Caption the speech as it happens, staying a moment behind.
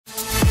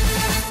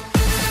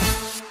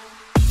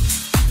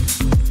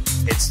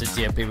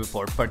the DLP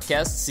Report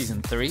Podcast,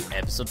 Season 3,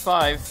 Episode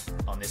 5.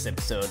 On this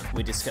episode,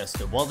 we discuss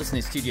the Walt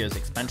Disney Studios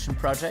expansion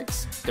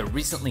projects, the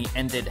recently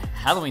ended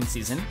Halloween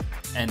season,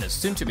 and the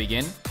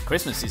soon-to-begin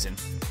Christmas season.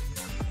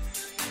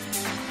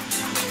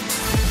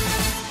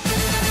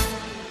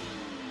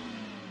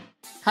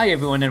 Hi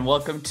everyone, and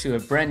welcome to a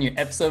brand new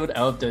episode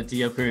of the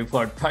DLP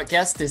Report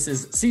Podcast. This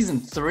is Season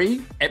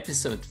 3,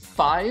 Episode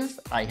 5.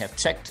 I have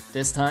checked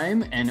this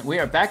time, and we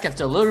are back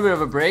after a little bit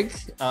of a break.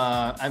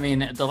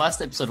 The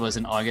last episode was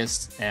in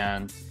August,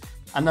 and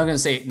I'm not going to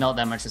say not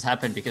that much has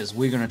happened because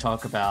we're going to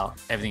talk about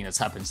everything that's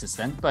happened since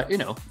then. But,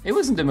 it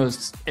wasn't the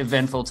most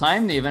eventful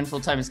time. The eventful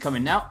time is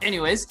coming now.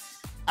 Anyways,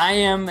 I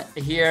am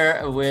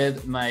here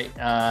with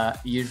my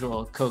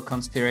usual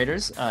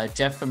co-conspirators,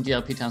 Jeff from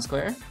DLP Town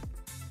Square.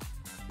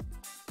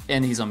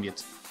 And he's on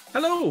mute.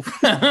 Hello.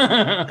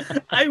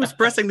 I was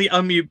pressing the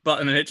unmute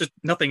button and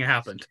nothing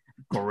happened.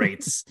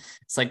 Great.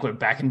 It's like we're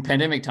back in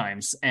pandemic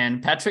times.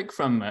 And Patrick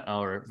from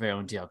our very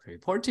own DLP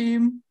Report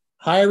team.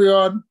 Hi,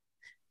 everyone.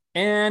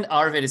 And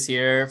Arvid is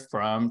here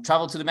from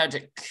Travel to the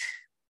Magic.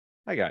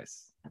 Hi,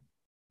 guys.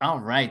 All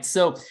right.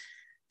 So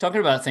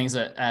talking about things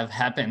that have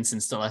happened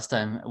since the last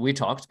time we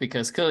talked,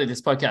 because clearly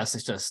this podcast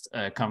is just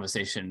a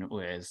conversation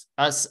with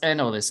us and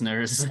our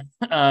listeners.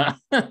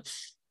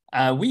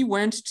 We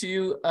went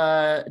to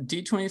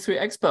D23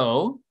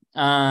 Expo,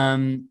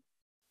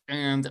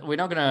 and we're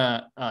not going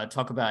to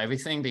talk about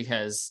everything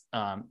because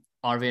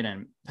Arvid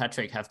and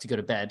Patrick have to go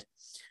to bed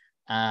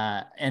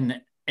in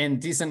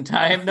decent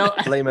time. No,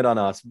 blame it on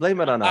us.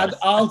 And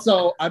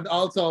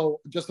also,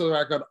 just for the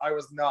record, I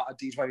was not at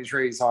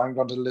D23, so I'm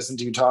going to listen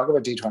to you talk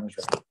about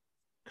D23.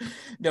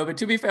 No, but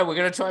to be fair, we're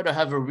going to try to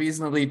have a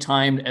reasonably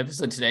timed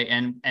episode today.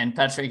 And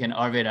Patrick and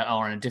Arvid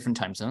are on a different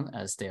time zone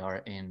as they are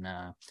in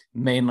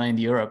mainland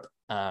Europe.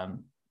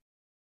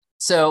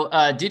 So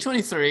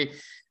D23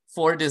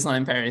 for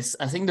Disneyland Paris,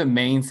 I think the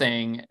main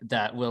thing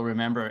that we'll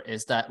remember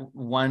is that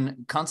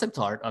one concept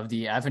art of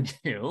the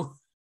avenue,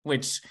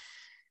 which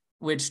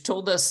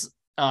told us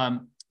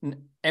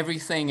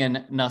everything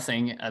and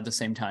nothing at the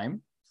same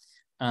time.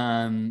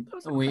 There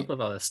was a couple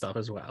of other stuff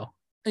as well.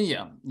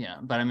 Yeah.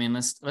 But I mean,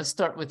 let's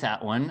start with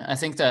that one. I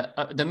think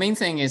that the main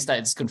thing is that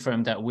it's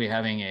confirmed that we're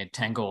having a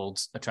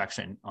Tangled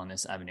attraction on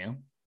this avenue.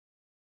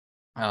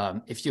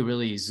 If you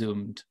really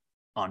zoomed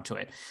onto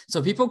it,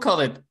 so people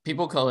call it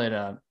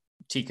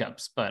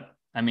teacups, but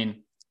I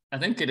mean, I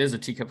think it is a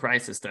teacup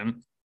ride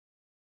system,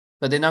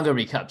 but they're not going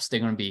to be cups. They're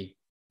going to be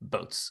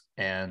boats.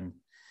 And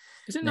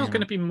is it not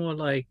going to be more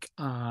like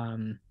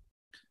the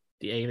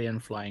alien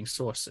flying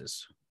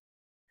saucers?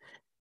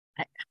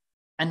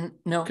 And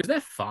no, because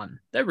they're fun.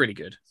 They're really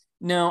good.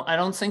 No, I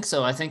don't think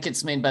so. I think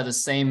it's made by the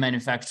same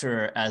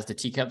manufacturer as the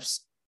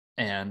teacups,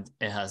 and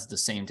it has the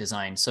same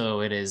design.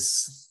 So it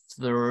is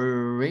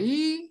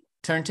 3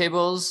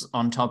 turntables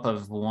on top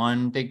of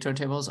one big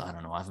turntables. I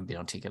don't know. I haven't been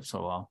on teacups for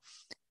a while.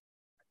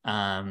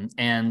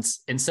 And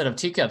instead of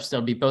teacups,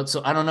 there'll be boats.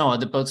 So I don't know. Are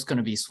the boats going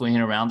to be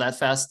swinging around that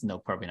fast? No,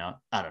 probably not.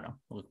 I don't know.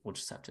 We'll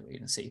just have to wait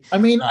and see. I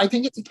mean, I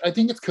think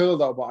it's cool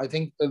though. But I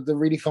think the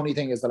really funny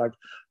thing is that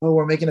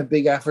we're making a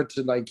big effort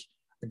to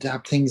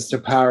adapt things to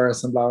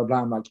Paris and blah blah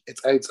blah. I'm like,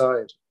 it's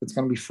outside. It's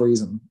going to be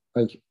freezing.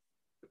 Like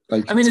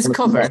I mean, it's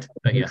covered.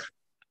 But yeah.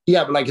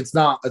 Yeah, but it's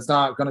not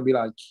going to be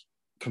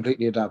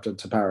completely adapted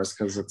to Paris,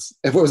 because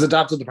if it was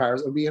adapted to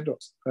Paris, it would be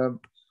indoors.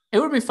 It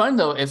would be fun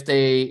though if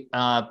they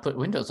put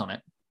windows on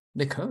it.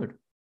 They could.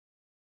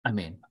 I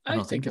mean, I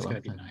don't think it's going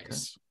to be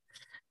nice.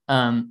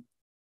 And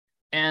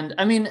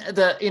I mean,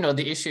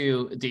 the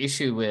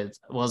issue with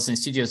Walt Disney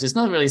Studios is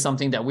not really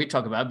something that we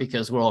talk about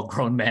because we're all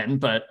grown men,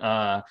 but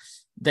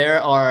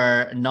there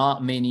are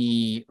not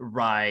many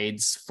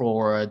rides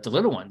for the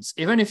little ones.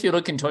 Even if you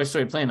look in Toy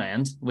Story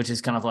Playland, which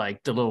is kind of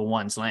like the little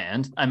ones'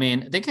 land, I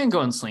mean, they can go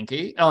on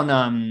Slinky,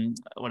 on,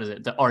 what is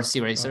it, the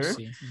RC Racer. RC,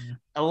 yeah.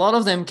 A lot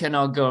of them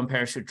cannot go on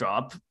Parachute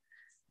Drop.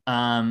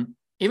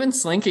 Even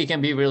Slinky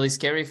can be really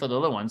scary for the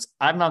little ones.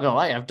 I'm not going to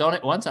lie. I've done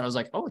it once and I was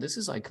like, oh, this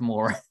is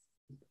more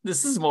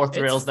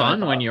thrills. It's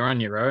fun when you're on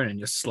your own and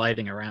you're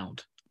sliding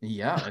around.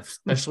 Yeah,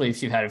 especially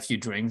if you had a few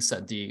drinks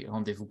at the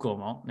Rendezvous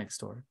Gourmand next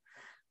door.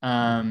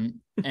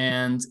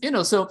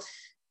 So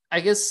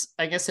I guess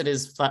it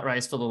is flat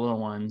rides for the little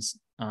ones.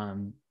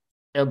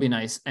 It'll be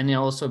nice, and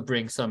it'll also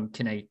bring some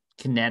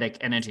kinetic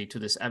energy to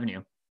this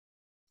avenue.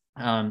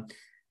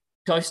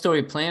 Toy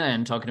Story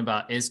Playland, talking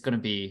about, is going to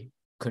be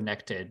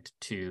connected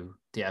to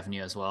the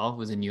avenue as well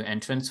with a new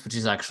entrance, which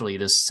is actually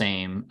the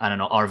same. I don't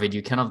know, Arvid,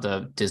 you kind of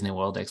the Disney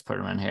World expert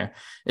around here.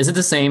 Is it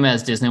the same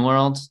as Disney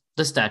World?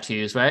 The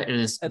statues, right?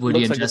 It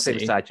Woody and Jessie. The same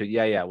statue,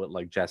 yeah,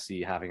 with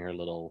Jessie having her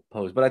little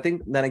pose. But I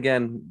think then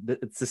again,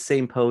 it's the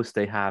same pose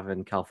they have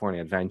in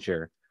California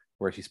Adventure,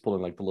 where she's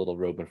pulling the little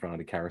rope in front of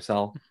the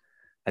carousel.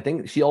 I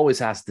think she always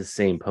has the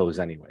same pose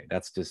anyway.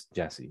 That's just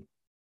Jessie.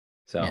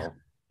 So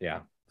yeah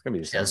it's gonna be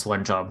the same. She has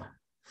one job.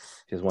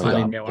 She has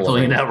one job.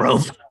 Pulling that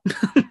rope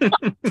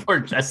for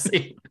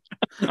Jessie.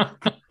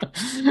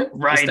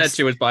 Right. The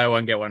statue was buy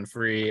one get one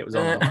free. It was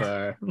on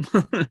offer.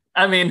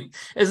 I mean,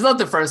 it's not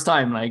the first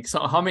time. Like,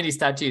 so how many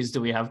statues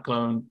do we have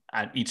cloned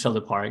at each of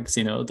the parks?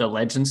 You know, the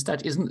Legend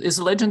statue is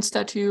the Legend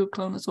statue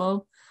clone as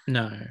well?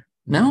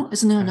 No,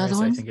 isn't there another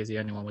one? I think is the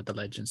only one with the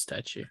Legend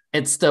statue.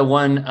 It's the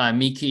one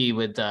Mickey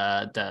with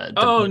the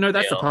oh no,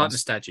 that's the partner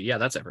statue. Yeah,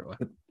 that's everywhere.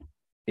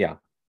 Yeah.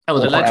 Oh,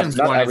 the Legends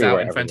one is out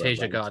in everywhere,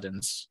 Fantasia right.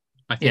 Gardens.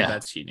 I think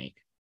that's unique.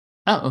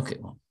 Oh, okay.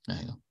 Well, there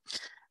you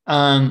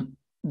go.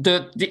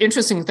 The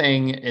interesting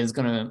thing is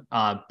gonna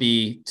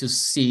be to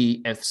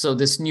see if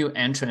this new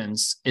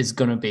entrance is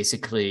gonna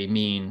basically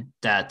mean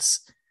that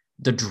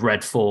the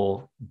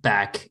dreadful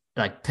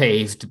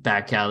paved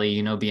back alley,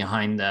 you know,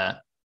 behind the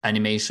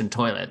animation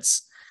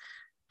toilets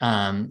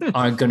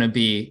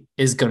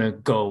is gonna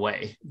go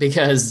away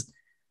because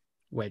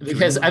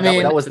I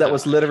mean that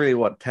was literally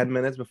what 10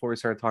 minutes before we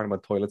started talking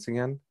about toilets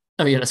again.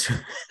 Oh yeah, that's true.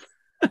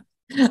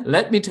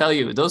 Let me tell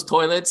you, those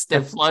toilets,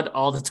 they flood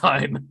all the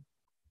time.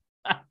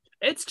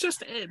 It's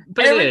just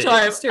but every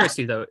time.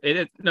 Seriously though,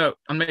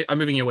 I'm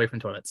moving you away from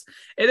toilets.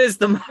 It is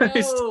the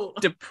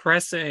most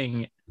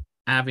depressing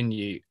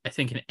avenue I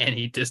think in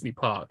any Disney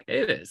park.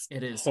 It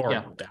is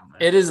horrible down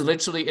there. It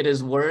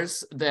is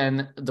worse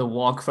than the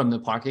walk from the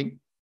parking,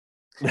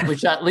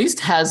 which at least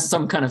has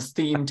some kind of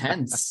theme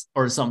tents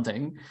or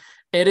something.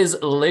 It is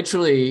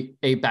literally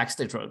a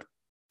backstage road.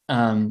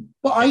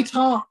 But I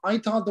thought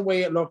the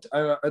way it looked,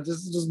 this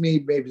is just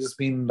me maybe just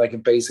being like a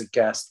basic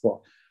guest, but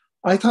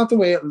I thought the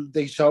way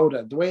they showed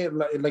it, the way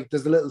like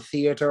there's a little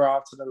theater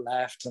off to the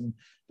left, and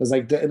there's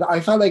I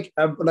felt like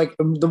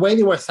the way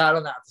they were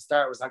selling it at the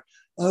start was like,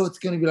 oh, it's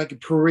going to be like a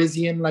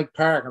Parisian like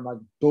park. I'm like,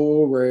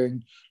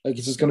 boring. Like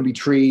it's just going to be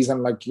trees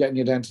and like getting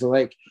you down to the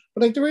lake.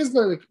 But like there is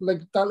like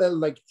that little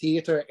like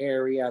theater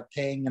area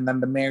thing, and then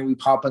the Mary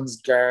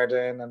Poppins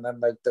garden, and then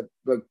like the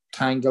like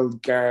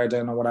Tangled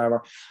garden or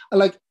whatever.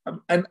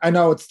 And I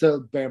know it's still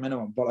bare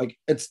minimum, but like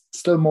it's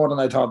still more than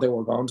I thought they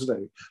were going to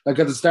do. Like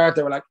at the start,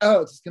 they were like,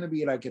 oh, it's going to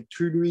be like a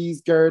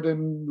Tuileries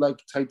garden like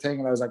type thing,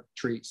 and I was like,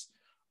 trees.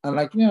 And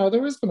like, you know,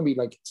 there is going to be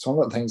like some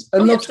little things.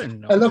 It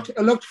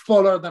looked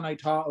fuller than I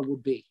thought it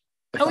would be.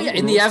 Oh yeah,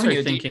 in the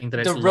avenue, thinking that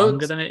it's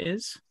longer than it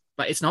is,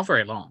 but it's not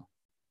very long.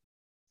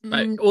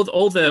 Like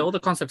all the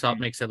concept art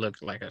makes it look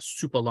like a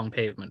super long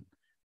pavement.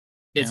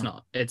 It's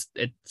not. It's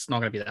not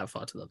going to be that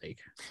far to the lake.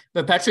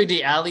 But Patrick,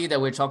 the alley that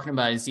we're talking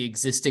about is the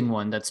existing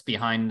one that's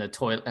behind the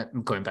toilet.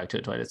 I'm going back to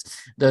the toilets.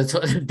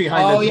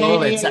 Behind the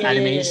toilets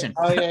animation.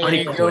 When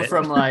you go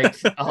from like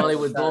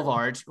Hollywood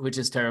Boulevard, which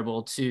is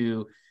terrible,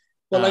 to.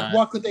 Well, like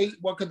what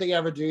could they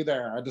ever do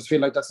there? I just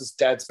feel like that's just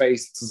dead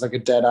space. It's just like a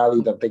dead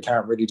alley that they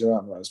can't really do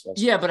on, I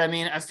suppose. Yeah, but I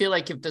mean, I feel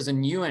like if there's a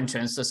new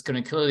entrance that's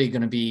clearly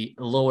going to be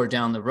lower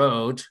down the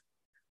road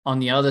on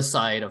the other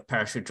side of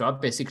Parachute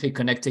Drop, basically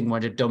connecting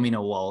where the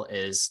domino wall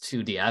is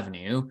to the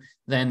avenue,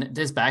 then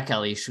this back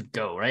alley should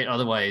go, right?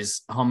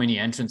 Otherwise, how many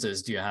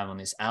entrances do you have on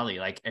this alley?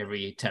 Like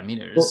every 10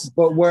 meters.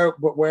 But where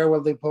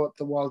will they put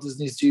the Walt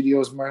Disney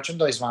Studios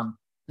merchandise van?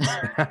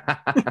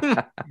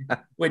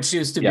 Which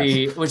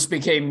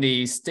became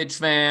the Stitch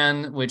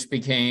van, which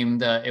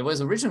became it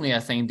was originally,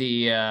 I think,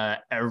 the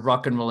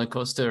Rock and Roller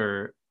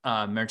Coaster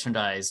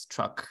merchandise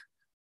truck.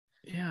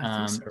 Yeah,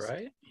 I think so,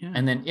 right? Yeah.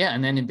 And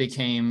then it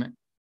became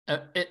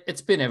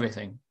it's been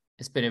everything.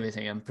 It's been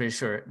everything. I'm pretty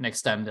sure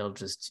next time they'll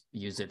just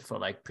use it for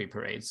like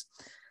pre-parades.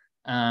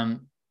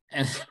 And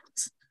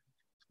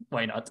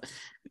why not?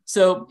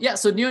 So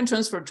new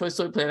entrance for Toy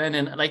Story Playland,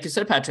 and like you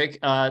said, Patrick,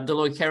 the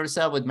little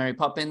carousel with Mary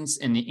Poppins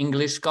in the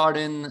English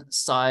Garden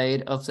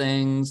side of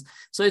things.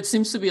 So it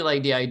seems to be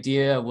like the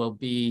idea will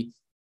be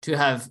to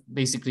have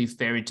basically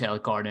fairy tale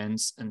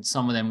gardens, and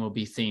some of them will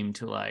be themed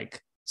to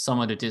like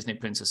some of the Disney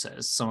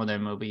princesses. Some of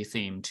them will be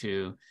themed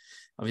to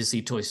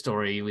obviously Toy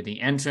Story with the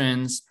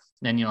entrance.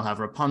 Then you'll have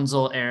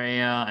Rapunzel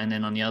area, and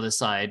then on the other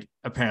side,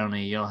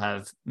 apparently you'll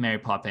have Mary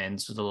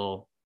Poppins with a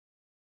little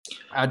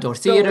outdoor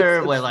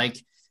theater where like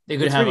they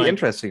could have. It's really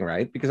interesting,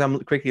 right? Because I'm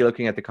quickly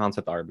looking at the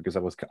concept art because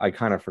I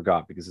kind of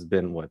forgot because it's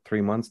been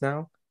 3 months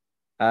now.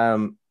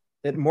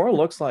 It more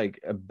looks like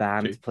a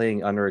band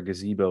playing under a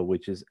gazebo,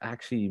 which is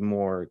actually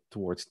more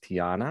towards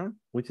Tiana,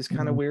 which is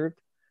kind of weird.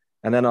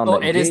 And then on the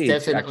it is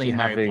definitely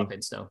Mary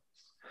Poppins though.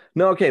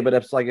 No, okay, but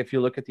it's like if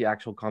you look at the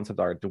actual concept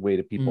art, the way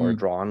that people are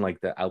drawn,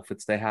 like the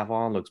outfits they have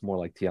on, looks more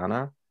like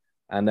Tiana.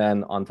 And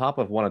then on top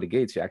of one of the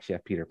gates, you actually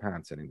have Peter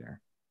Pan sitting there.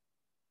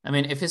 I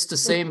mean, if it's the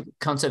same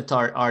concept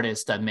art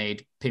artist that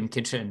made Pimp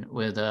Kitchen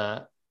with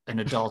an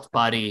adult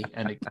body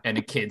and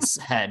a kid's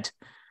head.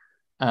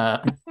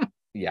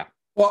 Yeah.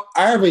 Well,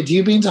 Arvid,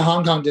 you've been to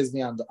Hong Kong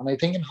Disneyland, and I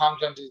think in Hong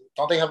Kong,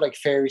 don't they have like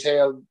fairy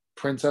tale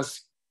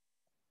princess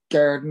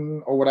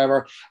garden or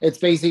whatever?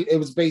 It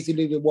was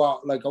basically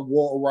what like a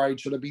water ride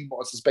should have been, but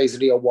it's just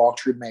basically a walk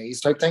through maze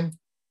type thing.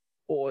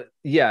 Oh,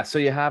 yeah. So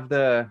you have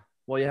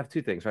you have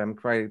two things. Right? I'm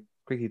quite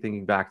quickly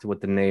thinking back to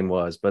what the name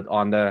was, but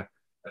on the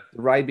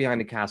right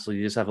behind the castle,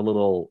 you just have a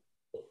little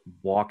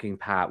walking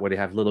path where they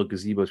have little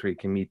gazebos where you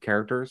can meet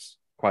characters,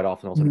 quite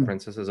often also the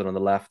princesses. And on the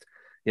left,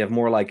 you have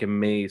more like a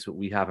maze what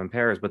we have in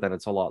Paris, but then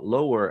it's a lot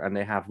lower, and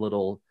they have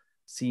little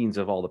scenes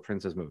of all the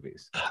princess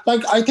movies.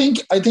 Like I think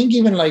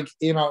even like,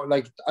 you know,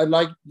 like I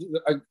like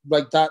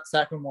that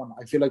second one.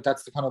 I feel like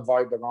that's the kind of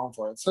vibe they're going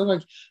for. It's sort of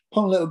like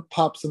putting little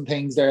pops and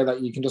things there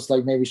that you can just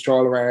like maybe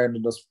stroll around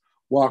and just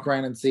walk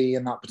around and see,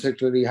 and not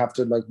particularly have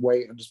to like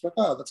wait and just be like,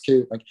 oh, that's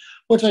cute. Like,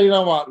 which you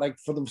know what, like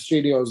for the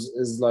studios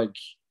is like,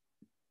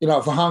 you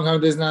know, for Hong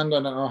Kong Disneyland,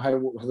 I don't know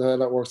how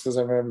that works because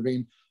I've never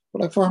been,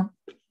 but like for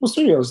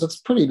studios, that's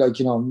pretty, like,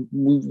 you know,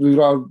 we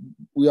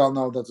all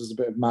know that there's a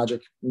bit of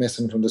magic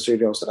missing from the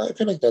studios. So I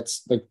feel like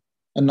that's like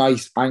a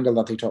nice angle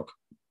that they took.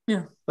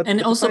 Yeah,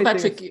 and also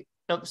Patrick.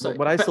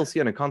 What I still see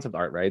on a concept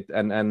art, right?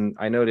 And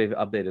I know they've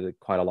updated it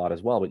quite a lot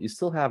as well, but you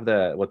still have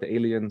the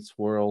alien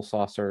swirl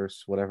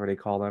saucers, whatever they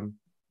call them.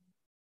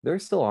 They're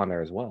still on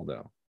there as well,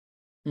 though.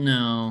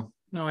 No,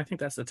 I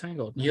think that's the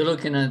Tangled. You're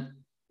looking at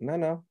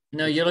no,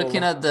 you're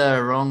looking at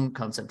the wrong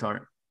concept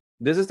art.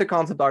 This is the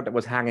concept art that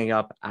was hanging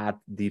up at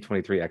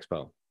D23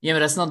 Expo. Yeah, but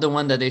that's not the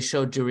one that they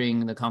showed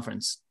during the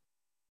conference.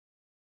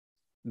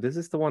 This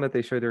is the one that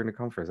they showed during the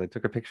conference. I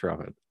took a picture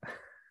of it.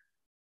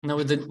 No,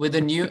 with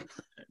the new,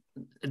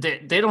 they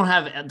don't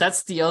have.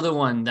 That's the other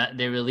one that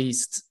they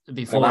released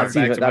before. Well, that's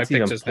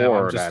even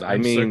poor. I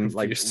mean, so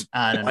like,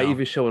 I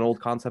even show an old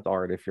concept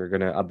art if you're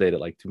gonna update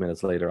it like 2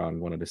 minutes later on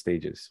one of the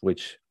stages,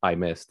 which I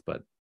missed,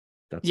 but.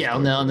 That's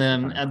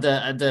at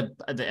the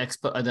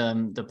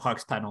expo the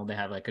parks panel, they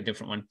have like a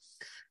different one,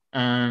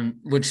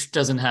 which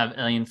doesn't have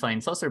Alien Flying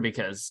Saucer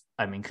because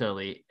I mean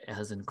clearly it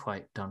hasn't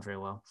quite done very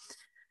well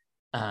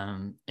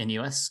in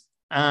US.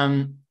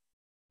 And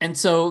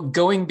so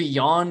going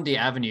beyond the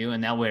Avenue,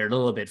 and now we're a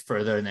little bit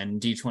further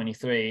than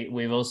D23,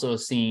 we've also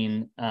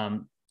seen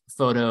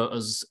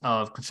photos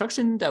of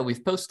construction that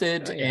we've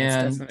posted,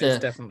 it's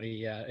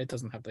definitely it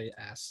doesn't have the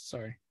ass.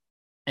 Sorry,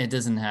 it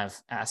doesn't have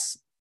ass.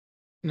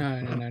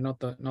 No, not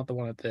the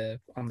one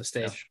on the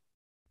stage.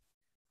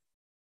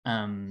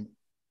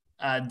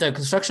 The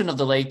construction of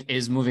the lake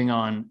is moving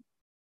on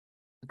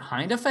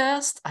kind of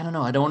fast. I don't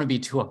know. I don't want to be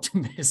too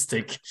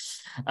optimistic.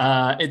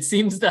 It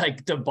seems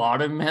like the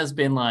bottom has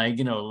been like,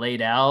 you know,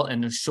 laid out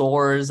and the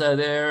shores are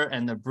there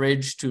and the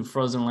bridge to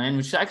Frozen Land,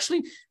 which is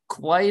actually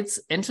quite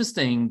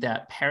interesting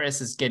that Paris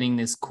is getting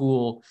this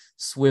cool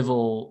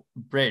swivel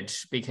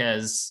bridge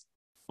because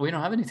we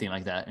don't have anything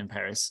like that in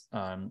Paris.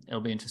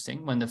 It'll be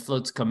interesting when the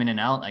floats come in and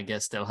out. I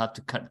guess they'll have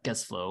to cut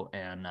guest flow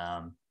and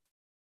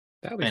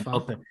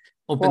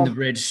open the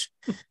bridge.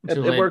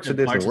 It works at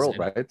Disney World,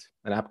 right?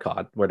 An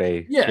Epcot where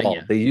they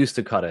they used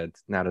to cut it.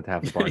 Now that they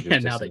have the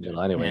barges, now they do.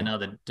 Anyway, now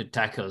the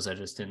tacos are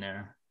just in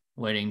there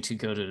waiting to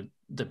go to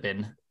the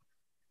bin.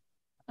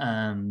 But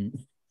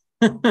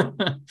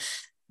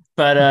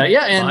and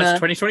March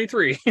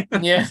 2023.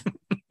 Yeah.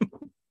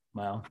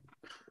 Wow.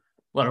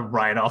 What a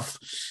write-off.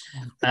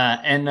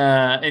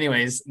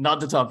 Anyways, not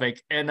the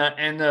topic. And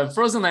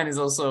Frozen Land is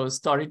also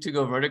starting to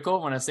go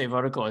vertical. When I say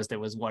vertical, is there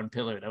was one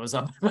pillar that was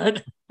up,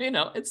 but you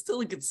know, it's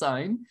still a good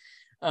sign.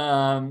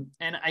 And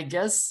I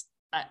guess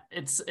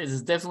it's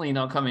definitely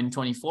not coming in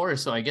 24.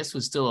 So I guess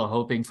we're still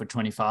hoping for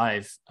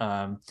 25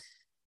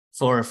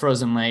 for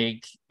Frozen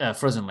Land,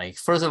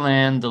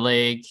 the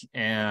lake,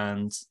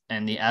 and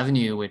the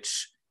Avenue,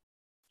 which,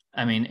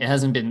 I mean, it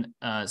hasn't been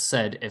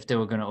said if they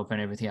were going to open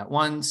everything at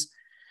once.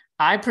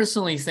 I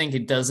personally think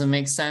it doesn't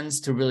make sense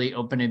to really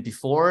open it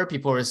before.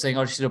 People are saying,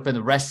 oh, you should open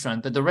the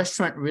restaurant, but the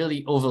restaurant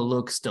really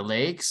overlooks the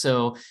lake.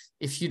 So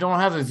if you don't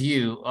have a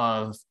view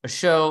of a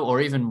show or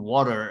even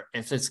water,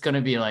 if it's going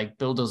to be like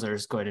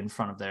bulldozers going in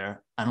front of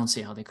there, I don't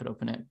see how they could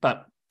open it,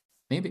 but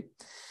maybe.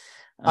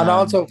 And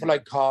also for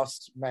like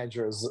cost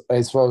measures,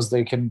 I suppose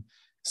they can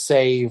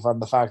save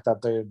on the fact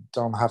that they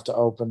don't have to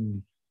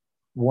open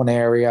one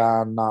area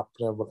and not,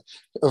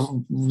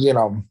 you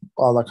know,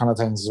 all that kind of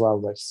things as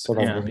well. Like, sort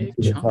of big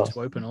chunk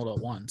to open all at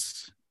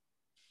once.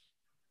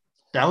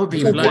 That would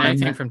be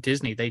anything from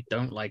Disney. They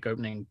don't like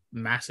opening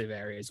massive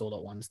areas all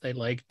at once. They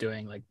like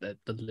doing like the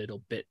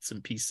little bits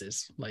and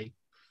pieces. Like,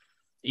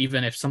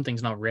 even if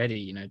something's not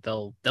ready, you know,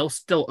 they'll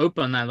still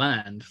open that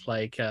land.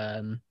 Like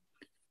a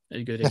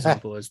good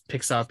example is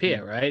Pixar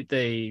Pier, right?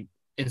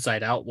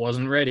 Inside Out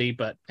wasn't ready,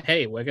 but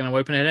hey, we're going to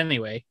open it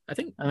anyway. I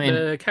mean,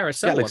 the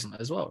carousel wasn't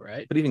as well,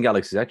 right? But even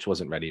Galaxy's Edge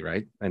wasn't ready,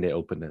 right? And they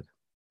opened it.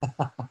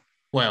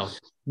 Well,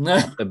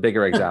 a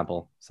bigger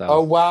example. So.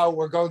 Oh wow,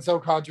 we're going so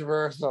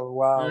controversial.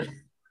 Wow.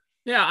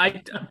 Yeah,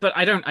 I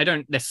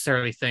don't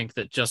necessarily think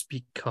that just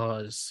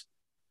because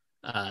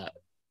the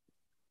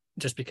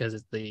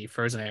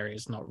Frozen area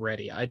is not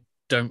ready, I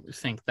don't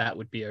think that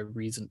would be a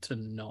reason to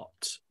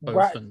not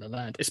open the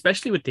land,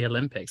 especially with the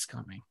Olympics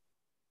coming.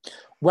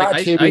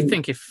 Like, I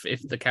think if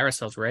the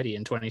carousel's ready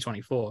in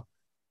 2024,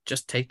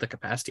 just take the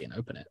capacity and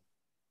open it.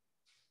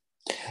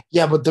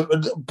 Yeah, but I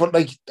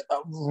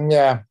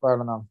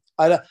don't know.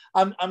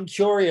 I'm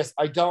curious.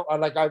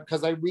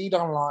 Because I read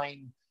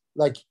online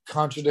like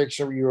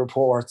contradictory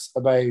reports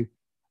about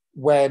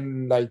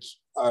when I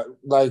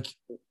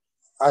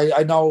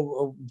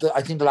know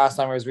I think the last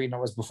time I was reading it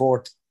was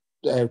before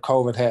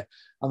COVID hit,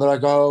 and they're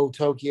like, oh,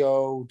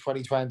 Tokyo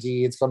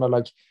 2020, it's gonna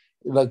like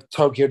like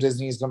Tokyo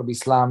Disney is going to be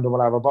slammed or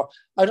whatever. But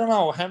I don't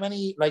know how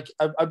many, like,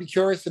 I'd be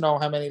curious to know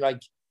how many,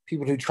 like,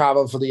 people who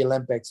travel for the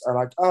Olympics are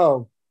like,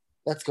 oh,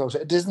 let's go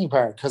to a Disney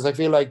park. Because I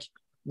feel like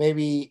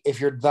maybe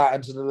if you're that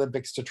into the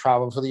Olympics to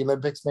travel for the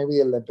Olympics, maybe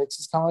the Olympics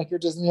is kind of like your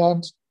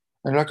Disneyland.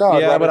 And you're like, oh,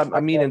 yeah, but I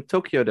mean, in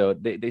Tokyo, though,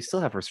 they still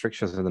have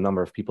restrictions on the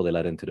number of people they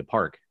let into the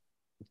park.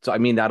 So, I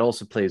mean, that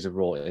also plays a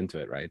role into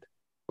it, right?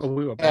 Well,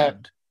 we were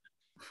banned.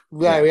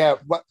 Yeah.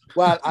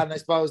 Well, and I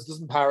suppose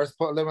doesn't Paris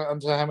put a limit on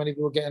how many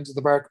people get into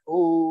the park?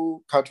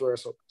 Oh,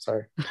 controversial.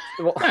 Sorry.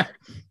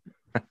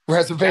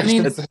 Reservations. I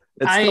mean,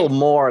 it's still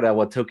more than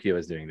what Tokyo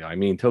is doing, though. I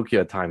mean,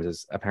 Tokyo at times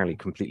is apparently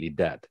completely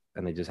dead,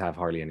 and they just have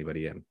hardly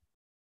anybody in.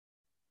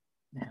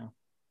 Yeah.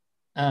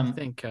 I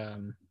think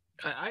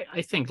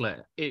I think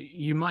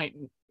you might.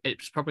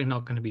 It's probably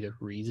not going to be the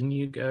reason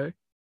you go,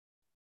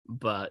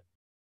 but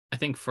I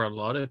think for a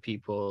lot of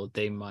people,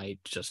 they might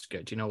just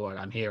go, do you know what?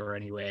 I'm here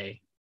anyway.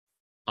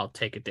 I'll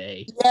take a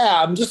day.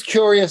 Yeah, I'm just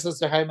curious as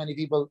to how many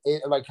people,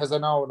 like, because I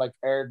know, like,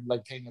 our,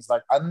 like, thing is,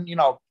 like, and, you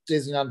know,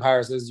 Disneyland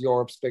Paris is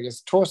Europe's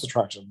biggest tourist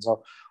attraction.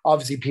 So,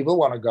 obviously, people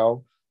want to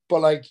go.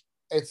 But, like,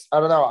 I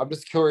don't know. I'm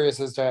just curious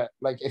as to,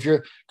 like, if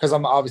you're, because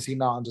I'm obviously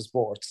not into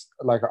sports.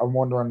 Like, I'm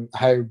wondering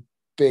how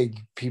big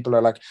people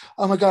are like,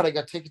 oh my God, I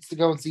got tickets to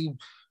go and see,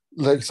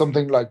 like,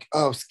 something like,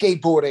 oh,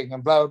 skateboarding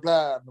and blah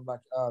blah. And I'm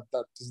like, oh,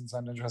 that doesn't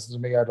sound interesting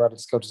to me. I'd rather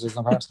just go to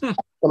Disneyland Paris.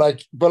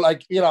 but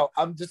like, you know,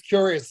 I'm just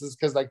curious,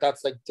 because like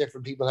that's like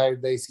different people how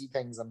they see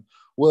things, and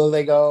will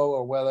they go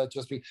or will it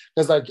just be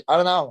because like I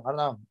don't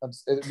know.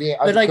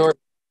 But like,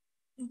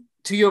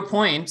 to your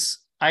point,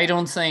 I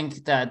don't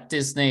think that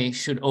Disney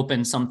should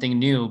open something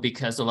new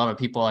because a lot of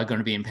people are going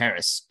to be in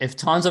Paris. If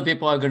tons of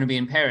people are going to be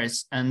in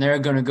Paris and they're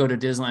going to go to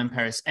Disneyland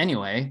Paris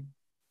anyway,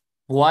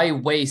 why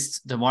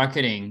waste the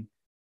marketing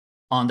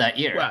on that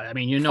year? Well, I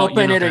mean, you're not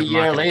it a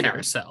year later.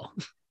 Carousel.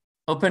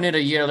 Open it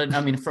a year later.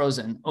 I mean,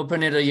 Frozen.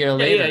 Open it a year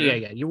later.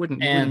 Yeah. You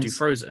wouldn't do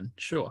Frozen,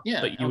 sure.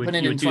 Yeah, but you open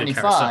it in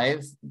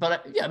 25.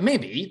 But yeah,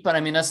 maybe. But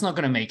I mean, that's not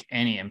going to make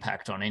any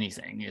impact on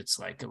anything. It's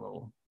like a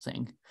little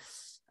thing.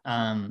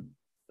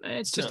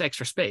 It's just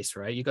extra space,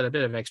 right? You got a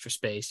bit of extra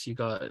space. You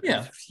got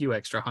a few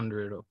extra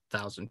 100 or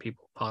 1,000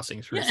 people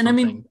passing through. Yeah, and I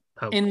mean,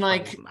 in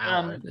like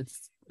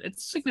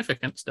it's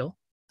significant still.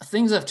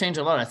 Things have changed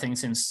a lot, I think,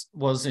 since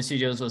Walt Disney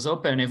Studios was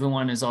open.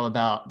 Everyone is all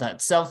about that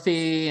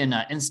selfie and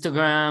that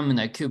Instagram and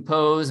that cute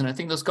pose. And I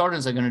think those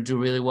gardens are going to do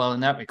really well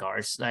in that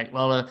regards. Like,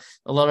 well,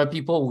 a lot of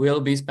people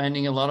will be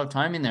spending a lot of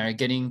time in there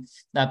getting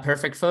that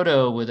perfect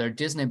photo with their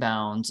Disney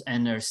bounds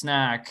and their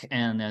snack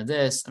and their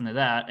this and their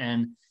that.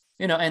 And,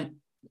 you know, and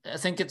I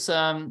think it's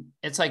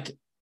like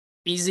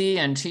easy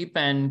and cheap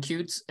and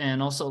cute,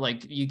 and also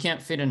like you can't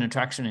fit an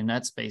attraction in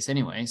that space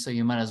anyway, so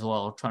you might as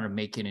well try to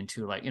make it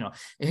into, like, you know,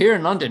 here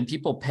in London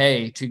people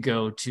pay to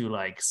go to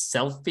like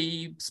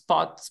selfie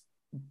spots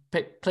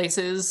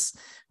places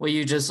where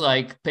you just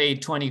like pay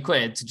 20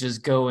 quid to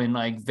just go in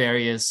like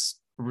various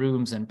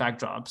rooms and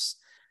backdrops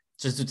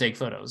just to take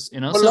photos, you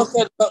know.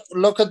 Well,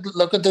 look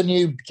at the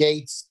new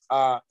gates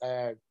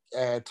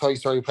Toy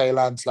Story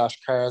Playland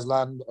 / Cars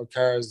Land or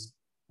Cars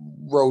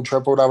Road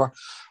Trip or whatever,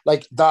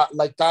 like that,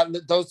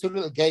 those two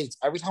little gates,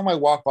 every time I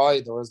walk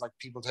by there was like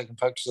people taking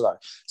pictures of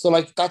that. So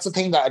like that's the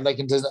thing that like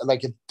in Disney,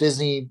 like at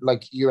Disney,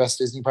 like US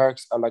Disney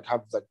parks are like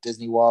have like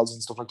Disney walls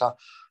and stuff like that,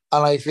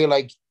 and I feel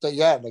like that,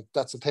 yeah, like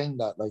that's the thing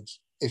that like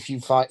if you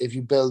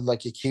build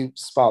like a cute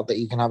spot that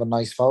you can have a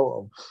nice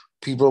photo,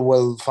 people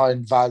will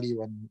find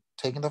value in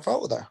taking the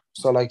photo there.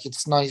 So like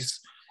it's nice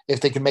if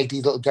they can make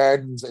these little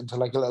gardens into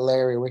like a little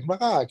area where you can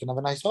be like, I can have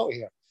a nice photo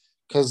here,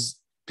 because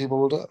people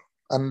will do it.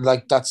 And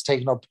like that's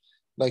taken up,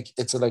 like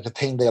it's like a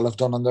thing they'll have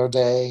done on their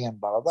day and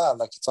blah blah blah.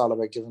 Like it's all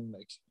about giving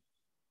like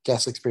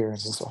guest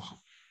experience and stuff.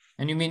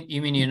 And you mean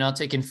you're not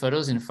taking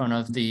photos in front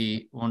of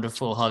the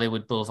wonderful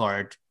Hollywood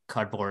Boulevard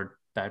cardboard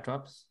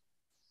backdrops?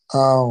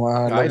 Oh,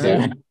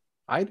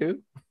 I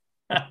do.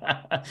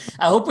 I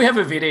hope we have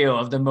a video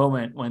of the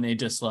moment when they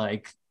just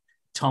like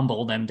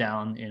tumble them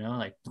down. You know,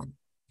 like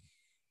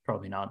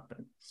probably not, but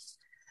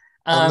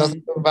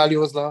the value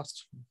was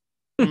lost.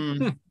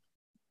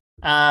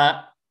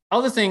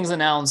 Other things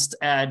announced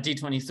at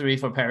D23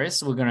 for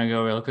Paris. We're going to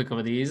go real quick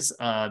over these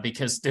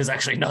because there's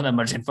actually not that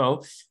much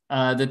info.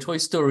 The Toy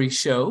Story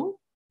show.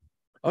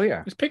 Oh,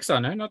 yeah. It's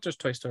Pixar, no? Not just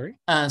Toy Story.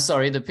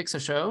 Sorry, the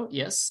Pixar show,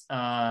 yes.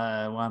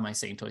 Why am I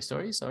saying Toy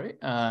Story? Sorry.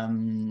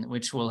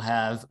 Which will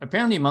have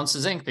apparently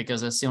Monsters, Inc.,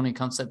 because that's the only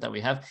concept that we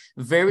have.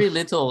 Very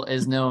little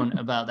is known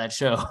about that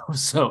show.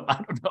 So I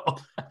don't know.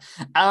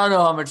 I don't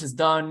know how much is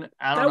done.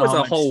 That was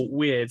a whole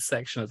weird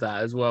section of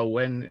that as well.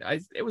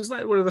 It was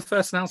like one of the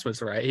first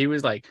announcements, right? He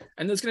was like,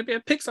 and there's going to be a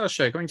Pixar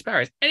show coming to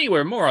Paris.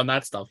 Anyway, more on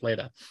that stuff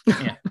later.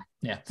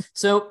 Yeah.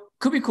 So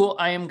could be cool.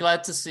 I am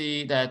glad to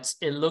see that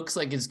it looks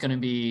like it's going to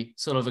be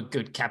sort of a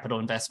good capital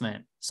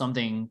investment,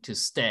 something to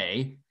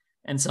stay,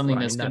 and something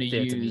that's going to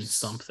use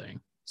something.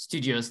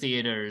 Studios,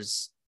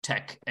 theaters,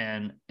 tech,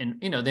 and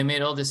you know, they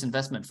made all this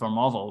investment for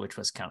Marvel, which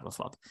was kind of a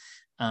flop.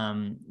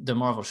 the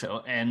Marvel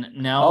show, and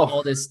now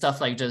all this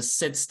stuff like just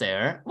sits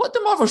there. What,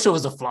 the Marvel show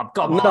was a flop?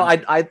 Come on. No,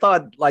 I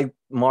thought like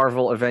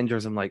Marvel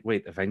Avengers. I'm like,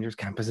 wait, Avengers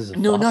Campus is a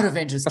flop? No, not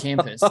Avengers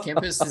Campus.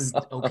 Campus is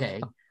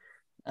okay.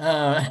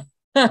 Okay.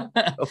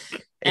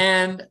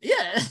 And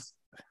it's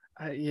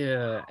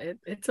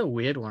a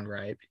weird one,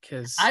 right?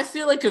 Because I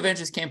feel like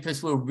Avengers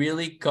Campus will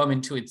really come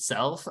into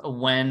itself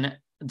when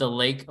the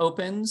lake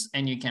opens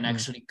and you can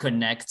actually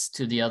connect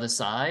to the other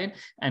side,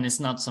 and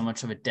it's not so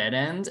much of a dead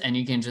end, and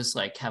you can just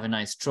like have a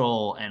nice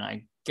stroll and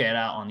like get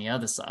out on the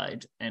other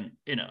side, and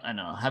I don't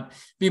know,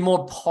 be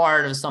more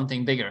part of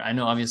something bigger. I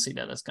know obviously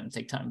that's going to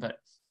take time, but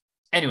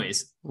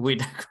anyways, we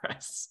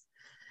digress.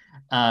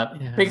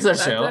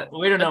 Pixar show.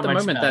 We don't know at the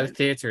much moment. about That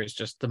theater is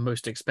just the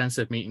most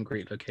expensive meet and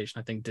greet location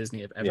I think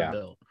Disney have ever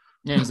built.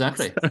 Yeah,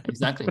 exactly.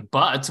 Exactly.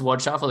 But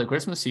watch out for the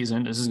Christmas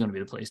season. This is going to be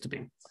the place to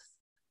be.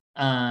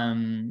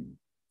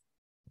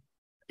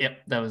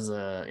 Yep, that was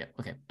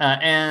okay.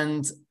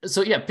 And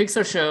so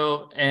Pixar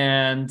show,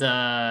 and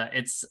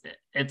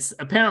it's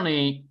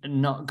apparently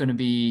not going to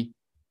be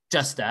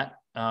just that.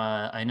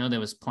 I know there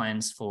was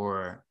plans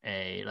for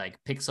a like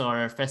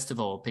Pixar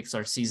festival,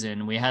 Pixar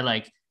season. We had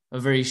like a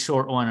very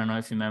short one. I don't know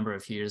if you remember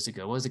a few years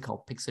ago. What was it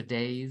called? Pixar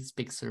Days,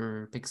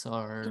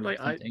 Pixar. Like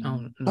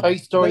Toy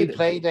Story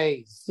Play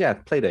Days. Yeah,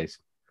 Play Days.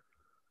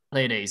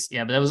 Play Days,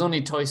 yeah, but that was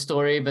only Toy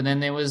Story. But then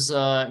there was,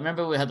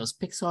 remember we had those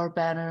Pixar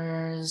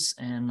banners,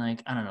 and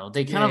like I don't know,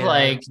 they kind of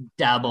like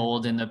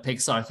dabbled in the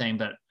Pixar thing.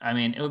 But I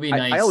mean, it would be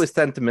nice. I always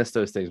tend to miss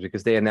those things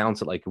because they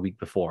announce it like a week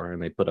before, and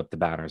they put up the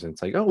banners, and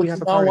it's like, oh, we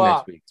have a party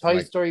next week.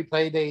 Toy Story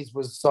Play Days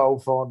was so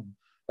fun.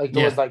 Like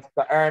there was like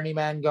the army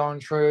men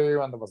going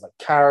through, and there was like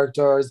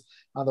characters,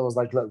 and there was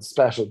like little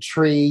special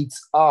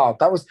treats. Oh,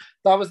 that was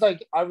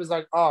like I was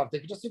like, oh, they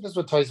could just do this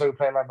with Toy Story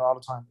Playland all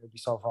the time. It would be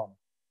so fun.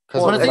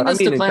 Because I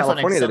mean, in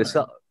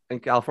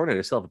California,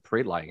 they still have a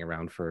parade lying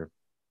around for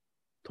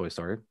Toy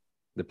Story,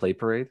 the Play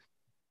Parade.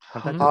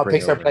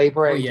 Pixar Play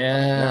Parade. Oh,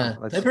 yeah.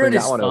 Play Parade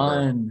is fun.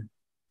 Over.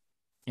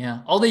 Yeah,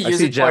 all they use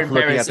it for in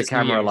looking Paris at the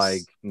camera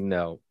like,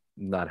 no,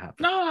 not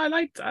happening. No, I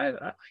like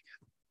it.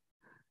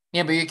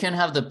 Yeah, but you can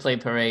have the Play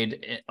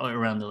Parade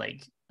around the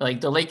lake.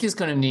 Like the lake is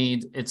going to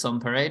need its own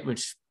parade,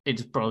 which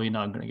it's probably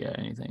not going to get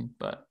anything.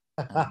 But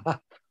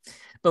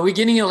we're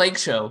getting a lake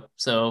show,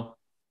 so.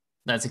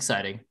 That's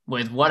exciting.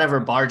 With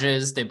whatever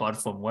barges they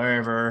bought from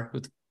wherever,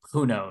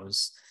 who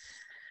knows?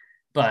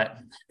 But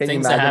can you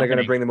imagine they're going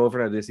to bring them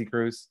over on a Disney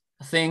cruise?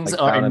 Things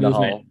are in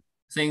movement.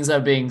 Things are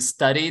being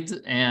studied,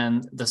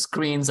 and the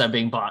screens are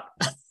being bought.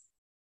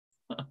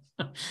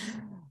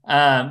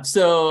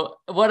 So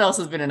what else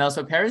has been announced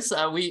for Paris?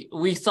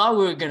 We thought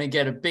we were going to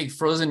get a big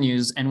Frozen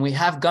news, and we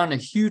have gotten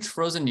a huge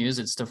Frozen news.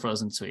 It's the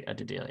Frozen Suite at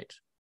the DLH.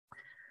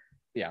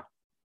 Yeah.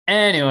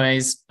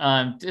 Anyways,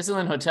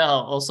 Disneyland Hotel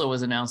also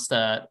was announced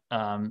that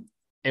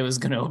it was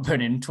going to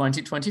open in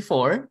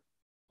 2024,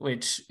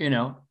 which,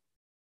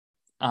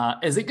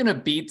 is it going to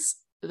beat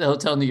the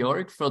Hotel New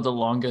York for the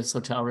longest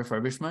hotel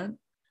refurbishment?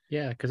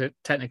 Yeah, because it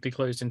technically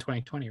closed in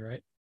 2020,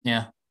 right?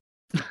 Yeah.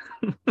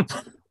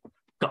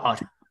 God.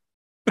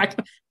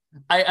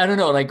 I don't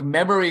know, like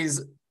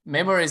memories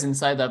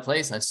inside that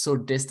place are so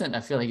distant. I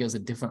feel like it was a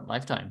different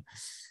lifetime.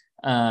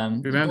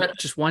 Remember,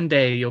 just one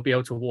day you'll be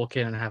able to walk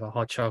in and have a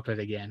hot chocolate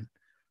again.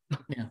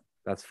 Yeah,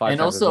 that's 5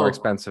 times more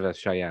expensive as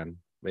Cheyenne.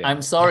 Yeah.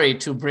 I'm sorry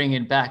to bring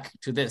it back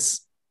to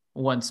this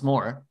once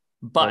more,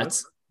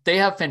 but they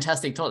have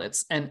fantastic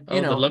toilets, and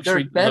the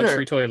luxury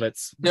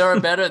toilets.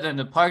 They're better than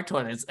the park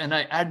toilets, and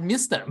I'd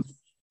miss them.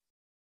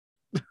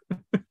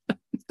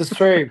 It's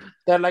true.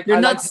 They're like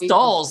they're not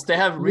stalls. They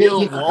have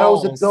real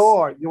walls. Close the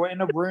door. You were in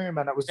a room,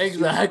 and it was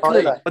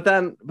exactly. But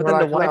then the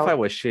Wi-Fi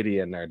was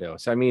shitty in there, though.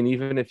 So I mean,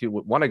 even if you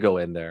want to go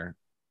in there,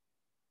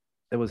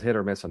 it was hit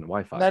or miss on the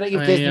Wi-Fi.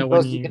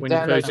 When you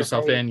close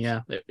yourself in,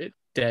 it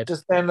dead.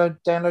 Just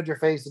download your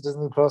face to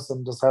Disney Plus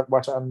and just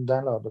watch it on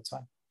download. That's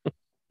fine.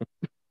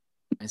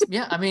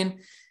 Yeah, I mean,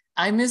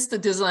 I miss the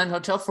Disneyland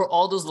Hotel for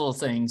all those little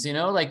things,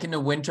 like in the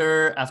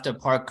winter after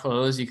park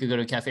closed, you could go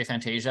to Cafe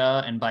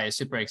Fantasia and buy a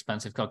super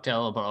expensive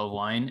cocktail, a bottle of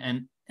wine.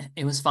 And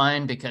it was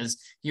fine because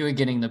you were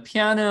getting the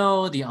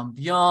piano, the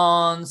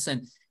ambiance,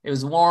 and it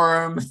was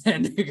warm,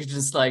 and you could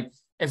just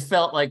it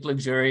felt like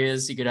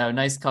luxurious. You could have a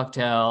nice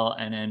cocktail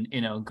and then,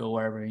 go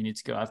wherever you need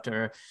to go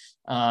after.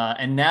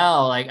 And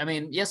now,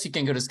 yes, you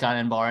can go to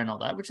Skyline Bar and all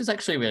that, which is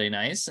actually really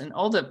nice. And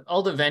all the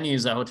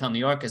venues at Hotel New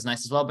York is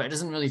nice as well, but it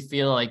doesn't really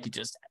feel like you're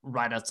just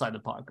right outside the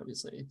park,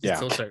 obviously. Yeah.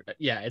 It's also,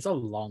 it's a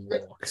long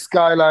walk.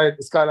 Skyline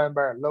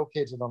Bar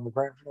located on the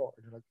ground floor.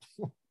 You're like,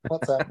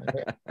 what's happening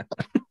here?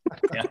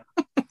 Yeah.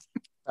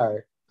 All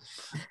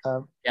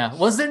right.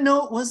 Was there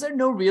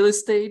no real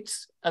estate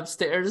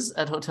upstairs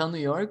at Hotel New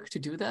York to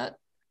do that?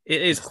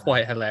 It is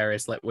quite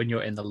hilarious, like when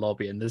you're in the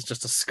lobby and there's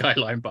just a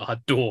Skyline Bar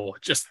door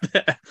just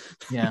there.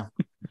 Yeah.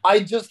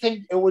 I just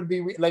think it would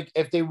be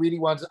if they really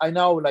wanted. I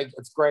know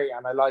it's great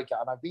and I like it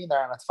and I've been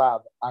there and it's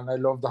fab and I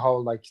love the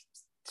whole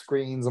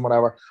screens and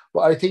whatever.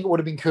 But I think it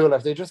would have been cool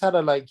if they just had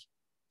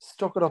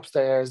stuck it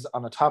upstairs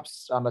on the top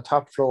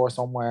floor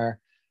somewhere,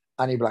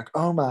 and you'd be like,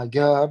 oh my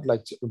god, no.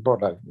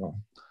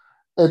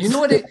 You know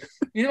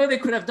what they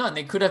could have done?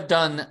 They could have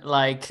done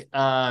like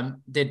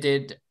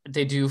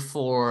they do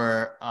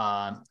for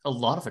a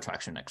lot of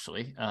attraction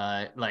actually,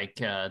 like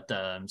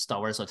the Star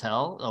Wars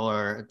Hotel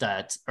or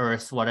that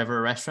Earth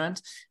whatever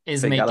restaurant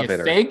is Fake make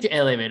elevator. a fake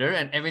elevator,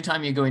 and every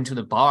time you go into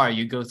the bar,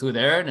 you go through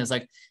there, and it's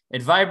like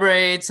it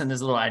vibrates, and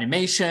there's a little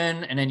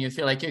animation, and then you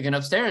feel like you're going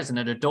upstairs, and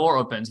then the door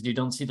opens, and you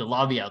don't see the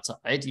lobby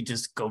outside. You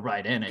just go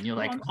right in, and you're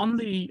like on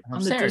the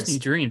Disney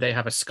Dream, they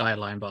have a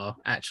Skyline bar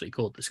actually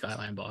called the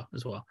Skyline Bar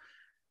as well.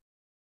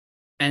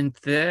 And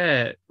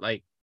they're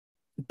like,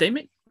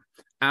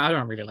 I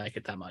don't really like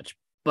it that much,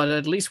 but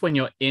at least when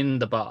you're in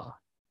the bar,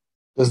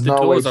 the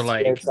doors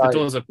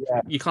are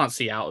you can't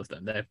see out of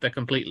them. They're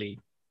completely,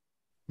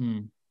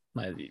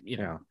 like,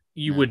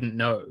 you wouldn't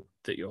know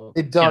that you're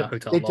in a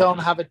hotel lobby. Don't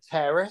have a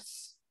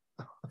terrace.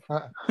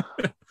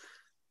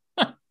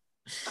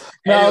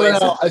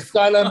 No. A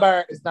Skyline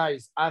bar is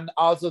nice, and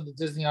also the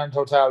Disneyland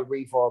Hotel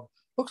refurb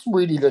looks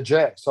really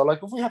legit. So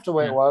like, if we have to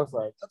wait a while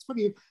for it, that's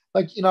pretty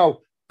like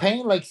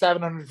paying like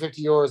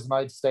 €750 a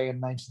night to stay in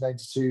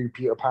 1992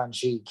 Peter Pan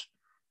chic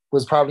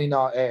was probably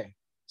not it.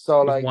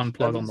 So like one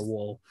plug on the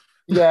wall.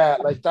 Yeah,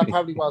 like that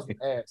probably wasn't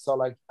it. So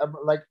like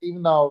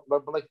even though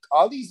like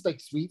all these like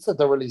suites that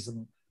they're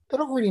releasing, they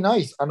look really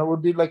nice, and it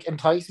would be like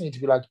entice me to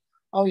be like,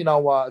 oh, you know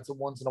what, it's a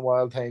once in a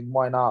while thing.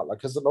 Why not? Like,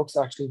 because it looks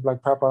actually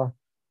like proper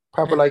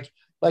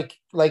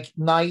like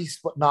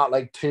nice, but not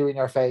like too in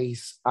your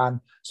face,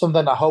 and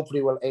something that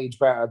hopefully will age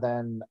better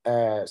than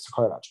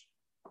Sequoia Lodge.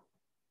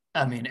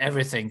 I mean,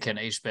 everything can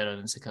age better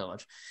than Sequoia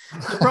Lodge.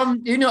 The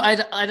problem,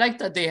 I like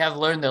that they have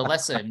learned their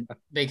lesson,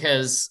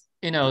 because,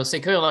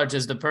 Sequoia Lodge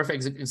is the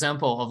perfect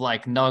example of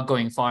like not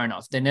going far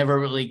enough. They never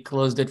really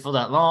closed it for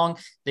that long.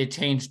 They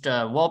changed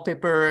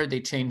wallpaper, they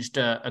changed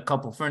a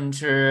couple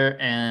furniture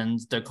and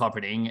the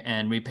carpeting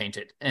and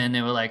repainted. And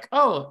they were like,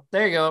 oh,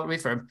 there you go,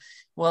 refurb.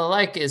 What I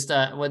like is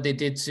that what they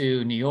did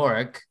to New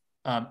York,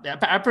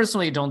 I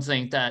personally don't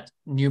think that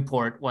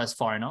Newport was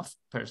far enough,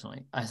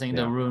 personally. I think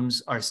the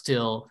rooms are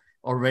still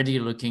already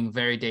looking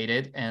very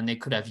dated, and they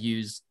could have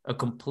used a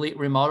complete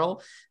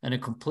remodel and a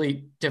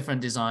complete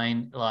different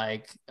design,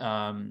 like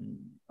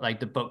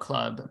the book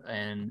club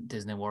and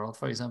Disney World,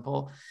 for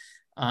example.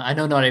 I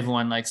know not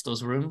everyone likes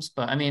those rooms,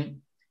 but I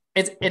mean,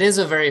 it is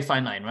a very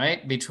fine line,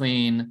 right?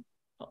 Between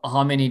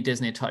how many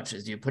Disney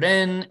touches do you put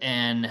in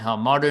and how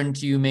modern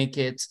do you make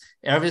it.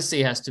 It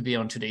obviously has to be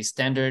on today's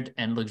standard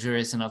and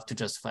luxurious enough to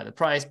justify the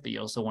price, but you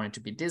also want it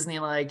to be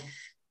Disney-like.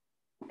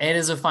 It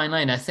is a fine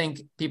line. I think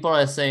people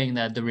are saying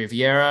that the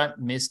Riviera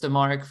missed the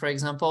mark, for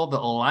example,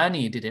 but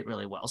Olani did it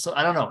really well. So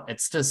I don't know.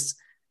 It's just,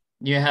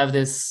 you have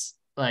this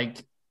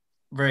like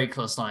very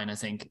close line, I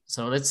think.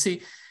 So let's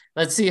see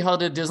how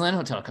the Disneyland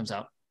Hotel comes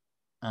out.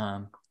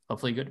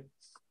 Hopefully good.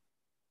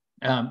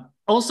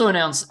 Also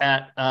announced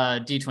at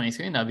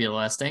D23, and that'll be the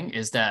last thing,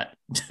 is that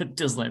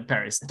Disneyland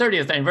Paris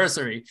 30th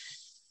anniversary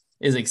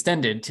is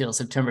extended till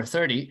September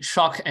 30.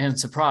 Shock and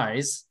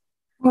surprise.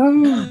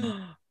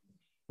 Wow.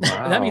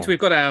 That means we've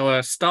got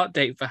our start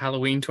date for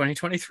Halloween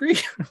 2023.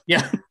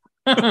 Yeah.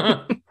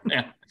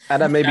 Yeah.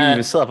 And then maybe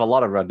you still have a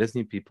lot of Run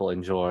Disney people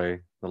enjoy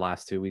the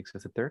last 2 weeks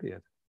of the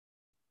 30th.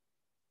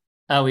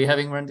 Are we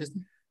having Run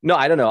Disney? No,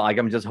 I don't know. Like,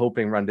 I'm just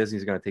hoping Run Disney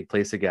is going to take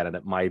place again, and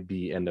it might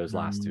be in those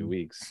last 2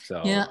 weeks.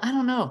 So yeah, I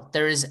don't know.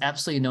 There is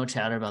absolutely no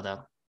chatter about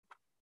that.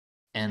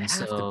 And they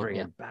have to bring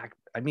it back.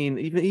 I mean,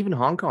 even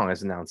Hong Kong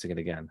is announcing it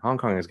again. Hong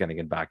Kong is getting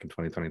it back in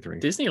 2023.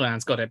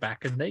 Disneyland's got it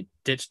back, and they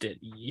ditched it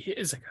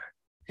years ago.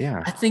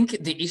 Yeah, I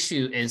think the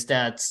issue is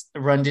that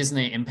Run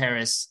Disney in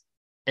Paris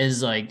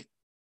is like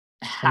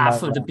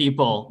half of the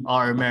people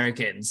are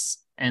Americans.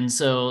 And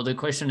so the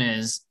question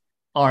is,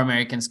 are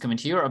Americans coming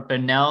to Europe?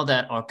 But now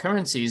that our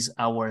currencies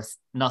are worth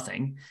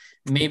nothing,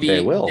 maybe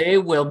they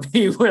will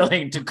be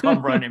willing to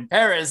come run in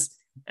Paris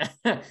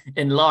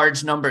in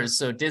large numbers.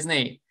 So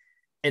Disney,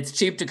 it's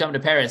cheap to come to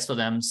Paris for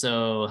them.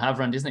 So have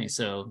Run Disney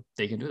so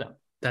they can do that.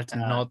 That's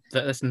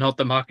not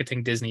the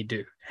marketing Disney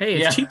do.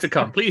 Hey, it's cheap to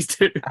come. Please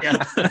do.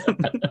 Yeah.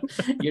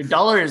 Your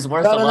dollar is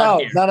worth a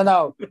lot here.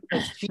 No.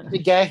 It's cheap to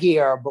get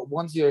here, but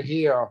once you're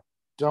here,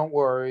 don't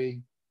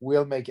worry.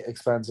 We'll make it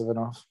expensive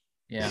enough.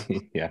 Yeah.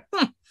 Yeah.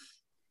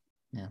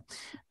 Yeah.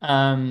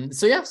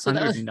 So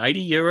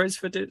 €190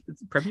 for the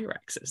Premier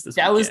Access.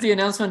 That was the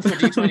announcement for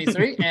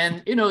D23,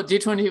 and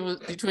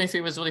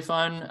D23 was really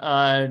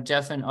fun.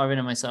 Jeff and Arvin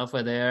and myself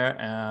were there.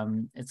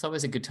 It's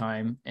always a good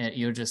time.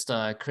 You're just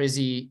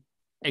crazy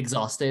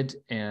exhausted,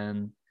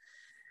 and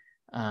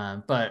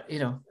but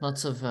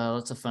lots of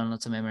fun,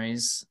 lots of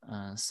memories.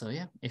 So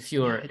yeah, it's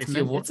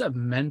a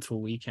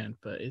mental weekend,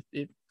 but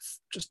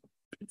it's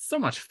so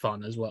much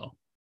fun as well.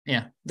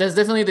 Yeah, there's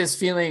definitely this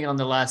feeling on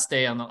the last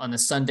day, on the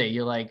Sunday,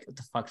 you're like, what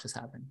the fuck just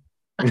happened?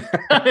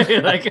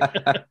 Like,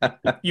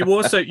 you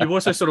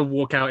also sort of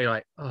walk out, you're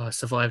like, oh, I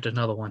survived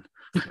another one.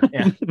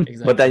 Yeah, exactly.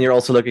 But then you're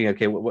also looking,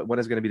 okay, what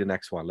is going to be the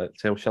next one?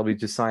 Shall we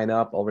just sign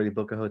up, already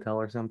book a hotel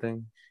or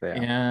something?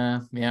 Yeah.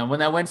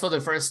 When I went for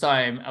the first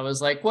time, I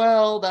was like,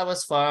 well, that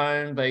was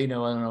fun, but I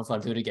don't know if I'll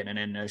do it again.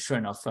 And then sure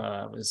enough,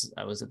 I was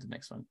at the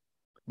next one.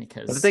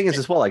 Because but the thing is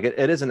as well, like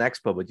it is an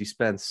expo, but you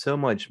spend so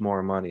much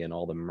more money on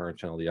all the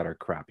merch and all the other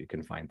crap you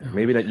can find there.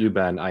 Maybe not you,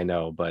 Ben, I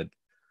know, but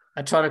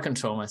I try to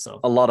control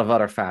myself. A lot of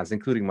other fans,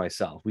 including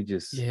myself, we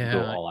just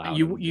go all out.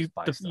 You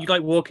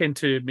like walk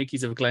into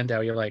Mickey's of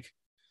Glendale, you're like,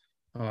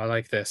 oh, I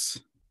like this.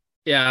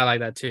 Yeah, I like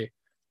that too.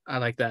 I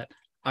like that.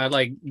 I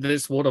like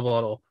this water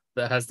bottle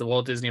that has the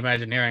Walt Disney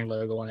Imagineering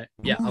logo on it.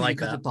 Yeah, I like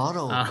that. The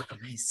bottle.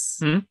 Nice.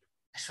 I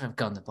should have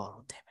gotten the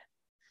bottle. Damn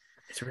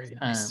it. It's really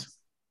nice.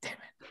 Damn it.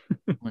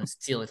 I'm gonna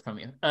steal it from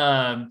you.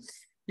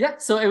 Yeah,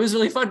 so it was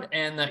really fun,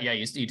 and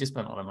you just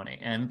spent a lot of money,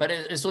 but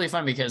it's really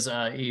fun because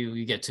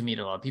you get to meet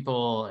a lot of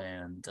people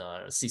and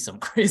see some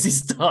crazy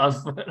stuff.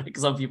 Like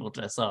some people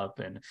dress up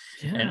and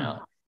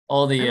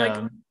all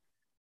the.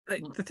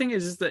 The thing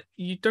is that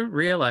you don't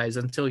realize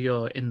until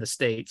you're in the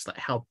States like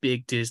how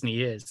big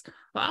Disney is.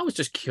 Like, I was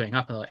just queuing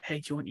up and like, hey,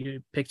 do you want your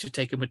picture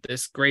taken with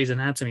this Grey's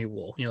Anatomy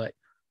wall? And you're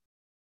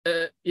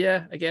like,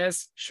 yeah, I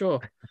guess, sure.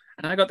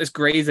 And I got this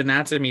Grey's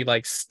Anatomy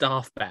like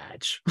staff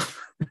badge.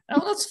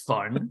 Oh, that's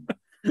fun.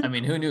 I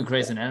mean, who knew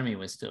Grey's Anatomy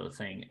was still a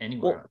thing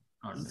anywhere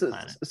on the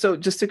planet? So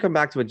just to come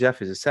back to what Jeff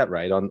has said,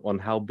 right, on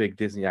how big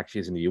Disney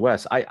actually is in the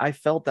US, I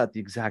felt that the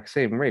exact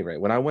same way, right?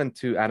 When I went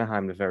to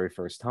Anaheim the very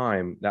first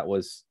time, that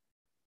was,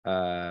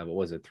 what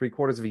was it,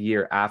 3/4 of a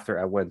year after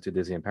I went to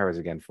Disneyland Paris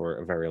again for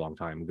a very long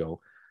time ago.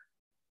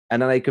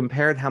 And then I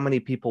compared how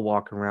many people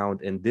walk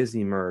around in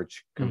Disney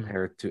merch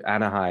compared to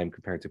Anaheim,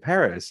 compared to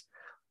Paris.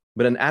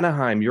 But in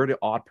Anaheim, you're the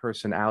odd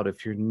person out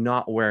if you're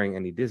not wearing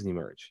any Disney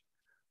merch.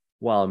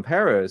 While in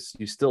Paris,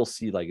 you still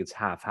see like it's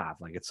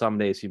half-half. Like, it's some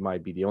days you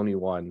might be the only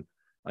one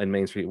on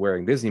Main Street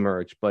wearing Disney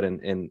merch, but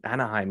in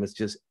Anaheim, it's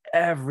just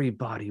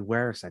everybody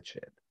wears that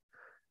shit.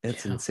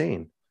 It's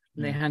insane.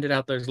 And they handed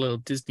out those little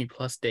Disney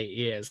Plus Day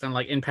ears. And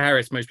like in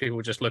Paris, most people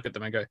would just look at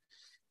them and go,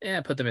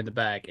 yeah, put them in the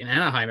bag. In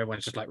Anaheim,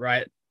 everyone's just like,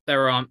 right,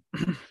 they're on.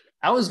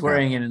 I was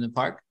wearing it in the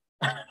park.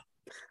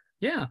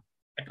 Yeah,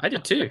 I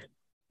did too.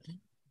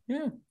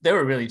 Yeah, they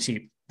were really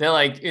cheap. They're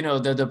like,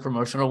 the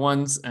promotional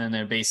ones, and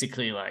they're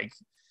basically like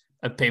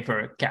a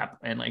paper cap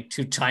and like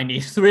two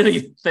tiny,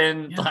 really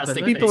thin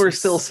plastic. People are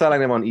still selling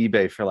them on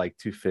eBay for like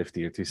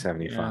 $250 or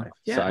 $275.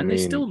 Yeah, so, and they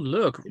still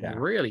look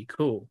really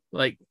cool.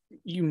 Like,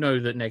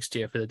 that next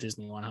year for the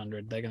Disney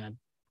 100, they're gonna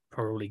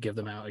probably give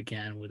them out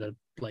again with a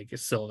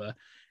silver,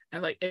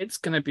 and like it's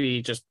gonna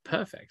be just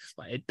perfect.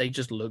 Like they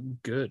just look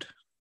good.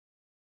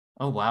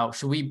 Oh wow!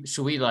 Should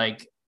we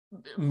like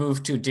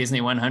move to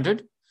Disney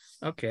 100?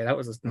 Okay, that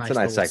was a nice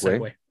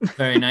segue.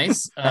 Very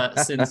nice.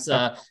 Since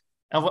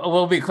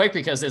we'll be quick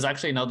because there's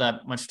actually not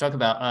that much to talk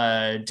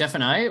about. Jeff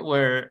and I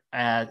were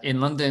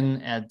in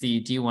London at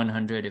the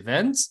D100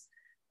 event.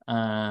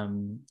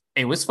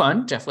 It was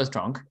fun. Jeff was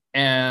drunk,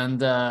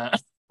 and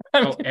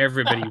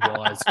everybody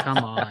was. Come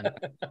on.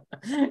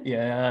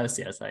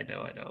 Yes, I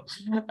know.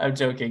 I'm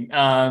joking.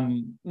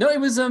 No, it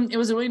was a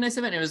really nice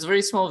event. It was a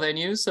very small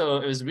venue, so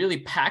it was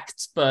really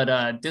packed. But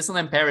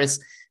Disneyland Paris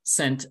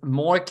sent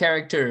more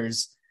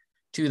characters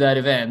to that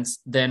event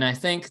than I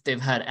think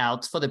they've had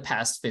out for the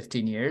past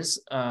 15 years.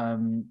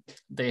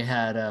 They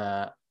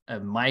had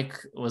Mike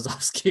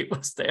Wazowski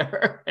was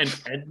there, and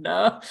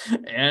Edna,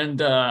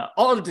 and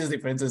all the Disney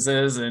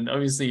princesses, and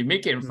obviously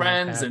Mickey and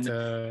Friends, and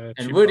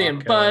Woody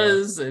and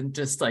Buzz, and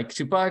just like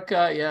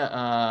Chewbacca,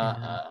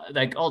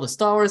 like all the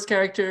Star Wars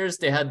characters.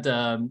 They had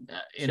the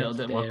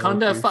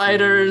Wakanda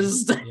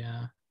fighters.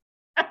 Yeah,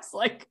 it's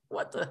like,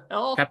 what the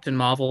hell? Captain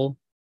Marvel.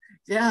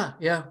 Yeah.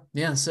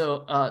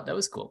 So that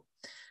was cool.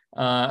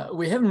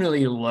 We haven't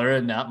really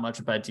learned that much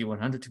about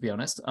D100, to be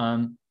honest.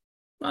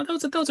 Well,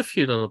 there was a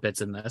few little bits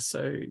in there.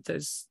 So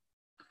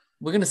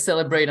we're gonna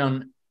celebrate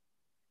on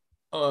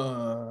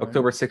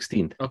October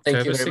 16th.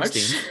 Thank you very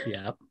 16th. Much.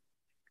 Yeah.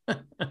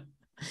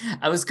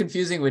 I was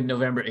confusing with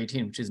November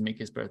 18th, which is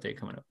Mickey's birthday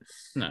coming up.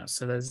 No,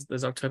 so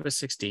there's October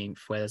 16th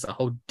where there's a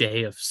whole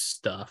day of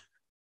stuff.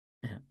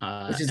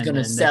 Which is going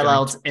to sell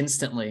out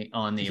instantly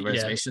on the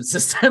reservation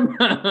system.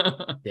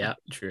 Yeah,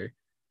 true.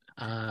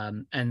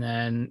 And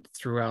then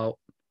throughout,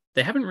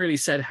 they haven't really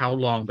said how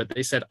long, but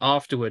they said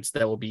afterwards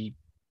there will be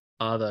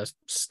other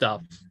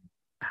stuff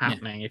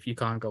happening if you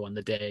can't go on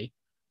the day.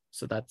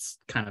 So that's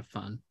kind of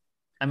fun.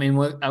 I mean,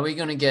 what are we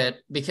going to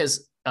get?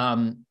 Because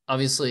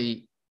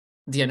obviously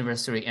the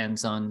anniversary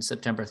ends on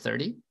September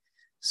 30.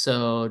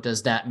 So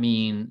does that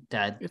mean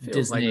that it feels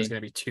Disney... like there's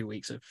going to be 2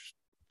 weeks of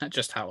not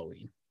just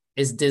Halloween.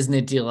 Is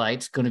Disney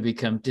Delight going to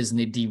become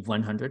Disney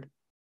D100?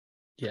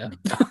 Yeah.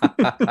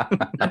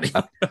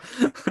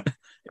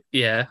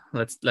 Yeah,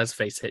 let's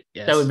face it.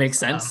 Yes. That would make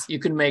sense. You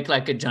could make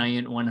like a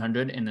giant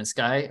 100 in the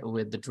sky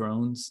with the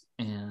drones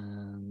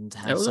and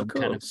have some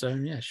kind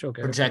of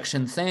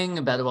projection thing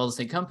about the Walt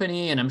Disney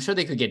Company, and I'm sure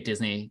they could get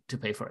Disney to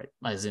pay for it,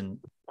 as in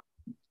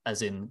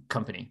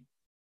company.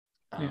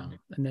 And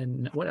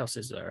then what else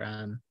is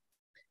there?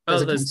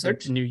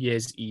 There's New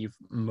Year's Eve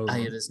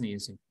moment. Yeah, there's New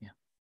Year's Eve. Yeah.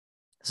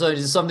 So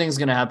something's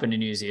going to happen in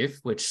New Year's Eve,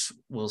 which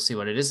we'll see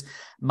what it is.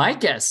 My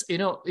guess,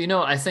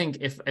 I think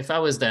if I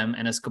was them,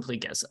 and it's a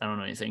complete guess, I don't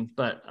know anything,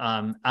 but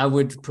I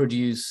would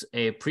produce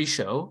a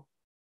pre-show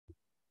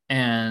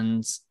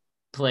and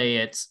play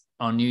it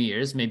on New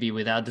Year's, maybe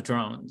without the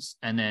drones,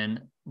 and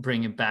then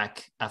bring it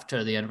back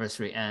after the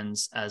anniversary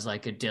ends as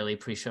like a daily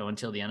pre-show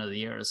until the end of the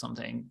year or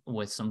something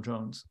with some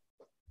drones,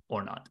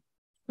 or not.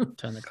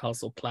 Turn the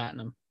castle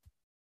platinum.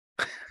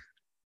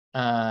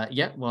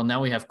 Yeah, well,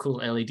 now we have cool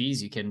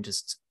LEDs. You can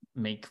just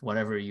make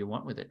whatever you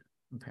want with it,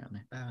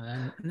 apparently.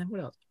 And then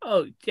what else?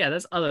 Oh, yeah,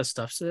 there's other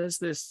stuff. So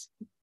there's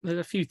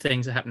a few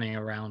things happening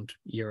around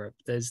Europe.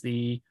 There's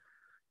the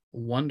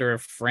Wonder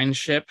of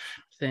Friendship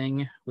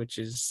thing, which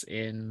is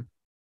in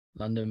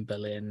London,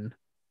 Berlin,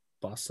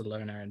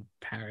 Barcelona, and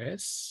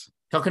Paris.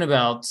 Talking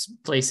about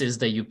places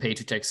that you pay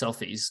to take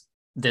selfies,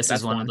 that's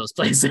is one of those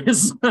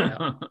places.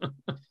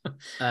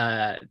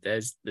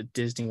 There's the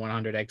Disney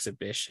 100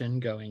 exhibition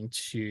going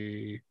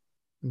to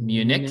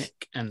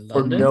Munich and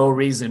London. For no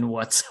reason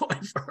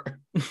whatsoever.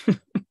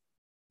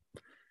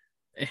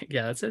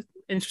 Yeah, that's an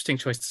interesting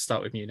choice to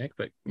start with Munich,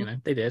 but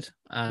they did.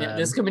 Yeah,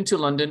 this is coming to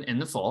London in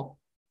the fall.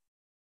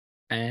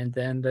 And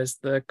then there's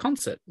the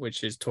concert,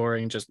 which is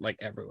touring just like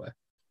everywhere.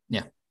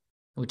 Yeah,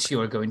 which you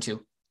are going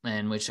to,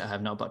 and which I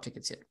have not bought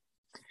tickets yet.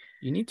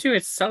 You need to.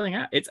 It's selling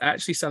out. It's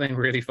actually selling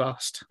really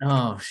fast.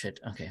 Oh shit.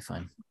 Okay,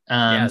 fine.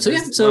 So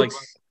like,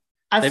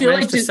 I feel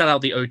like to sell out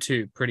the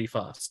O2 pretty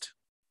fast.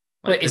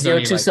 Like, wait, is the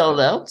O2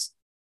 sold out?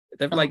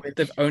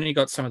 They've only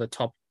got some of the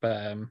top.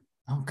 Oh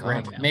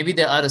god, maybe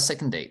they'll add a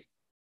second date.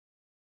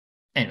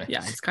 Anyway,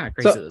 yeah, it's kind of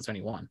crazy that there's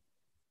only one.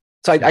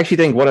 So I actually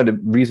think one of the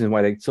reasons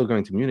why they're still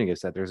going to Munich is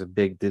that there's a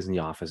big Disney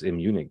office in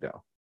Munich,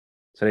 though.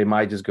 So they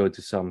might just go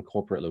to some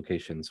corporate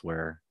locations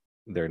where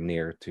they're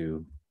near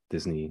to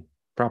Disney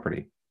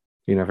property.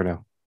 You never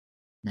know.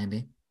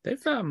 Maybe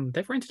they've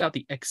rented out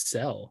the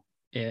Excel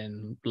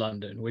in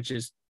London, which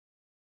is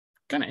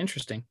kind of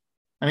interesting.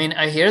 I mean,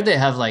 I hear they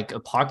have like a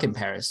park in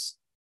Paris.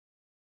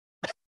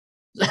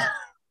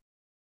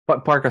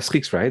 But Park of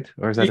Schiks, right?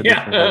 Or is that a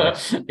different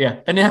one?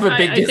 Yeah, and they have a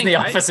big Disney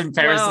office in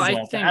Paris as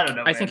well. I don't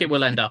know. I think it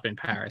will end up in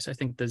Paris. I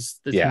think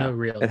there's no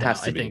real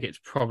doubt. I think it's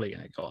probably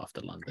going to go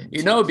after London.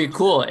 It'd be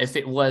cool if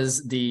it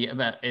was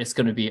it's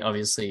going to be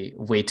obviously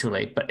way too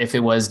late, but if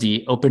it was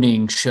the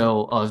opening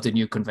show of the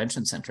new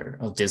convention center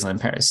of Disneyland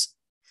Paris.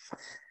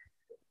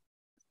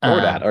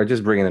 Or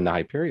just bring in the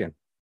Hyperion.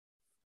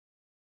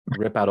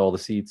 Rip out all the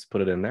seats,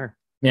 put it in there.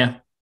 Yeah.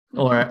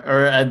 Or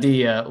at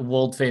the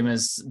world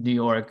famous New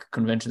York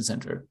Convention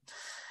Center,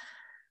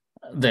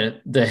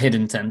 the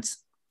hidden tent.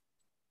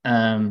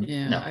 I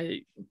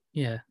mean,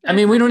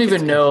 we don't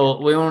even know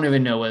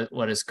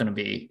what it's going to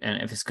be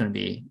and if it's going to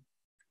be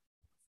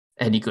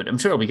any good. I'm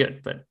sure it'll be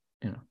good, but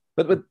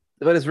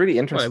But it's really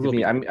interesting to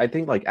me. I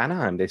think like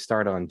Anaheim, they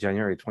start on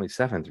January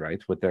 27th,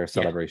 right, with their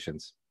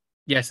celebrations.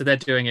 Yeah, so they're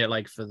doing it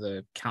like for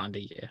the calendar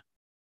year.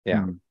 Yeah.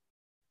 Mm-hmm.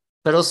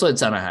 But also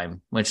it's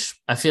Anaheim, which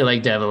I feel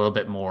like they have a little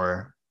bit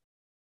more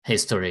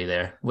history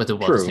there with the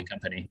Walt Disney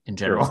Company in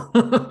general.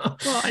 Well,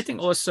 I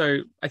think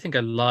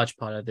a large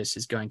part of this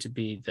is going to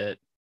be that,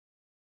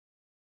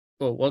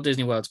 well, Walt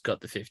Disney World's got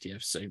the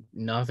 50th, so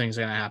nothing's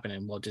going to happen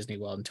in Walt Disney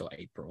World until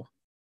April.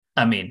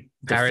 I mean,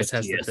 Paris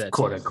has the 30th.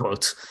 Quote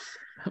unquote.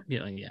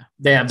 Yeah.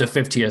 They have the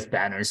 50th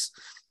banners.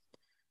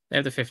 They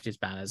have the 50th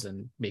banners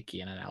and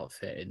Mickey in an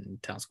outfit in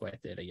Town Square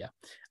Theatre, yeah.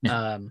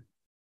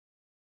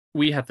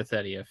 We have the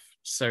 30th,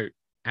 so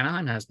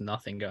Anaheim has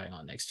nothing going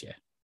on next year.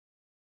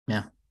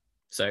 Yeah.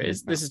 So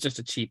this is just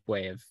a cheap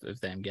way of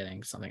them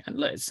getting something. And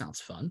look, it sounds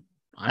fun.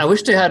 I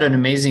wish they had an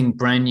amazing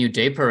brand new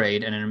day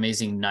parade and an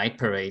amazing night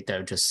parade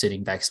that are just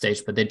sitting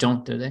backstage, but they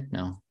don't, do they?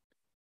 No.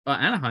 Well,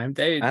 Anaheim,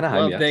 they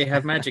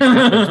have Magic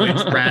Happens,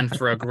 which ran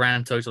for a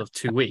grand total of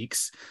 2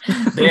 weeks.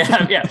 They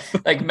have,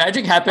 like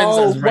Magic Happens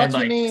has ran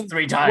like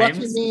 3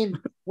 times.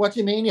 What do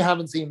you mean you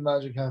haven't seen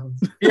Magic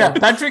Happens? Yeah,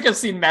 Patrick has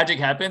seen Magic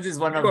Happens. He's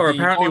one of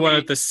one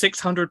of the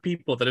 600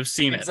 people that have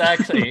seen it.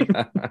 Exactly.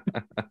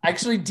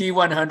 Actually,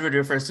 D100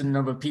 refers to the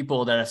number of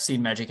people that have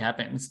seen Magic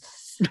Happens.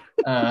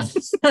 So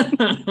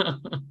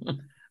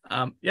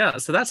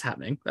that's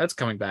happening. That's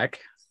coming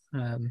back.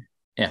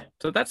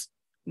 So that's.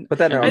 But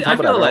then on top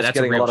of that, they're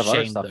getting a lot of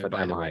other shame, stuff at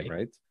Anaheim,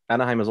 right?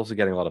 Anaheim is also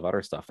getting a lot of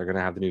other stuff. They're going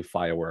to have the new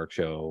fireworks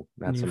show.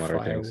 That's some other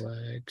things.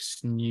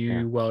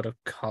 New World of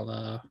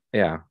Color.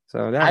 Yeah.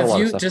 So have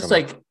you just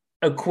like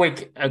a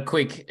quick,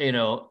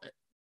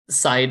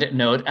 side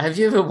note? Have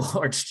you ever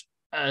watched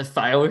a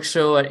fireworks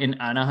show in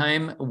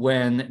Anaheim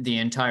when the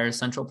entire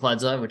Central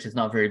Plaza, which is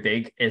not very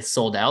big, is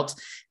sold out?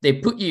 They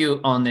put you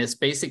on this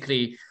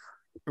basically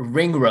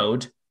ring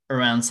road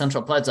around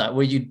Central Plaza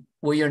where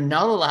you're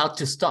not allowed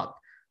to stop.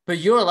 But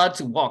you're allowed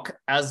to walk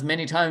as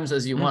many times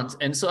as you want.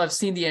 And so I've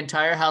seen the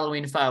entire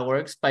Halloween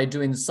fireworks by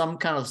doing some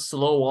kind of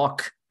slow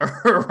walk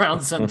around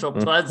Central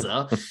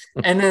Plaza.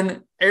 And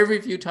then every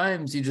few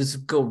times you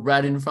just go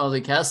right in front of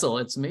the castle.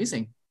 It's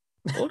amazing.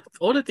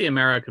 All of the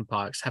American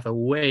parks have a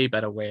way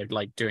better way of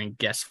like doing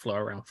guest flow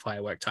around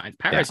firework times.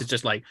 Paris is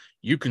just like,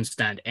 you can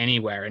stand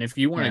anywhere. And if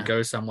you want to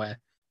go somewhere,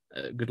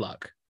 good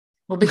luck.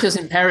 Well, because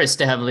in Paris,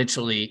 they have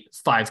literally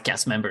 5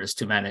 cast members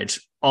to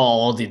manage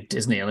all the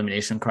Disney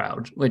Illumination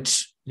crowd,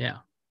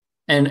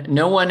 and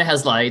no one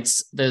has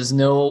lights. There's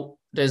no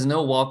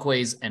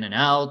walkways in and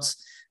out.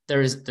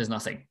 There's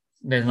nothing.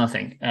 There's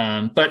nothing.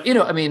 But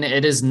I mean,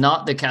 it is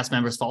not the cast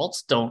members'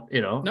 fault. Don't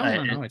No,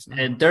 it's not.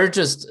 And they're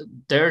just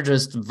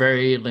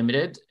very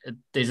limited.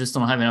 They just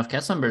don't have enough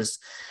cast members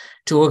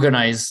to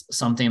organize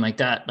something like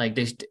that. Like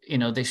they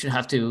should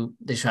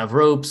have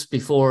ropes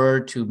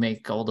before to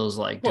make all those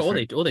like. Well,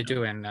 all they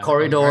do in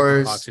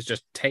corridors parks is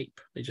just tape.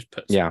 They just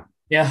put. Yeah.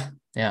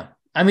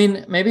 I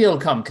mean, maybe it'll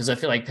come because I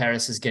feel like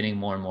Paris is getting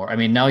more and more. I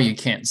mean, now you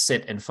can't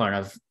sit in front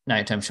of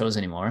nighttime shows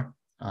anymore.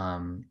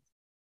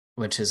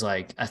 Which is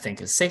like, I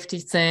think a safety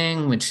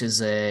thing, which is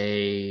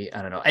I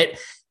don't know.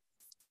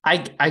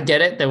 I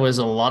get it. There was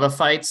a lot of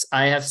fights.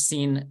 I have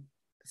seen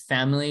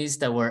families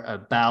that were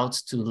about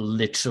to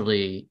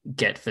literally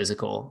get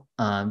physical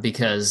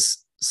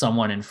because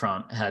someone in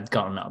front had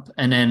gotten up,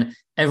 and then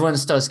everyone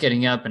starts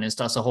getting up and it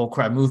starts a whole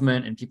crowd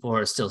movement, and people who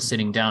are still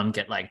sitting down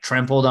get like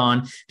trampled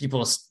on.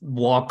 People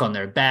walk on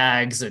their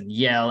bags and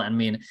yell. I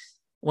mean,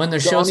 when the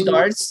show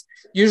starts,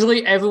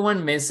 usually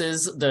everyone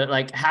misses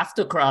half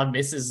the crowd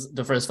misses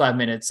the first 5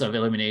 minutes of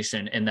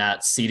illumination in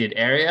that seated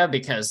area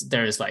because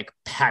there's like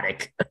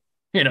panic,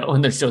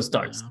 when the show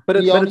starts. But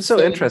it's so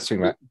interesting,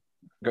 right?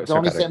 The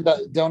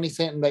only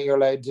thing that you're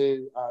allowed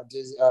to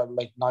do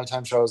like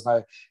nighttime shows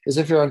now is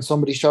if you're on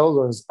somebody's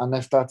shoulders, and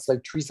if that's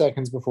like 3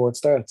 seconds before it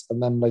starts,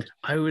 and then like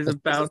I was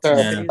about to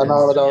say and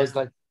all of those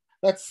like,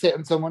 let's sit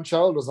on someone's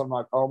shoulders. I'm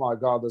like, oh my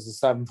god, there's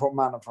a 7-foot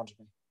man in front of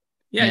me.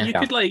 Yeah,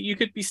 you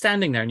could be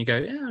standing there and you go,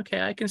 yeah,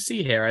 okay, I can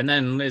see here, and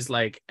then there's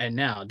like, and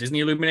now Disney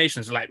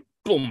illuminations are like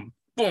boom,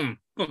 boom,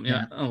 boom.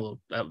 Yeah, oh,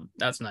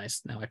 that's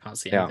nice. Now I can't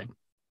see anything.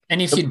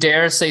 And if you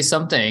dare say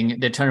something,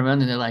 they turn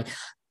around and they're like,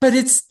 but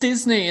it's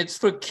Disney, it's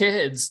for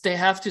kids, they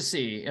have to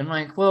see. And I'm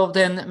like, well,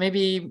 then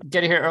maybe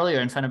get here earlier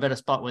and find a better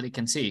spot where they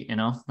can see. I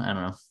don't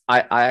know.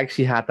 I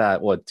actually had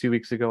that 2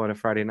 weeks ago on a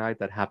Friday night.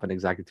 That happened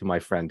exactly to my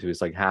friend who is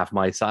like half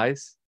my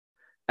size.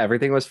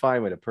 Everything was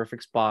fine with a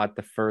perfect spot.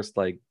 The first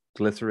like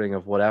glittering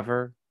of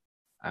whatever,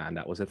 and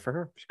that was it for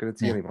her. She couldn't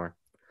see anymore.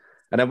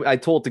 And I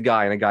told the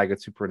guy, and the guy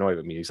got super annoyed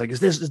with me. He's like, is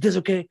this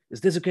okay? Is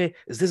this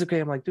okay?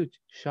 I'm like, dude,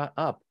 shut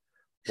up.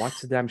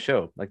 Watch the damn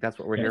show. Like, that's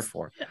what we're here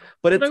for. Yeah.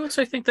 But I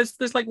also think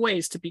there's like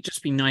ways to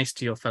be nice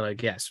to your fellow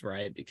guests,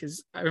 right?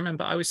 Because I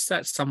remember I was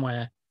sat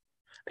somewhere.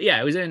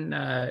 Yeah, it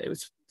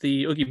was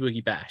the Oogie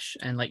Boogie Bash,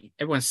 and like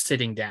everyone's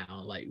sitting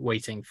down, like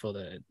waiting for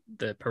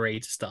the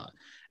parade to start.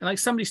 And like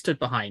somebody stood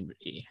behind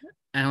me,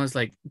 and I was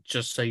like,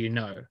 just so you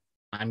know,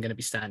 I'm going to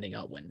be standing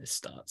up when this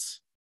starts.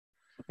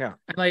 Yeah.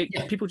 And like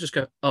people just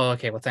go, oh,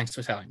 okay, well, thanks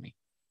for telling me.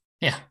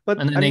 Yeah.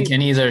 And then they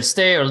can either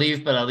stay or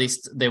leave, but at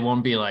least they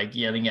won't be like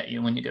yelling at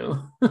you when you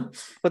do.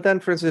 But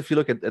then, for instance, if you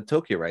look at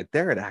Tokyo, right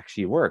there, it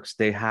actually works.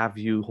 They have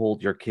you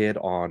hold your kid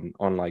on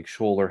like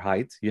shoulder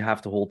height. You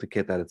have to hold the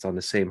kid that it's on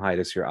the same height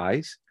as your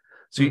eyes.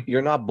 So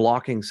you're not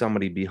blocking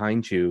somebody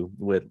behind you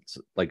with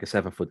like a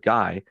 7-foot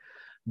guy.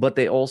 But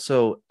they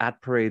also,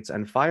 at parades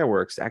and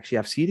fireworks, actually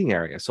have seating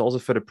areas. So also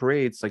for the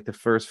parades, like the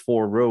first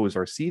 4 rows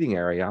are seating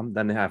area.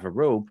 Then they have a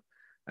rope,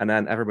 and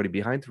then everybody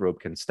behind the rope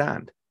can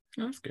stand.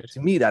 Oh, that's good.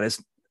 To me, that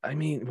is, I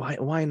mean,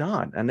 why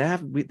not? And they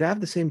have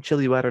the same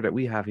chilly weather that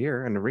we have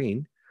here in the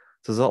rain.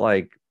 So it's not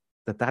like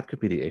that could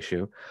be the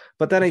issue.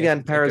 But then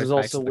again, Paris is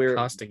also weird.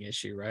 Casting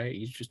issue, right?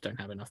 You just don't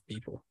have enough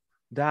people.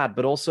 That,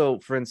 but also,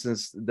 for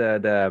instance,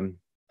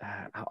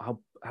 how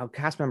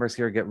cast members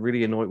here get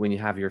really annoyed when you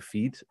have your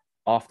feet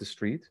off the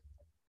street,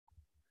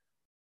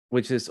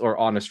 or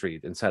on the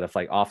street instead of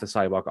like off the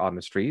sidewalk on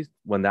the street.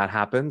 When that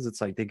happens, it's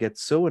like they get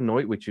so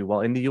annoyed with you.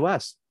 Well, in the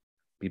US,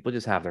 people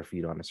just have their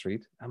feet on the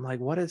street. I'm like,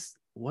 what is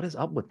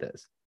up with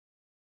this?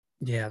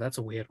 Yeah, that's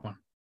a weird one.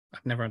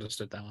 I've never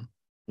understood that one.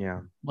 Yeah.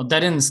 Well,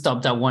 that didn't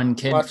stop that one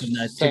kid from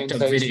that TikTok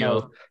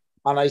video.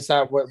 And I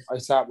sat with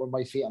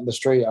my feet on the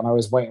street, and I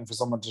was waiting for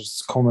someone to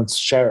just come and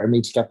shout at me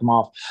to get them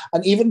off.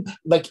 And even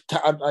like,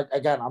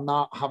 again, I'm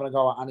not having a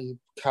go at any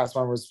cast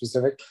member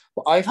specific,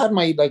 but I've had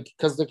my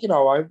because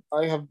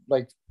I have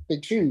like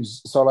big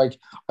shoes, so like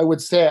I would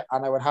sit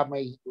and I would have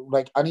my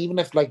and even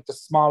if like the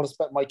smallest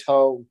bit of my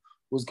toe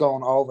was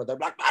going over, they're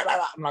like, blah, blah,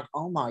 blah. I'm like,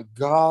 oh my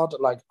god,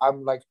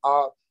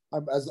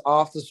 I'm as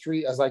off the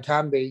street as I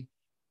can be.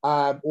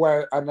 And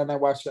then I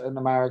watched it in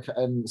America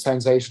in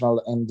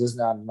Sensational in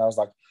Disneyland, and I was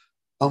like,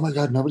 oh my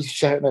god, nobody's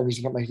shouting at me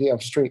to get my feet off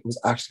the street. It was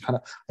actually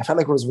I felt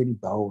like it was really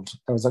bold.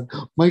 I was like,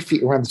 my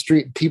feet are on the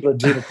street, people are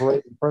doing a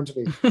parade in front of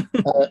me.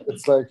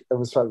 It's like,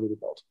 felt really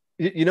bold.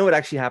 You know what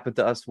actually happened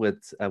to us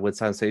with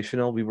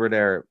Sensational? We were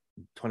there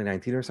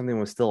 2019 or something,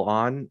 was still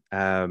on.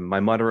 My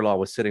mother-in-law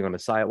was sitting on the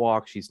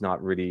sidewalk. She's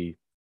not really,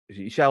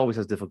 she always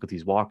has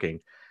difficulties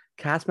walking.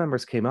 Cast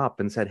members came up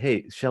and said,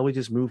 hey, shall we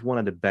just move one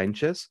of the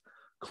benches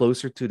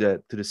closer to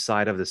the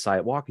side of the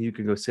sidewalk? You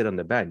can go sit on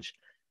the bench.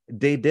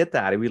 They did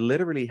that. We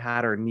literally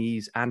had our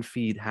knees and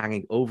feet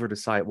hanging over the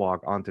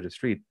sidewalk onto the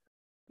street.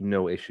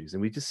 No issues.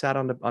 And we just sat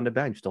on the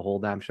bench the whole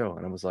damn show.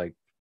 And I was like,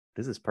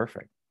 this is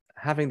perfect.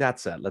 Having that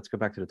said, let's go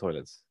back to the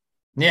toilets.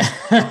 Yeah.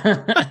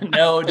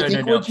 No.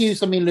 Would use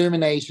some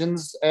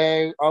illuminations.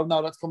 Oh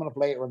no, that's coming up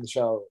later in the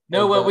show.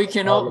 No, well, we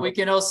can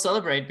all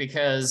celebrate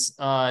because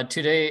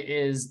today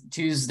is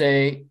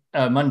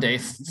Monday.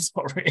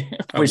 Sorry,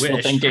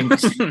 wishful thinking.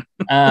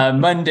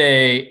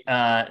 Monday,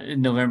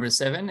 November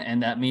 7,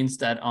 and that means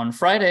that on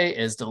Friday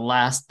is the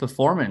last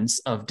performance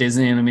of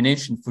Disney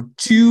Illumination for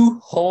 2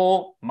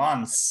 whole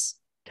months.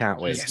 Can't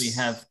wait. Yes. We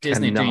have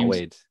Disney Dreams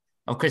wait.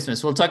 of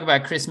Christmas. We'll talk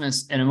about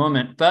Christmas in a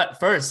moment, but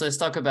first, let's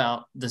talk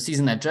about the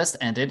season that just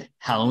ended,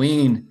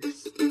 Halloween.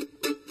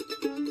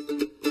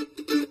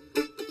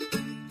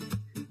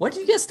 What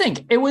do you guys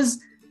think? It was,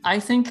 I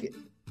think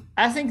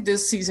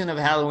this season of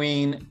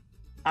Halloween,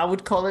 I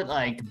would call it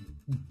like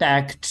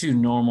back to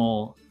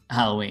normal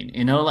Halloween.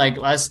 You know, like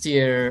last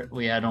year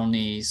we had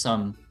only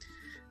some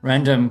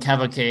random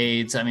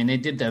cavalcades. I mean, they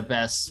did their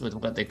best with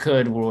what they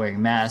could. We're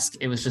wearing masks.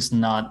 It was just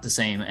not the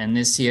same. And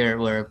this year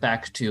we're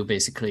back to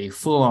basically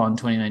full on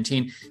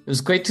 2019. It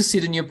was great to see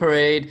the new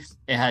parade.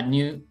 It had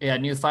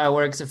new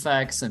fireworks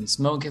effects and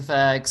smoke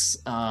effects.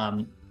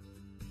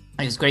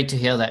 It was great to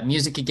hear that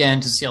music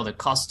again, to see all the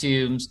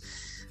costumes,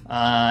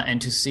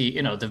 and to see,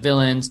 you know, the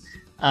villains.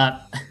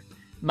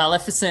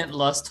 Maleficent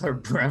lost her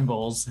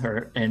brambles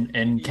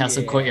in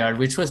Castle Courtyard,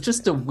 which was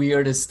just the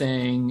weirdest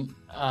thing.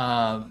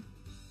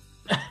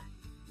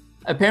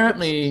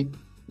 Apparently,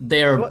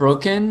 they are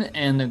broken,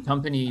 and the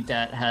company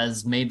that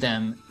has made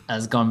them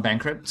has gone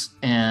bankrupt.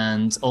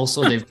 And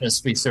also, they've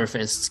just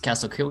resurfaced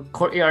Castle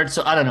Courtyard.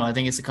 So I don't know. I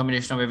think it's a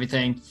combination of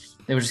everything.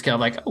 They were just kind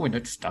of like, oh, we're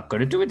just not going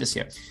to do it this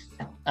year.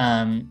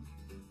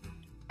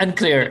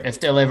 Unclear if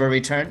they'll ever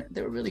return.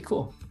 They were really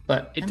cool,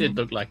 but it did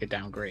look like a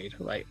downgrade.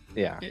 Like,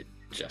 yeah.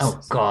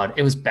 Oh God,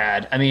 it was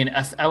bad. I mean,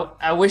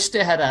 I wish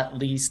they had at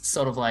least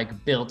sort of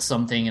like built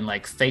something in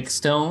like fake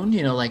stone,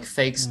 you know, like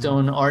fake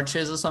stone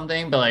arches or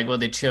something. But like what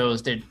they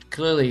chose, they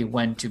clearly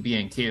went to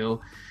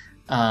B&Q,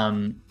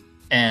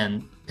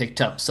 and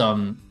picked up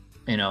some,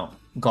 you know,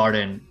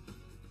 garden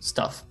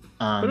stuff.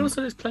 But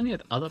also, there's plenty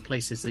of other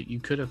places that you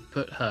could have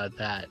put her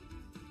that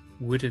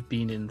would have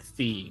been in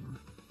theme,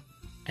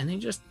 and they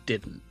just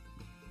didn't.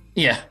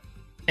 Yeah,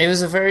 it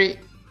was a very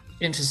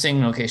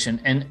interesting location,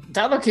 and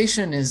that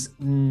location is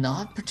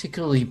not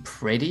particularly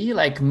pretty.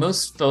 Like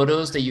most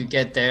photos that you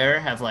get there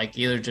have like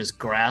either just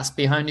grass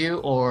behind you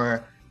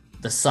or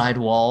the side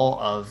wall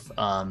of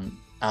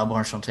Arbre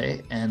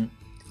Enchanté,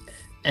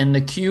 and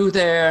the queue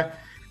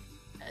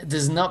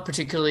there's not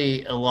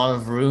particularly a lot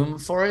of room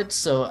for it,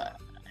 so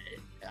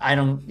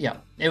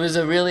it was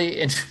a really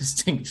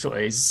interesting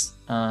choice.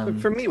 But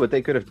for me, what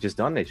they could have just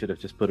done, they should have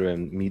just put her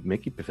in Meet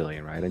Mickey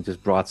Pavilion, right? And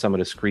just brought some of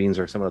the screens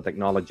or some of the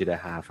technology they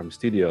have from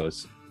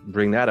studios,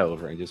 bring that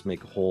over and just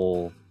make a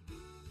whole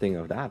thing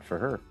of that for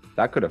her.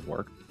 That could have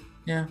worked.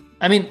 Yeah.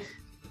 I mean,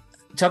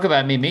 talk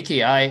about Meet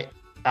Mickey. I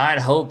had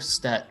hopes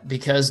that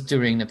because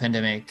during the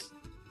pandemic,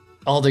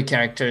 all the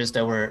characters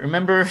that were,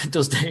 remember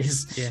those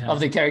days of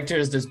the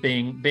characters just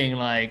being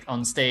like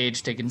on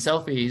stage taking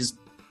selfies.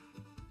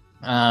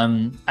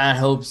 I had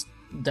hopes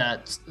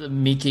that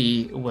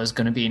Mickey was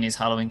going to be in his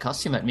Halloween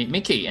costume at Meet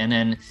Mickey and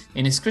then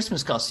in his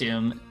Christmas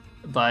costume,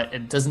 but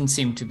it doesn't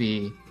seem to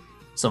be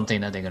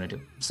something that they're going to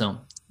do. So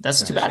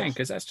that's too bad.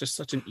 Because that's just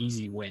such an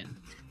easy win.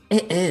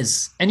 It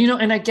is. And, you know,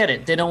 and I get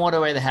it. They don't want to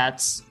wear the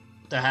hats.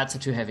 The hats are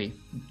too heavy.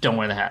 Don't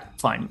wear the hat.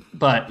 Fine.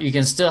 But you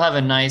can still have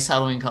a nice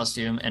Halloween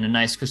costume and a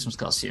nice Christmas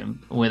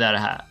costume without a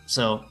hat.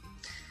 So,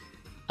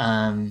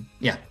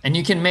 yeah. And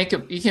you can make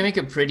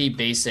a pretty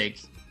basic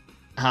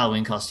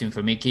Halloween costume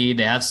for Mickey.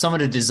 They have some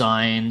of the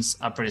designs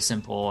are pretty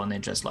simple, and they're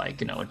just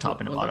like, you know, a top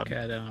and a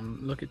bottom.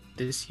 Look at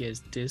this year's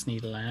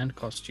Disneyland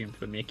costume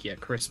for Mickey at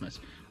Christmas.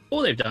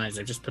 All they've done is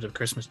they've just put a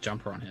Christmas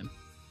jumper on him.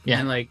 Yeah,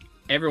 and like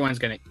everyone's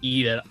gonna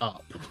eat it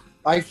up.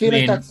 I feel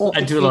like that's such I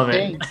a do cute love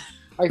thing. it.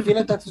 I feel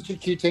like that's such a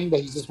cute thing that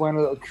he's just wearing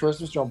a little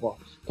Christmas jumper.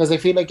 Because I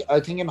think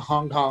in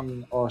Hong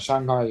Kong or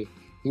Shanghai,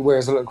 he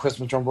wears a little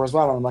Christmas jumper as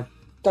well. And I'm like,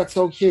 that's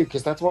so cute,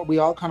 because that's what we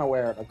all kind of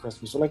wear at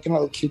Christmas. We're like in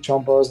little cute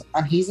jumpers,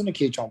 and he's in a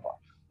cute jumper.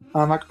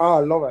 And I'm like, oh,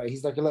 I love it.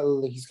 He's like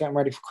he's getting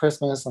ready for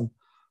Christmas, and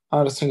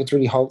I just think it's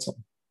really wholesome.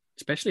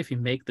 Especially if you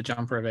make the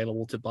jumper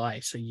available to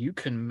buy, so you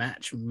can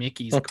match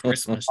Mickey's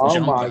Christmas oh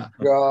jumper. Oh my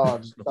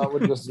God, that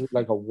would just look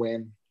like a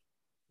win.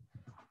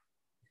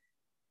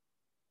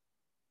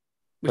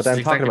 But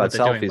then talking about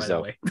selfies,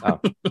 though.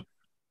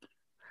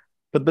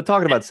 But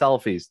talking about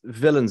selfies,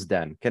 Villains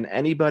Den. Can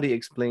anybody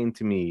explain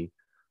to me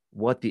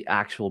what the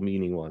actual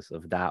meaning was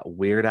of that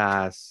weird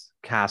ass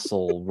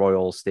castle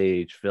royal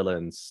stage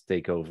villains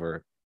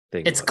takeover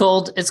thing? It's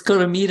called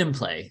a meet and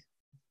play.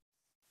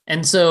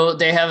 And so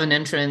they have an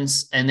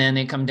entrance, and then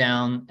they come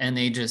down and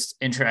they just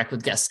interact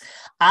with guests.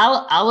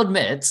 I'll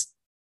admit,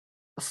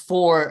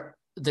 for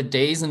the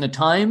days and the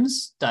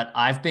times that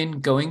I've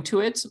been going to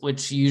it,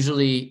 which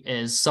usually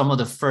is some of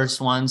the first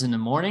ones in the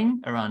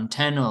morning around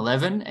 10 or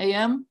 11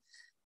 a.m.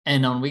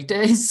 and on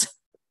weekdays,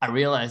 I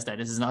realize that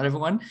this is not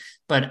everyone,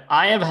 but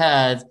I have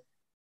had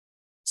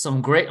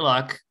some great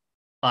luck,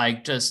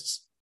 like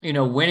just, you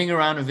know, waiting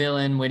around a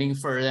villain, waiting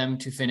for them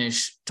to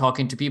finish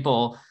talking to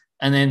people.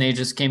 And then they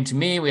just came to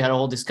me. We had a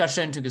whole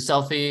discussion, took a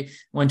selfie,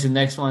 went to the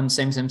next one,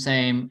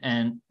 same.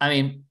 And I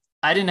mean,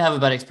 I didn't have a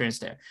bad experience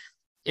there.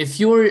 If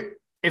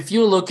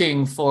you're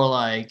looking for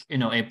like, you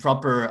know, a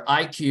proper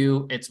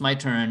IQ, it's my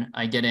turn,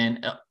 I get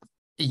in,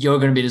 you're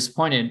going to be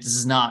disappointed. This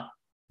is not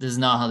This is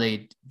not how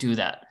they do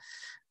that.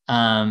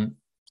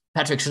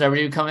 Patrick, should I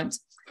read your comments?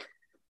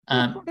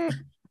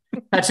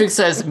 Patrick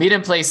says, "Meet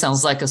and Play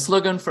sounds like a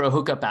slogan for a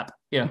hookup app."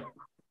 Yeah.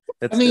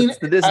 It's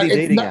the Disney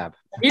dating app.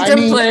 Meet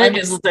and Play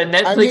is the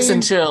Netflix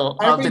and chill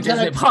of the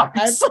Disney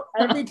parks.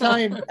 every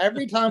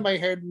time I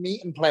heard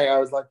Meet and Play, I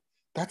was like,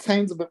 that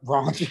sounds a bit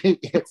raunchy.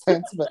 It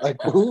sounds a bit like,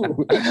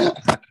 ooh.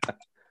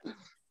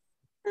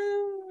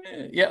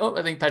 Yeah. Oh,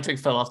 I think Patrick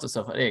fell off the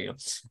sofa. There you go.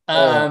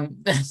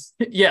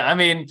 Yeah. I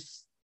mean,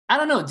 I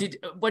don't know.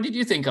 What did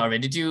you think of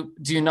it? Do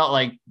you not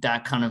like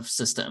that kind of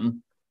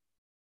system?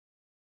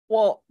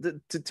 Well,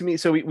 to me,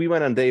 so we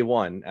went on day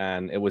one,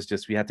 and it was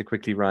just, we had to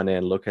quickly run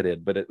in, look at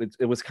it, but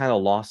it was kind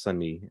of lost on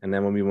me. And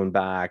then when we went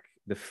back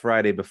the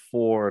Friday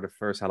before the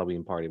first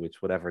Halloween party,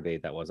 which whatever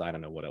date that was, I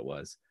don't know what it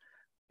was.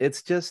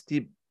 It's just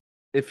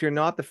if you're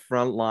not the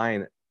front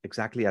line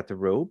exactly at the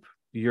rope,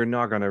 you're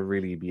not going to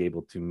really be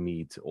able to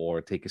meet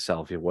or take a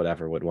selfie or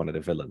whatever with one of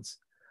the villains.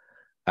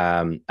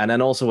 And then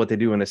also what they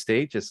do on the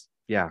stage is,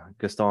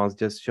 Gaston's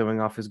just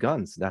showing off his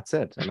guns. That's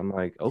it. And I'm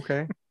like,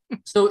 okay.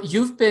 So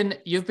you've been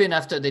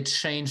after they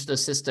changed the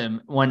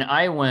system. When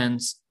I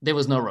went, there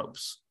was no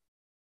ropes,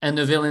 and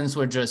the villains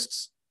were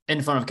just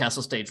in front of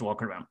Castle Stage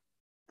walking around.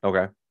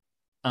 Okay.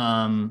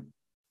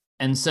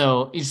 And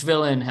so each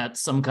villain had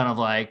some kind of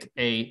like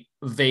a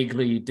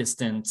vaguely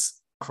distant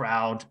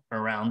crowd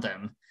around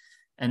them,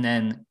 and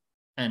then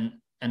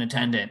an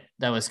attendant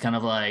that was kind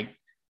of like,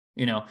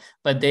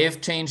 but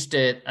they've changed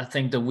it, I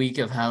think, the week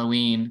of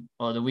Halloween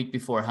or the week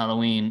before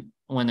Halloween,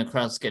 when the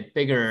crowds get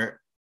bigger,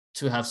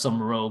 to have some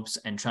ropes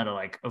and try to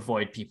like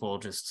avoid people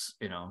just,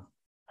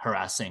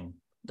 harassing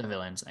the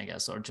villains, I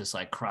guess, or just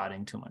like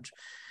crowding too much.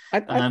 I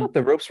thought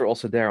the ropes were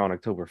also there on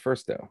October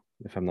 1st, though,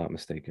 if I'm not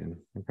mistaken.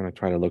 I'm going to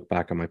try to look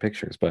back on my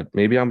pictures, but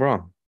maybe I'm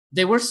wrong.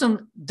 There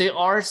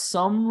are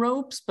some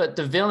ropes, but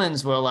the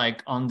villains were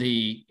like on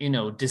the,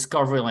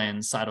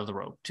 Discoveryland side of the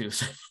rope too.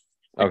 So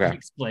okay.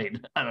 Explain.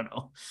 I don't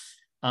know.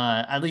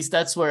 At least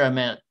that's where I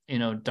met,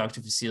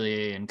 Dr.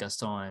 Facilier and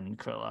Gaston and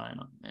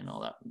Cruella and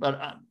all that. But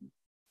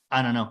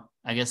I don't know.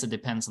 I guess it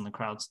depends on the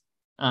crowds.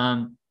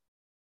 That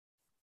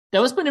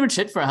was pretty much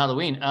it for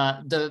Halloween.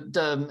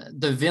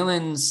 The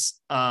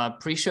villains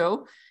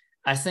pre-show,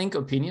 I think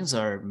opinions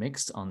are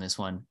mixed on this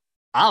one.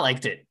 I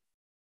liked it.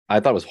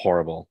 I thought it was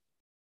horrible.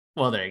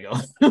 Well, there you go.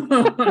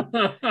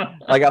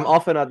 Like, I'm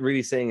often not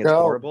really saying it's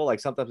horrible. Like,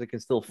 sometimes I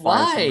can still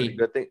find some really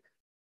good thing.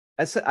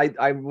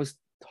 I was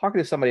talking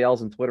to somebody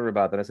else on Twitter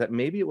about that. I said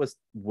maybe it was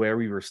where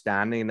we were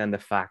standing, and then the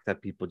fact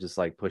that people just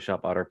like push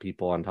up other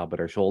people on top of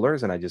their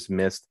shoulders, and I just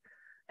missed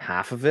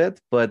half of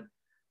it. But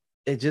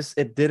it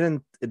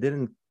didn't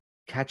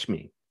catch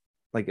me.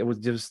 Like, it was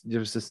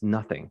just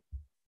nothing.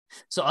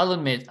 So I'll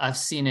admit, I've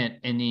seen it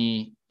in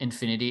the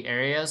Infinity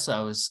area. So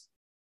I was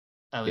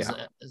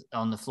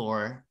on the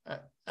floor.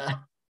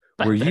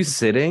 Were you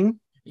sitting?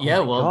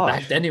 Yeah,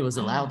 back then it was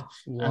allowed.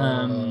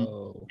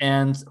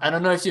 And I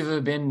don't know if you've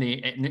ever been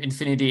in the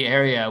Infinity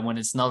area when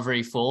it's not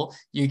very full.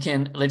 You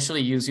can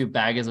literally use your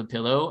bag as a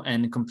pillow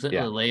and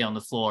completely lay on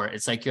the floor.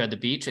 It's like you're at the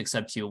beach,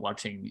 except you're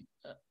watching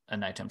a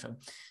nighttime show.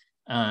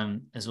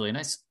 It's really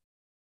nice.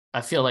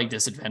 I feel like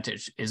this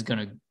advantage is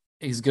gonna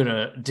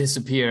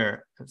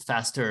disappear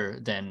faster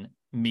than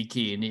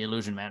Mickey in the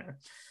Illusion Manor.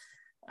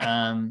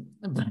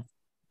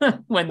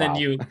 When the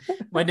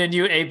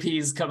new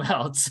APs come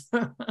out.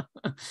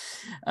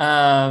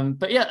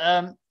 But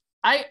yeah,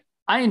 I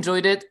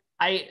enjoyed it.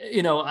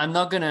 I'm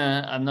not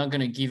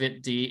gonna give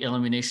it the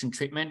elimination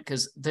treatment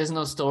because there's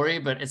no story,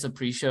 but it's a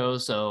pre-show,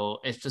 so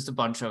it's just a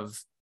bunch of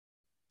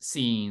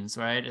scenes,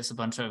 right? It's a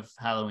bunch of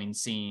Halloween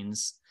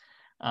scenes.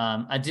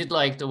 I did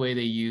like the way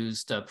they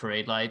used the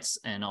parade lights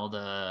and all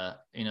the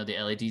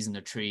the LEDs in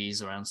the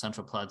trees around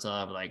Central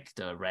Plaza, like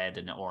the red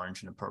and the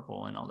orange and the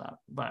purple and all that.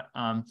 But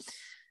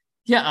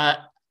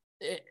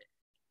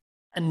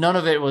none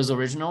of it was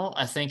original.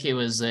 I think it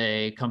was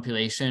a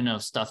compilation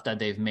of stuff that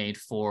they've made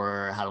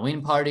for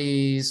Halloween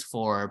parties,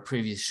 for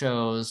previous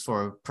shows,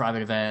 for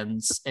private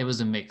events. It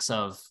was a mix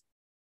of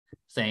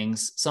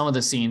things. Some of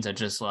the scenes are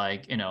just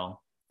like,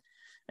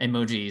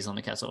 emojis on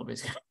the castle,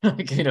 basically.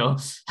 Like,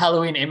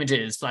 Halloween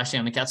images flashing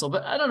on the castle.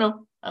 But I don't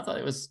know. I thought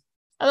it was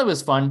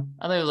fun.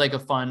 I thought it was like a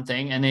fun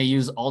thing. And they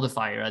use all the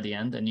fire at the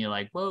end, and you're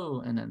like,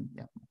 whoa, and then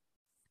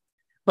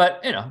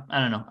But,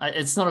 I don't know.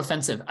 It's not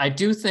offensive. I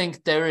do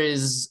think there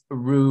is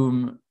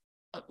room.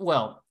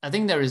 Well, I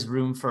think there is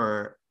room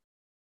for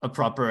a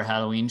proper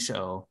Halloween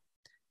show.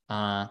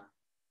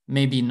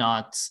 Maybe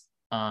not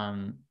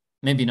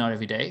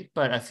every day,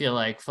 but I feel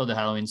like for the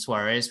Halloween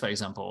soirees, for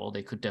example,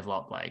 they could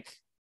develop like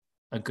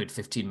a good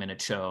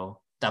 15-minute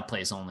show that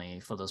plays only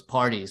for those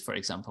parties, for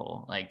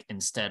example, like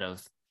instead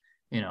of,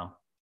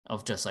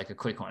 of just like a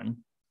quick one.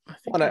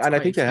 I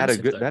think they had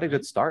a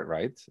good start,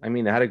 right? I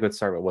mean, they had a good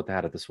start with what they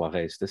had at the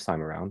soirees this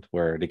time around,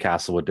 where the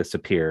castle would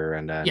disappear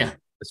and then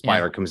the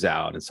spire comes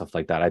out and stuff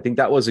like that. I think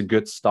that was a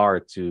good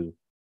start to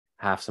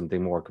have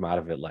something more come out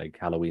of it, like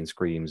Halloween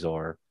Screams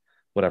or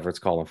whatever it's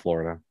called in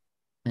Florida.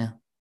 Yeah,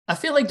 I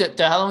feel like the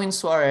Halloween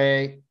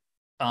soiree,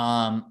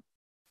 I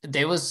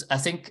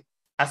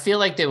I feel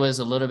like there was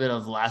a little bit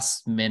of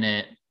last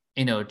minute,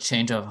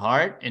 change of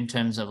heart in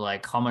terms of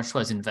like how much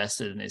was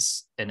invested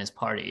in this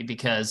party,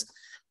 because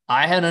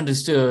I had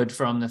understood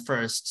from the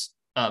first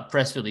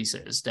press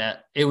releases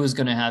that it was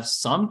going to have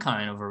some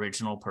kind of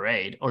original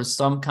parade or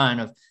some kind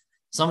of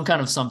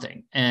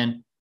something.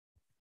 And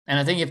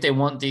I think if they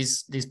want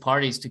these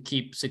parties to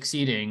keep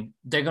succeeding,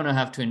 they're going to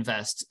have to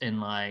invest in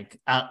like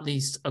at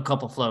least a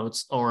couple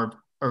floats or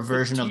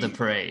version of the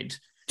parade.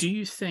 Do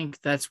you think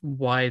that's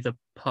why the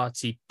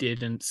party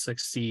didn't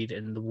succeed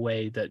in the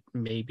way that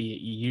maybe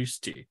it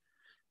used to?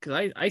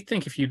 Because I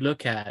think if you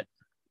look at,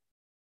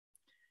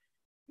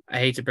 I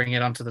hate to bring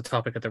it onto the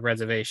topic of the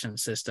reservation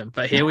system,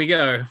 but here we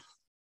go.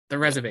 The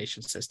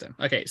reservation system.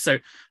 Okay, so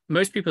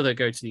most people that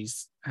go to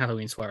these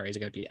Halloween soirees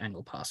are going to be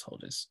annual pass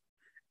holders.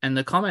 And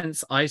the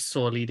comments I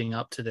saw leading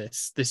up to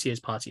this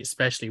year's party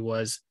especially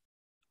was,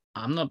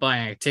 I'm not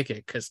buying a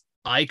ticket because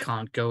I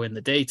can't go in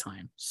the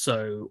daytime.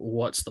 So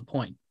what's the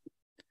point?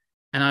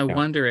 And I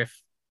wonder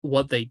if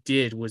what they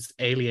did was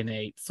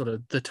alienate sort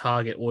of the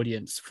target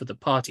audience for the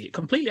party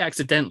completely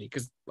accidentally,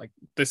 because like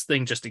this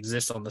thing just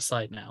exists on the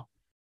site now.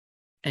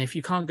 And if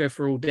you can't go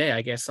for all day,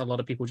 I guess a lot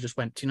of people just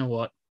went, you know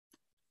what?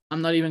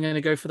 I'm not even going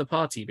to go for the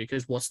party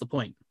because what's the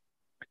point?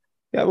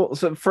 Yeah, well,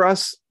 so for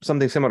us,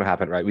 something similar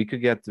happened, right? We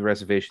could get the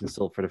reservations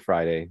still for the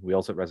Friday. We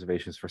also had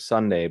reservations for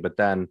Sunday, but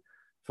then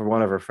for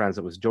one of our friends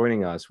that was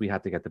joining us, we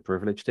had to get the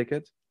privilege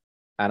ticket.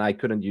 And I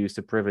couldn't use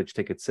the privilege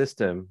ticket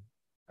system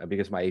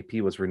because my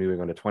AP was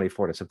renewing on the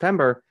 24th of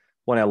September.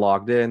 When I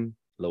logged in,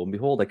 lo and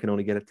behold, I can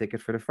only get a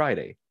ticket for the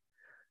Friday.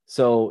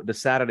 So the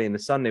Saturday and the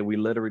Sunday, we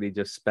literally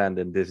just spent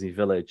in Disney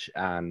Village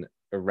and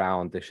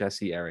around the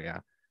Chessy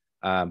area.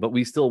 But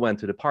we still went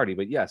to the party.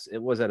 But yes,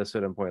 it was at a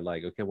certain point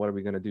like, okay, what are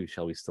we going to do?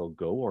 Shall we still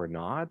go or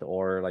not?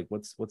 Or like,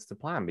 what's the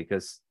plan?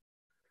 Because,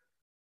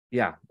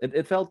 yeah,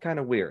 it felt kind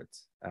of weird,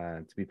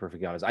 to be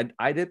perfectly honest.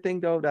 I did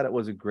think, though, that it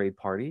was a great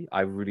party.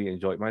 I really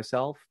enjoyed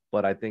myself.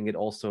 But I think it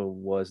also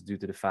was due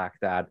to the fact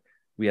that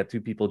we had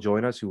two people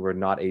join us who were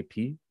not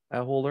AP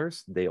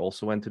holders. They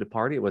also went to the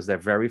party. It was their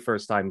very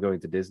first time going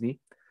to Disney.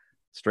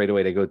 Straight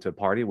away, they go to a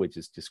party, which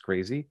is just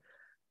crazy.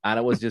 And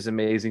it was just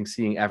amazing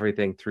seeing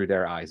everything through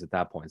their eyes at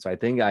that point. So I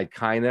think I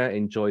kind of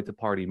enjoyed the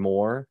party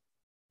more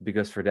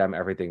because for them,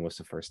 everything was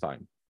the first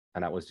time.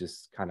 And that was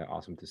just kind of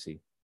awesome to see.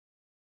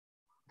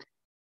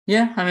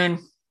 Yeah, I mean,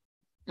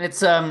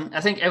 it's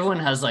I think everyone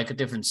has like a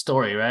different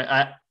story,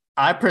 right?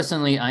 I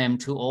personally, I am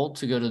too old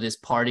to go to these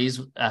parties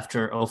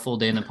after a full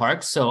day in the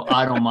park, so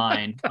I don't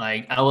mind.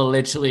 Like, I will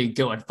literally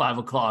go at 5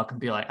 o'clock and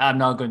be like, I'm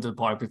not going to the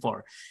park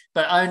before.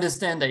 But I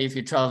understand that if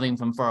you're traveling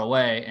from far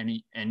away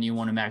and you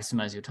want to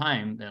maximize your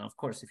time, then of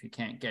course, if you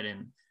can't get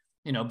in,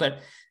 But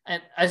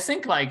and I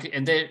think like,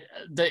 and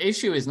the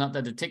issue is not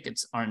that the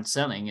tickets aren't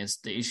selling; is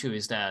the issue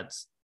is that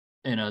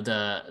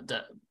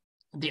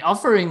the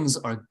offerings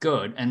are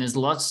good and there's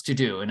lots to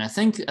do, and I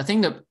think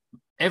that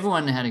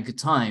everyone had a good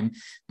time,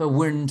 but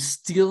we're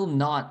still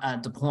not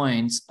at the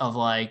point of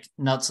like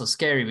Not So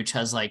Scary, which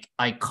has like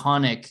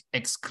iconic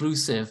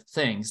exclusive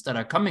things that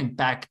are coming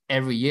back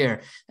every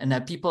year and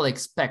that people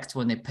expect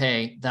when they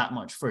pay that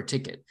much for a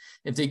ticket.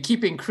 If they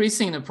keep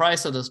increasing the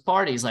price of those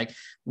parties, like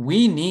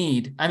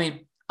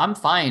I'm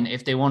fine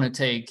if they want to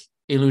take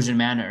Illusion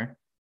Manor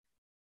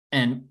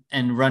and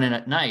run it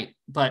at night,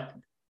 but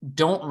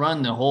don't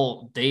run the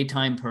whole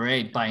daytime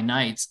parade by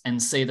nights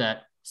and say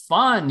that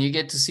fun, you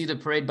get to see the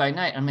parade by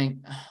night. I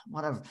mean,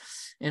 whatever,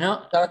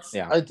 That's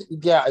I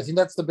think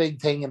that's the big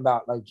thing in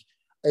that, like,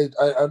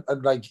 I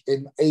like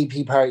in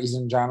AP parties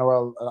in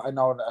general. I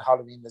know that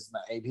Halloween isn't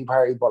an AP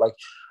party, but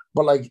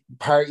like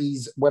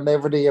parties,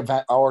 whenever they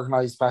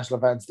organize special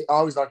events, they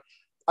always like.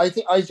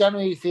 I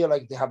generally feel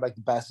like they have like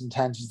the best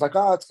intentions, like,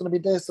 oh, it's gonna be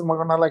this, and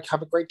we're gonna like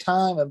have a great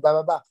time, and blah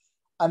blah blah.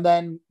 And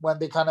then when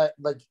they kind of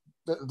like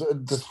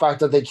the fact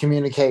that they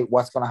communicate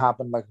what's gonna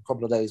happen like a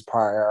couple of days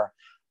prior.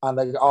 And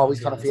like it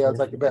always kind of feels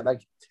like a bit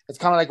like it's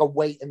kind of like a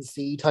wait and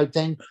see type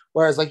thing.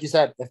 Whereas, like you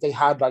said, if they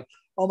had like,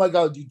 oh my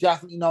god, you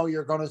definitely know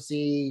you're gonna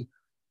see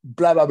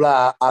blah blah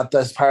blah at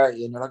this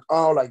party, and you're like,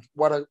 oh, like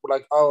what a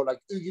like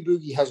Oogie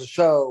Boogie has a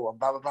show and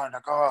blah blah blah, and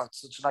like, oh,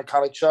 it's such an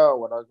iconic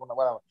show, and like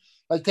whatever.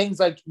 Like things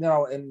like,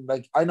 and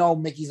like I know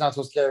Mickey's Not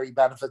So Scary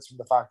benefits from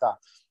the fact that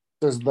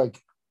there's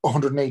like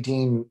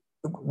 118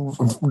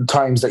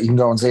 times that you can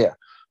go and see it,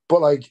 but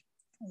like.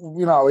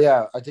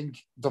 I think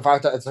the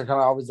fact that it's like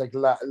kind of always like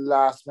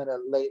last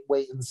minute, late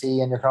wait and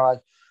see, and you're kind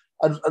of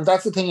like, and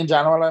that's the thing in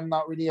general. I'm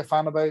not really a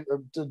fan about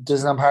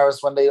Disneyland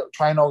Paris when they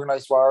try and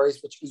organize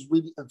soirees, which is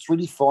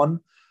really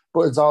fun,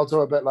 but it's also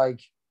a bit like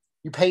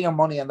you pay your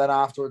money and then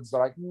afterwards they're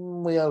like,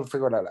 we'll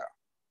figure that out.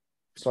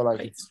 So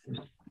like,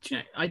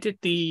 I did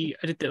the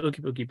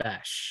Oogie Boogie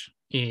Bash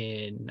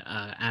in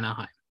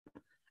Anaheim.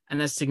 And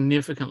that's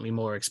significantly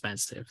more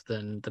expensive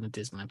than a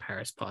Disneyland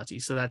Paris party.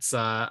 So that's,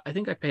 I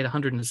think I paid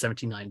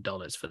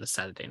 $179 for the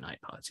Saturday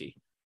night party.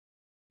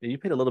 You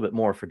paid a little bit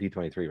more for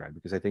D23, right?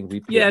 Because I think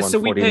we paid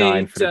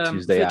 $149 for the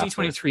Tuesday after.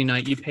 For D23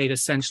 night, you paid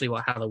essentially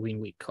what Halloween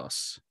week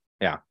costs.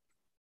 Yeah.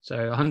 So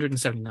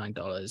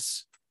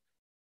 $179.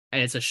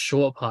 And it's a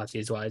short party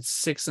as well. It's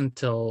 6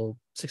 until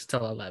 6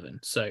 till 11.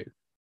 So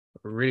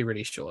really,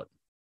 really short.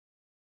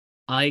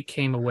 I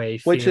came away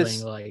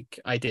feeling like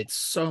I did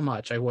so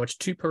much. I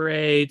watched 2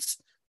 parades.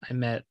 I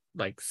met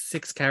like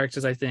 6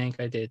 characters, I think.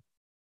 I did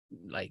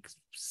like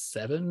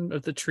 7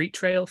 of the treat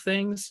trail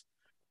things.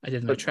 I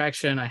did an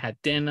attraction. I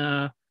had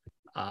dinner.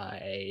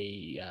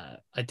 I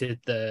did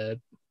the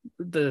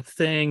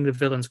thing, the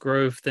Villain's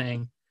Grove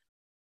thing.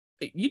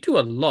 You do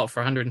a lot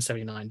for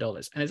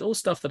 $179, and it's all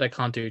stuff that I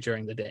can't do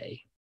during the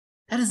day.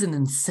 That is an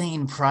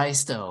insane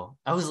price, though.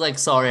 I was like,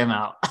 sorry, I'm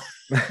out.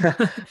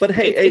 But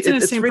hey,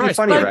 it's really price,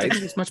 funny, right?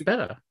 It's much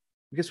better.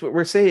 Because what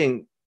we're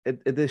saying,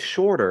 it is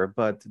shorter,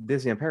 but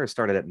Disneyland Paris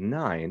started at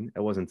 9. It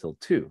wasn't until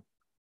 2.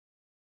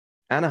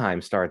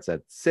 Anaheim starts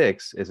at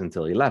 6, is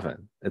until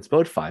 11. It's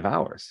about 5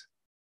 hours.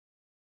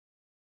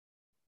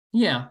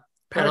 Yeah.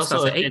 Paris but also,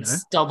 starts at 8,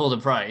 it's double the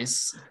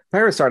price.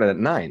 Paris started at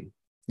 9.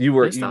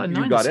 You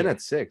got in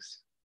at 6.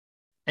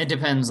 It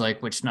depends,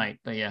 like, which night,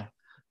 but yeah.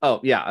 Oh,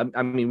 yeah.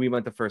 I mean, we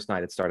went the first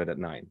night. It started at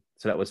 9.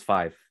 So that was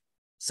 5.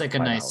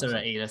 Second night started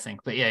at 8, I think.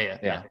 But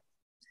yeah.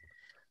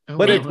 Oh,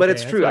 But wow,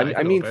 it's true.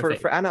 I mean, for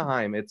for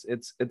Anaheim,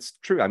 it's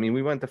true. I mean,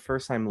 we went the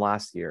first time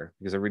last year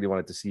because I really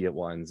wanted to see it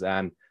once.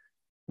 And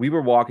we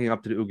were walking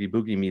up to the Oogie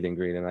Boogie meet and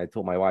greet, and I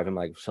told my wife, I'm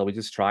like, shall we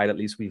just try it? At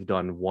least we've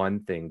done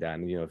one thing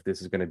then. You know, if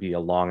this is going to be a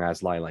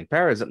long-ass line like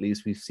Paris, at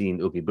least we've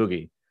seen Oogie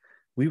Boogie.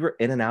 We were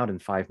in and out in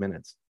 5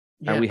 minutes.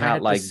 Yeah, and we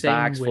had like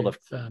bags full of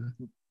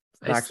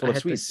I full of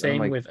had sweets. the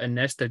same with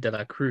Ernesto de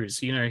la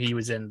Cruz. You know, he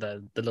was in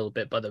the little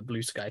bit by the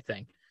blue sky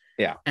thing.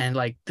 Yeah. And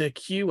like the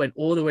queue went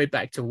all the way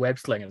back to web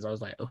slingers. I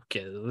was like,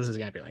 okay, this is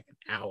gonna be like an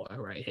hour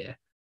right here.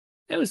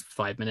 It was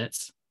 5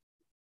 minutes.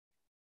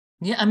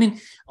 Yeah, I mean,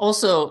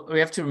 also we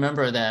have to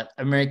remember that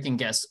American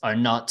guests are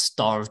not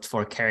starved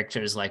for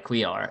characters like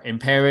we are. In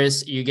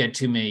Paris, you get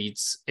 2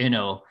 meets,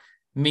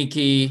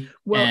 Mickey.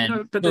 Well, and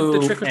no, but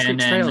the trick or treat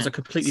trails are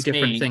completely Smee,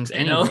 different things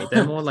anyway.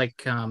 They're more like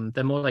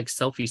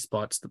selfie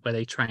spots where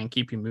they try and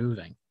keep you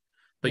moving,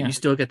 but you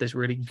still get this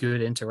really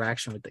good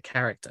interaction with the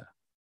character.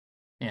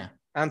 Yeah,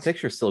 and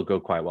pictures still go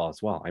quite well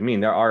as well. I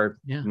mean, there are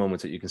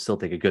moments that you can still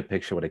take a good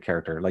picture with a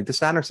character, like the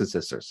Sanderson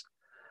sisters.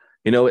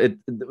 You know, it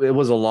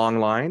was a long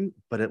line,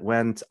 but it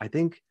went. I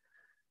think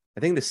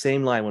the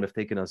same line would have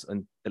taken us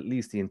at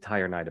least the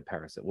entire night of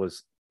Paris. It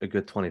was a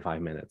good 25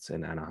 minutes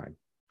in Anaheim.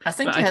 I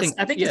think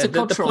it's a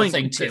cultural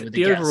thing too.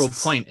 The overall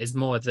point is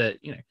more that,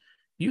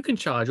 you can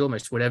charge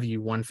almost whatever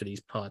you want for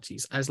these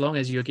parties, as long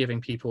as you're giving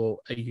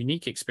people a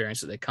unique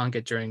experience that they can't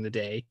get during the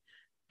day,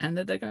 and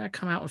that they're going to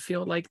come out and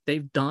feel like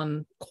they've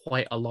done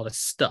quite a lot of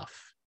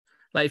stuff.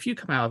 Like if you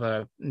come out of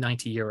a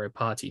 €90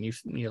 party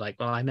and you're like,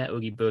 well, I met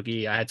Oogie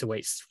Boogie, I had to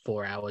wait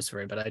 4 hours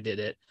for it, but I did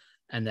it,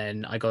 and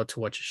then I got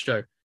to watch a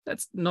show.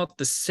 That's not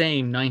the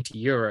same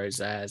 €90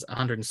 as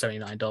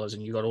 $179,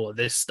 and you got all of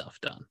this stuff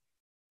done.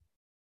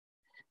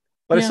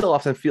 But I still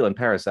often feel in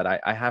Paris that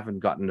I haven't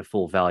gotten the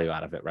full value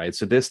out of it, right?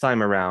 So this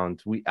time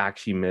around, we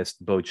actually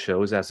missed both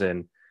shows, as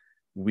in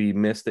we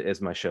missed the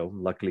Isma show.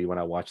 Luckily, when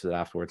I watched it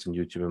afterwards on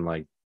YouTube, I'm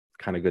like,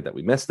 kind of good that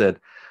we missed it.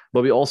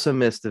 But we also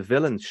missed the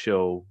Villain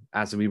show,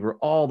 as we were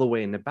all the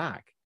way in the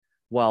back.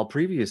 While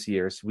previous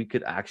years, we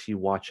could actually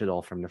watch it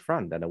all from the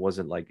front, and it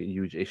wasn't like a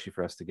huge issue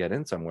for us to get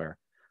in somewhere.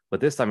 But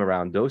this time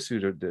around, those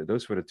were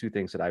the 2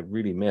 things that I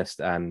really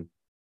missed, and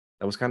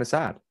that was kind of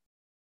sad.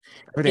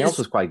 Everything else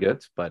was quite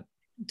good, but...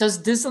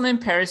 Does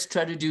Disneyland Paris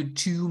try to do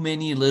too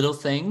many little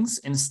things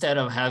instead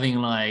of having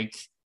like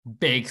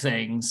big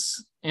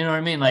things? You know what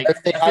I mean? Like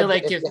if they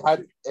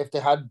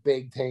had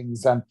big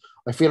things, and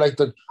I feel like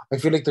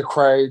the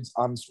crowds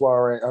on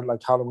soiree or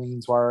like Halloween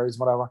soirees,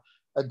 whatever,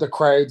 the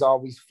crowds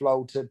always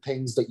flow to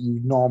things that you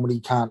normally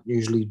can't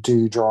usually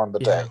do during the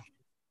day.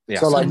 Yeah.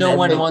 So like no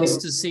one wants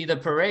to see the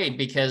parade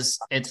because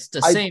it's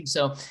the same.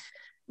 So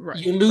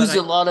you lose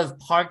a lot of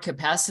park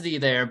capacity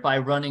there by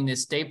running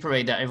this day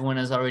parade that everyone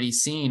has already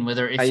seen.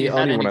 Whether if you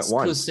had an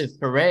exclusive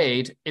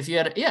parade, if you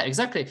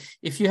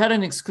had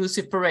an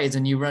exclusive parade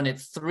and you run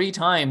it 3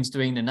 times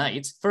during the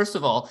night, first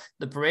of all,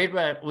 the parade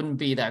route wouldn't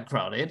be that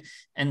crowded,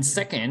 and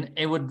second,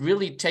 it would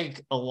really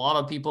take a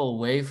lot of people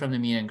away from the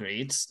meet and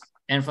greets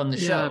and from the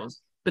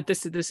shows. But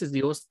this is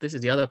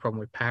the other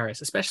problem with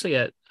Paris, especially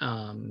at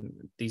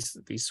these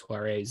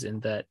soirees,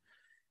 in that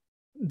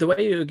the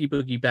way Oogie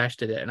Boogie Bash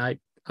did it, and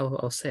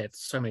I'll say it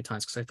so many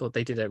times because I thought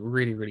they did it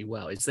really, really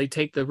well, is they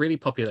take the really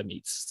popular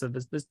meets. So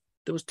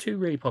there was 2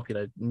 really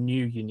popular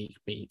new unique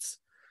meets.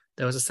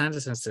 There was a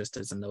Sanderson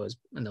sisters and there was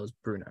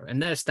Bruno,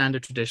 and they're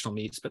standard traditional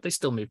meets, but they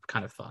still move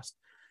kind of fast.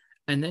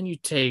 And then you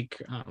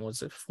take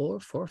was it 4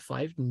 or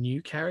 5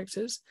 new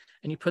characters,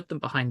 and you put them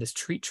behind this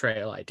treat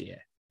trail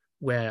idea,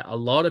 where a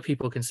lot of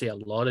people can see a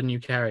lot of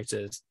new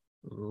characters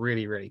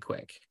really, really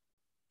quick.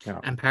 Yeah.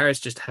 And Paris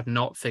just have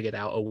not figured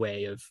out a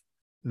way of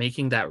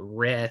making that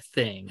rare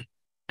thing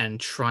and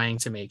trying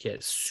to make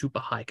it super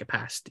high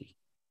capacity.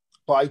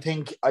 But I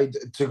think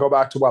to go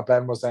back to what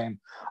Ben was saying,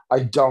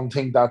 I don't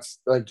think that's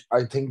like,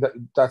 I think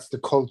that's the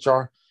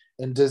culture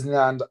in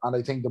Disneyland, and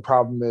I think the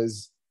problem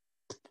is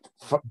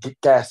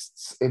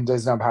guests in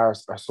Disneyland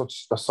Paris are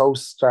so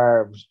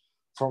starved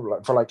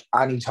for like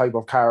any type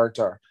of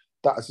character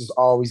that's just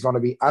always going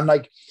to be. And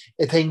like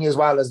the thing as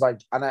well is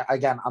like, and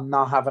again, I'm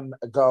not having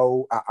a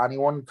go at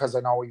anyone because I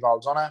know we've all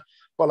done it.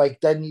 But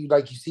like then you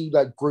see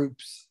like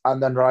groups,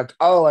 and then they're like,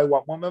 oh, I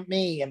want one with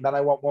me, and then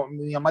I want one with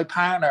me and my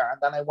partner, and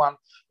then I want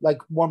like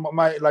one with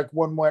my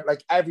one with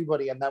like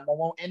everybody, and then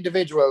one with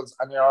individuals,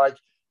 and you're like,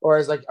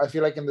 whereas like I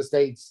feel like in the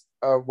States,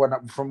 when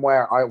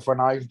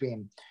I've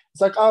been, it's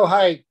like, oh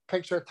hi,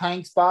 picture,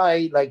 thanks,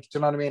 bye. Like, do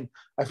you know what I mean?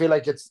 I feel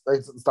like it's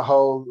the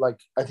whole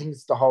like I think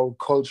it's the whole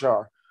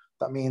culture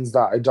that means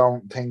that I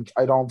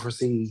don't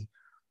foresee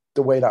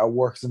the way that it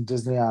works in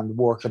Disneyland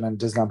working in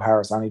Disneyland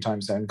Paris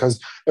anytime soon,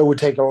 because it would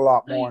take a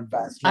lot more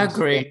investment. I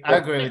agree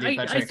with you,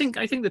 Patrick.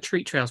 I think the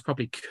treat trails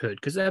probably could,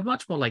 because they're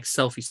much more like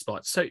selfie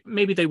spots. So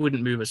maybe they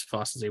wouldn't move as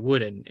fast as they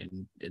would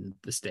in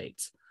the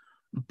States,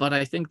 but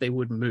I think they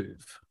would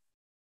move.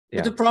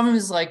 Yeah. But the problem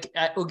is like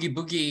at Oogie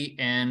Boogie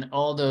and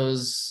all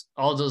those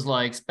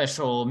like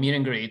special meet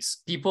and greets,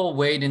 people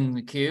wait in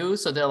the queue,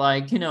 so they're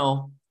like,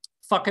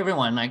 fuck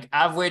everyone. Like,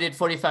 I've waited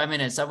 45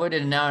 minutes. I've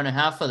waited an hour and a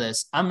half for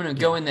this. I'm going to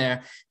go in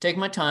there, take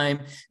my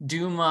time,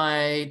 do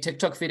my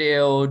TikTok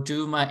video,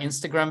 do my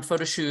Instagram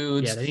photo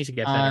shoots. Yeah, they need to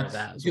get better at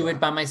that. Do it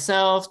by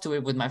myself, do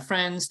it with my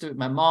friends, do it with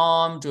my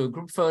mom, do a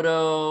group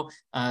photo,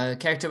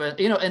 character,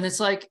 and it's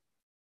like,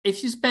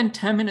 if you spend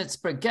 10 minutes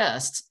per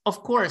guest,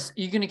 of course,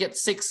 you're going to get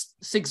six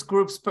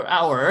groups per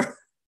hour.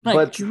 Like,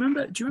 but do you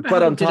remember?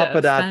 But on top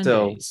of that,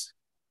 though,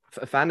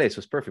 Fan Days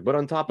was perfect. But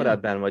on top of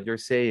that, Ben, what you're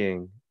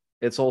saying,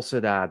 it's also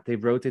that they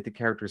rotate the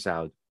characters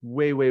out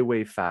way, way,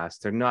 way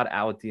fast. They're not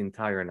out the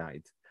entire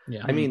night.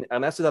 Yeah. I mean,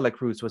 Ernesto de la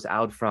Cruz was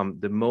out from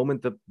the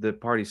moment the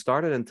party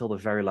started until the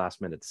very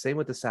last minute. Same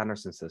with the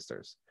Sanderson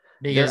sisters.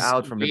 Because they're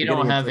out from the beginning.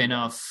 We don't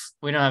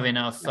have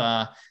enough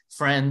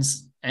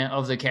friends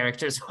of the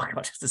characters. Oh my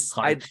God, this is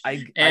hard.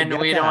 And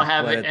we don't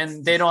have it,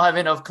 and they don't have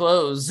enough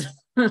clothes.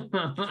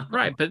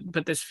 Right,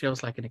 but this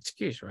feels like an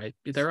excuse, right?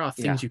 There are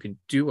things you can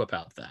do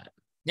about that.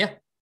 Yeah.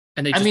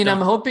 And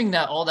I'm hoping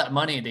that all that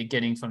money they're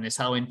getting from this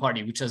Halloween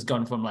party, which has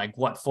gone from like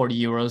 40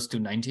 euros to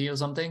 90 or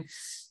something.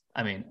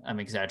 I mean, I'm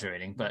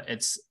exaggerating, but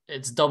it's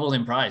doubled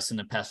in price in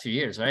the past few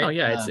years, right? Oh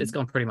yeah, it's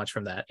gone pretty much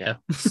from that. Yeah.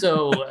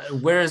 So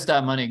where is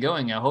that money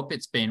going? I hope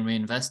it's being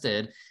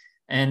reinvested,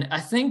 and I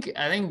think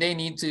they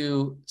need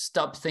to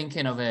stop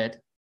thinking of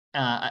it.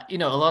 A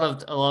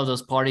lot of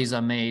those parties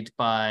are made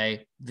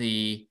by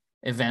the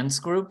events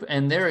group,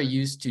 and they're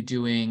used to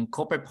doing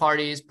corporate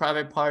parties,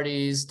 private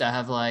parties that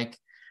have like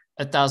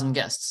 1,000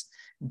 guests.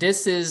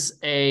 This is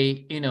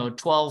a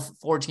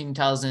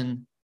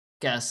 12,000-14,000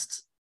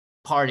 guest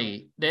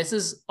party. This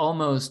is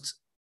almost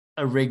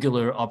a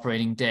regular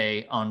operating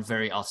day on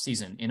very off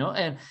season,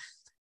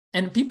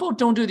 and people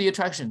don't do the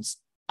attractions.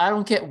 I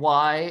don't get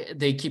why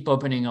they keep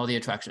opening all the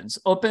attractions.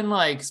 Open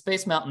like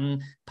Space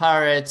Mountain,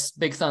 Pirates,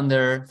 Big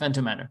Thunder,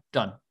 Phantom Manor,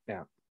 done.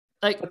 Yeah.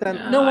 Like, but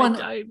then no one.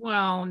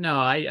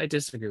 I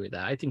disagree with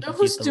that. I think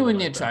who's doing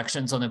the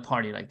attractions on a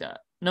party like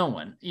that? No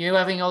one. You're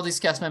having all these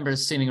cast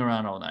members sitting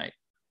around all night.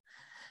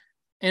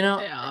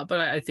 Yeah, but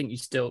I think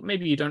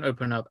maybe you don't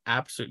open up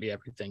absolutely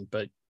everything,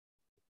 but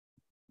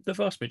the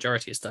vast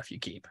majority of stuff you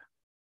keep.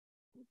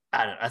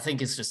 I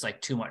think it's just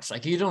like too much.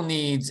 Like, you don't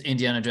need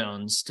Indiana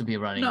Jones to be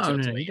running. No,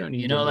 you don't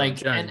need.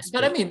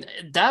 But I mean,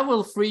 that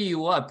will free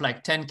you up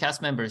like 10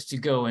 cast members to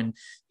go and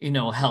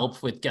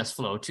help with guest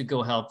flow, to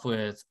go help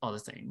with other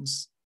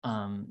things.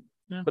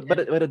 But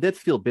it did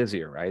feel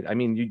busier, right? I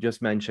mean, you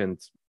just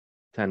mentioned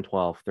 10,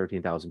 12,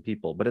 13,000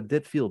 people, but it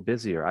did feel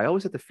busier. I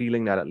always had the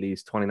feeling that at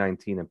least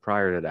 2019 and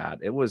prior to that,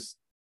 it was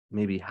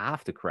maybe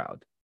half the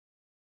crowd.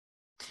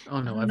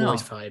 Oh no, I've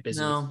always felt busy.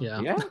 No.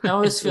 Yeah. I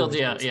always feel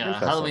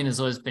Halloween has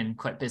always been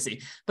quite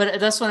busy. But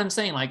that's what I'm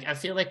saying. Like, I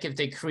feel like if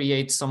they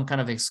create some kind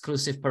of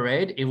exclusive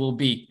parade, it will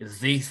be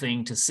the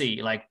thing to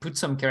see. Like, put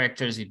some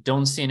characters you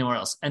don't see anywhere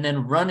else, and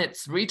then run it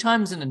 3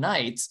 times in the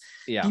night.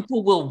 Yeah.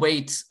 People will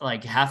wait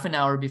like half an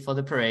hour before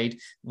the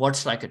parade,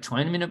 watch like a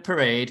 20-minute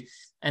parade.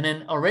 And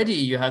then already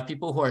you have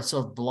people who are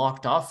sort of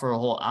blocked off for a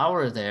whole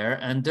hour there,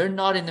 and they're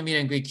not in the meet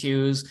and greet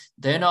queues.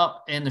 They're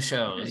not in the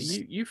shows.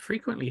 You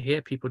frequently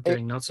hear people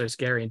doing Not So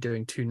Scary and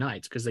doing 2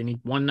 nights because they need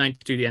 1 night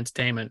to do the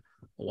entertainment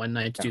or 1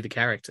 night to do the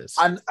characters.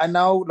 And I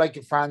know,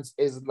 like, France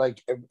is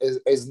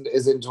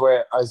into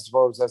it, I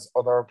suppose, as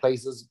other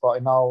places, but I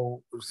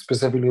know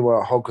specifically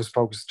where Hocus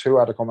Pocus 2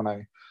 had to come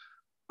out,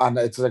 and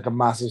it's like a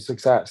massive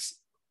success.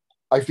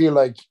 I feel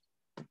like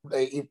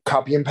they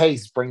copy and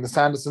paste, bring the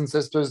Sanderson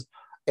sisters.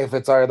 If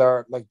it's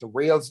either like the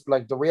real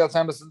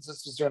Sanderson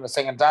sisters doing a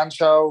sing and dance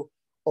show,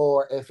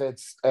 or if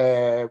it's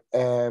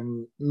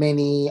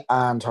Minnie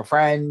and her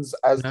friends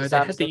as they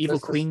had the Evil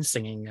Queen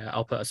singing.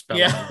 I'll put a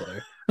spell on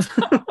there.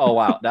 Oh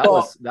wow,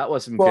 that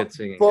was some good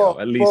singing.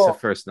 At least the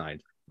first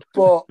night.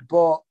 But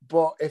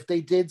if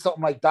they did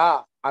something like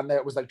that and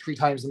it was like 3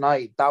 times a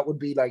night, that would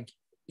be like,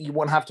 you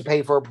wouldn't have to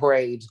pay for a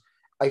parade.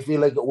 I feel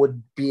like it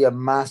would be a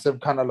massive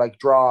kind of like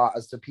draw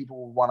as to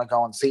people would want to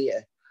go and see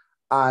it.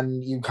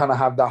 And you kind of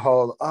have that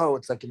whole,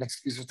 it's like an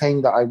exclusive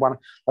thing that I want,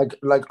 like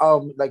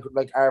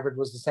Arvid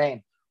was the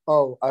same.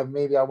 oh,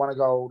 maybe I want to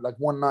go like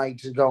one night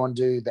to go and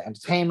do the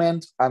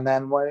entertainment, and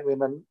then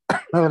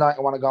another night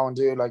I want to go and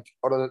do like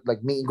other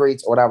like meet and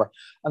greets or whatever.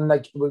 And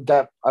like we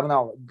get, I don't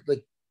know,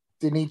 like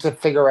they need to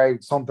figure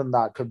out something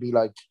that could be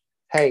like,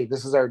 hey,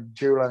 this is our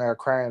jewel and our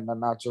crown,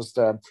 and not just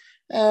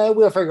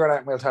we'll figure it out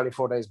and we'll tell you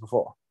 4 days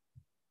before.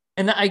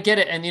 And I get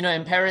it. And,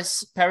 in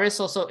Paris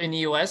also in the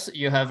US,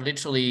 you have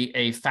literally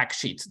a fact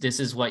sheet.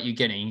 This is what you're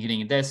getting. You're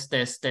getting this.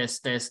 This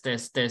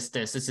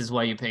is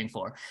what you're paying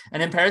for.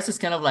 And in Paris, it's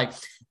kind of like,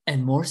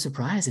 and more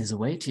surprises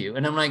await you.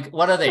 And I'm like,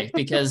 what are they?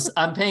 Because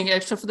I'm paying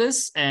extra for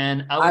this.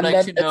 And I would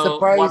like to know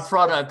what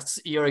products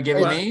you're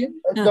giving me.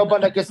 No,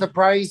 but like a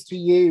surprise to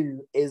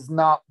you is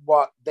not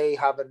what they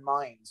have in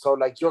mind. So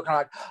like, you're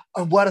kind of like,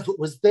 oh, what if it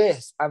was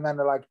this? And then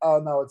they're like, oh,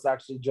 no, it's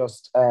actually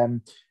just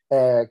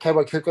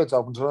Cowboy Cookouts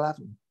open till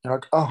 11. You're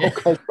like, oh,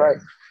 okay, right.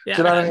 Yeah.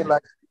 Do you know what I mean?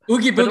 Like,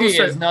 Oogie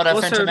Boogie is not a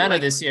Phantom Manor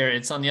this year.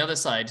 It's on the other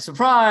side.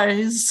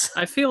 Surprise!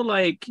 I feel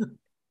like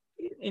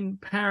in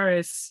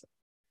Paris,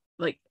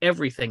 like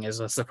everything is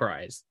a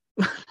surprise.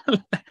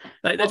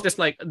 Like they're just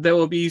like, there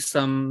will be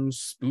some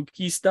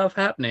spooky stuff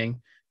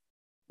happening.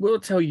 We'll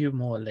tell you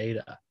more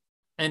later.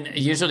 And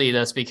usually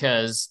that's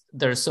because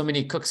there's so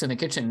many cooks in the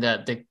kitchen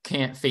that they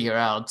can't figure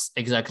out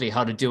exactly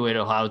how to do it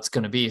or how it's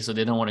going to be, so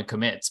they don't want to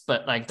commit.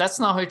 But like, that's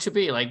not how it should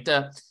be. Like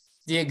the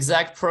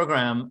exact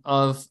program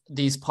of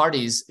these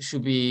parties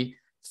should be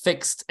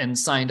fixed and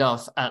signed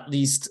off at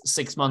least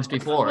 6 months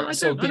before,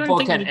 so people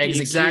can execute.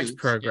 The exact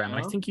program.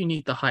 I think you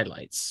need the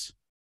highlights.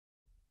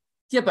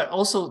 Yeah, but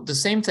also the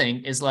same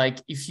thing is like,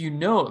 if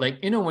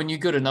when you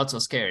go to Not So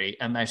Scary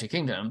at Magic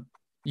Kingdom,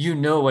 you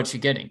know what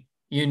you're getting.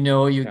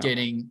 You're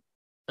getting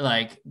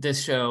like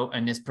this show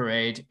and this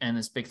parade and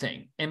this big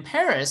thing. In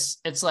Paris,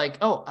 it's like,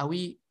 oh, are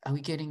we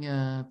getting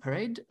a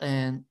parade?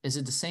 And is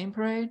it the same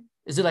parade?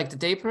 Is it like the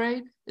day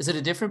parade? Is it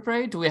a different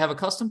parade? Do we have a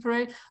custom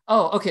parade?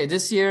 Oh, okay,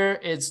 this year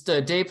it's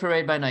the day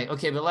parade by night.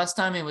 Okay, but last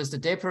time it was the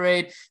day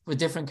parade with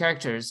different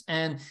characters.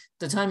 And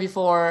the time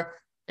before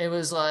it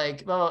was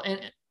like, well,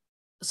 and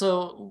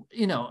so,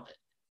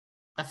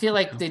 I feel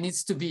like they need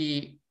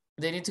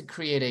to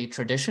create a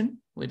tradition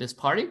with this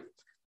party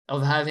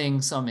of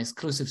having some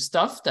exclusive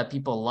stuff that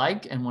people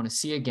like and want to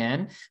see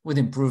again, with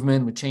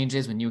improvement, with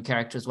changes, with new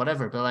characters,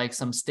 whatever, but like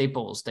some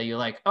staples that you're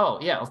like, oh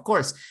yeah, of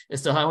course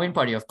it's the Halloween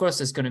party, of course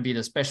it's going to be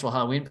the special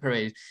Halloween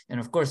parade, and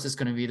of course it's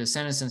going to be the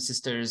Sanderson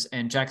sisters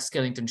and Jack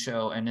Skellington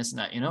show and this and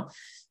that,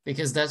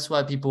 because that's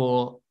what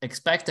people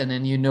expect, and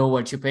then you know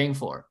what you're paying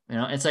for.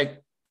 It's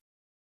like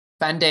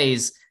Fan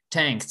Days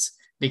tanked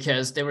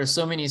because there were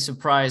so many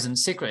surprise and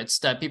secrets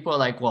that people are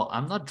like, well,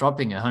 I'm not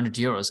dropping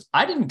 €100.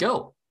 I didn't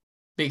go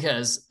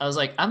because I was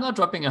like, I'm not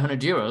dropping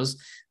 €100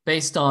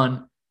 based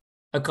on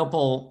a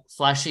couple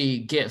flashy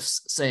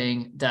gifts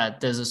saying that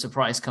there's a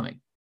surprise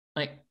coming.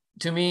 Like,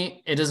 to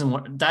me, it doesn't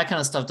work. That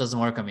kind of stuff doesn't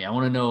work on me. I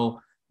want to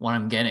know what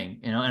I'm getting,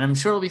 and I'm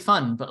sure it'll be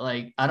fun, but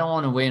like, I don't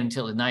want to wait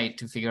until the night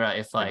to figure out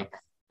if like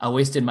I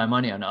wasted my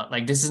money or not.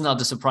 Like, this is not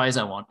the surprise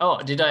I want. Oh,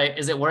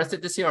 is it worth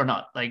it this year or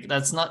not? Like,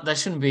 that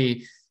shouldn't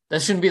be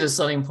the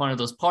selling point of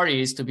those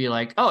parties, to be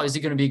like, oh, is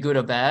it going to be good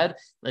or bad?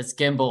 Let's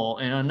gamble.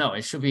 No,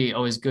 it should be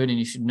always good, and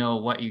you should know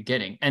what you're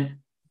getting. And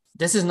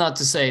this is not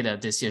to say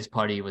that this year's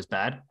party was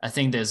bad. I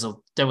think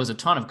there was a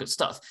ton of good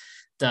stuff.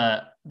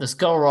 The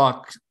Skull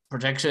Rock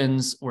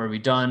projections were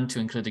redone to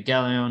include the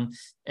Galleon.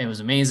 It was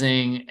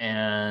amazing.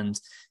 And,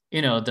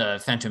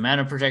 the Phantom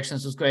Manor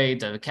projections was great.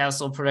 The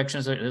castle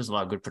projections, there's a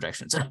lot of good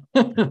projections.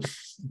 And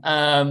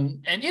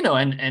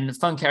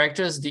fun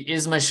characters. The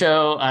Isma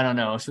show, I don't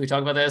know. Should we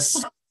talk about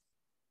this?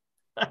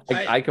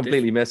 I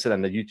completely missed it,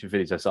 and the YouTube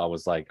videos I saw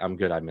was like, I'm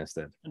good, I missed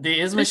it. The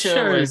Isma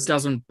show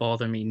doesn't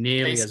bother me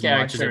nearly as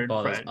much as it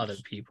bothers other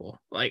people.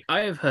 Like,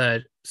 I have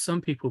heard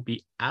some people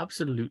be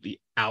absolutely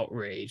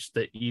outraged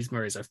that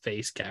Isma is a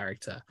face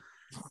character,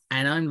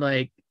 and I'm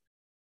like,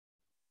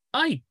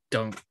 I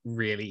don't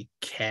really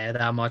care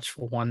that much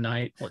for one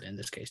night, or in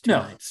this case, 2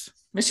 nights.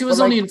 But she was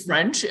only in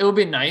French. It would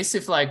be nice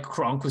if like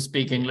Kronk would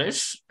speak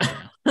English.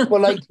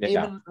 Well, like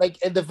even like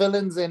the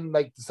villains in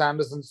like the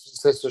Sanderson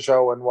sister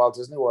show and Walt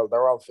Disney World,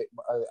 they're all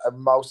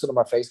most of them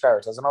are face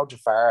characters. I know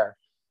Jafar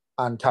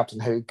and Captain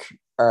Hook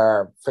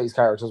are face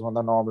characters when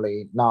they're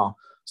normally not.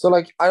 So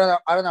like, I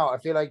don't know. I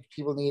feel like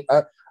people need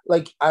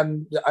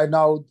and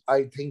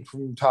I think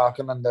from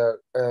talking in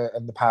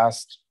the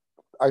past,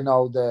 I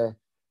know the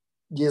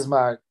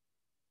Yzma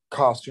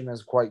costume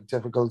is quite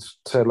difficult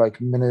to like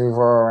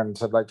maneuver and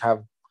to like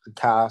have the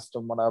cast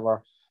and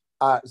whatever.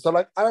 So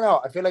like, I don't know,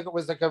 I feel like it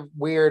was like a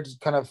weird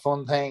kind of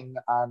fun thing,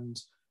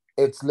 and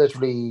it's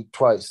literally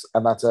twice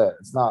and that's it.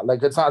 It's not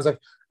as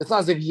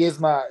if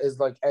Yzma is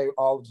like out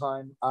all the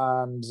time,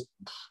 and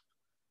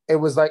it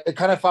was like, it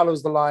kind of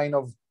follows the line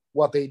of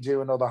what they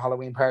do in other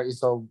Halloween parties,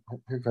 so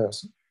who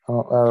cares? I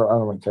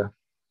don't really care.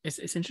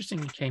 It's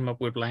interesting you came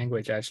up with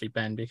language, actually,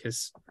 Ben,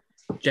 because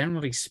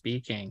generally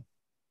speaking,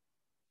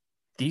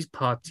 these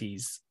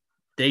parties,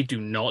 they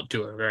do not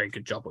do a very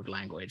good job with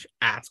language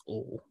at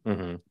all.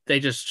 Mm-hmm. They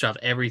just shove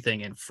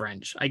everything in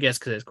French, I guess,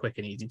 because it's quick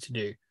and easy to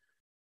do.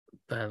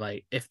 But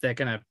like, if they're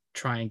gonna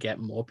try and get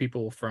more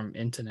people from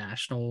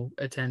international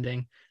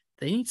attending,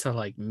 they need to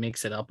like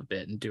mix it up a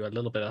bit and do a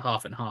little bit of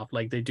half and half,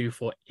 like they do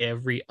for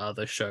every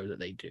other show that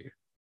they do.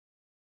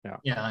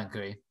 Yeah, I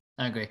agree.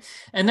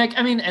 And like,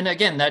 I mean, and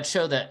again, that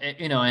show that,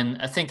 and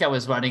I think I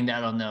was writing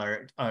that on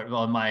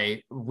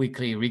my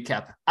weekly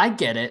recap. I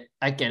get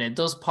it.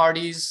 Those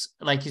parties,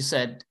 like you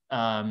said,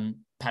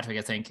 Patrick,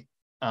 I think,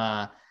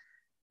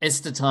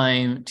 it's the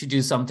time to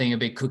do something a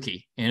bit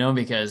kooky,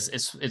 because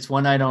it's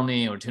one night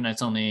only or 2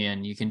 nights only,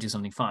 and you can do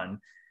something fun.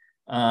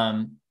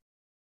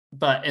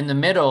 But in the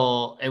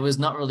middle, it was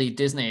not really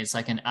Disney. It's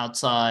like an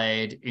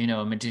outside,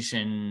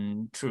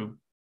 magician troupe,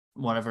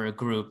 whatever, a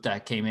group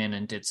that came in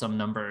and did some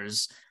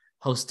numbers,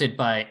 hosted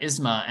by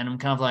Isma. And I'm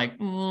kind of like,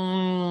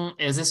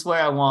 is this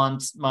where I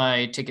want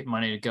my ticket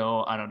money to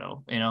go? I don't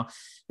know,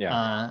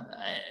 Yeah.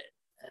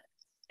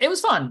 It was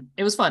fun.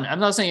 I'm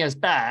not saying it was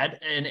bad.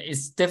 And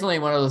it's definitely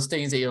one of those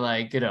things that you're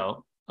like,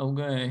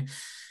 okay,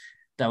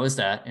 that was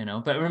that,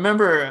 But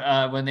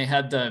remember when they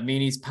had the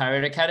Minnie's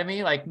Pirate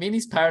Academy? Like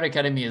Minnie's Pirate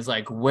Academy is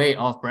like way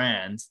off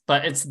brand,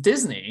 but it's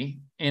Disney,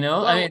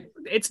 Well, I mean,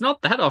 it's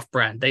not that off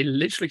brand. They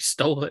literally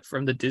stole it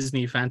from the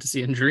Disney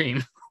Fantasy and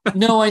Dream.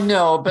 No, I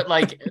know, but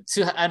like,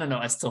 I don't know.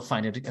 I still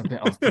find it a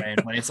bit off brand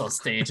when it's on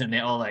stage and they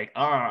all like,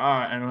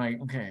 and I'm like,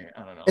 okay,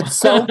 I don't know. It's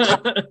so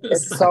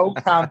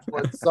camp,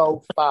 but it's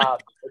so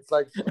fab. It's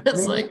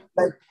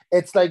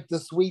like the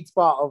sweet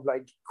spot of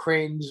like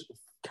cringe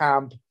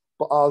camp,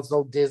 but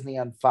also Disney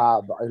and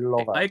fab. I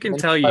love it. I can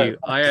tell you,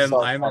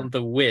 I'm on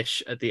the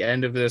Wish at the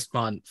end of this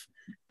month,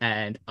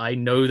 and I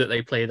know that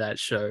they play that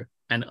show,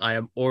 and I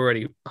am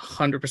already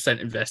 100%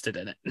 invested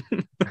in it.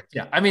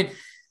 Yeah, I mean.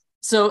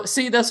 So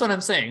see, that's what I'm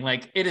saying.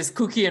 Like it is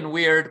kooky and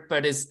weird,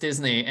 but it's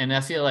Disney. And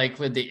I feel like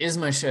with the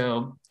Isma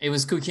show, it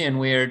was kooky and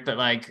weird, but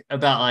like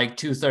about like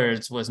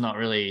 2/3 was not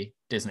really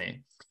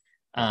Disney.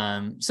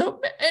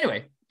 So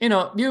anyway,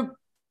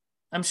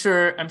 I'm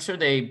sure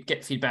they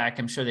get feedback.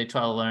 I'm sure they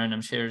try to learn. I'm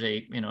sure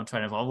they,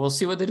 try to evolve. We'll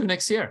see what they do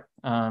next year.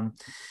 But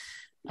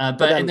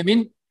in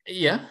the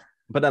yeah.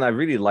 But then I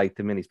really liked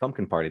the Minnie's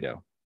Pumpkin Party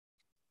though.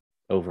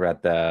 Over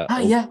at the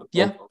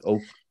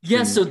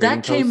So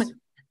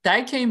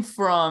that came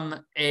from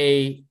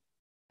they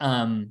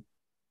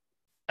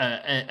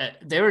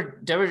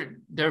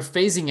were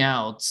phasing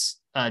out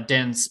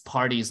dance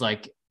parties,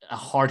 like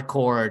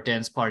hardcore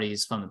dance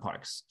parties from the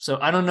parks. So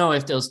I don't know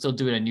if they'll still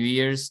do it at New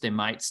Year's. They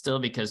might still,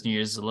 because New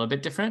Year's is a little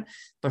bit different.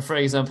 But for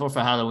example,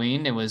 for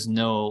Halloween, there was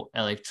no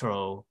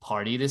electro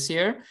party this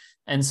year.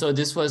 And so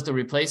this was the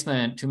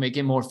replacement to make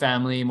it more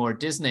family, more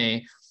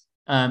Disney.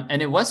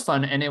 And it was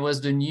fun. And it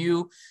was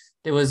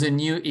there was a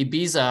new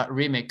Ibiza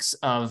remix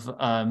of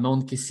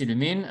Monde qui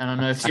s'illumine. I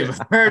don't know if you've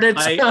heard it.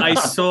 I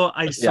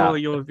saw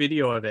your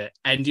video of it.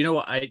 And you know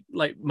what?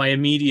 My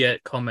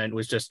immediate comment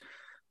was just,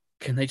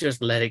 can they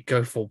just let it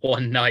go for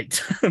one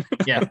night?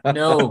 Yeah,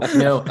 no.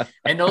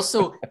 And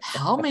also,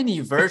 how many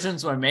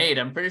versions were made?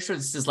 I'm pretty sure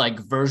this is like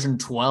version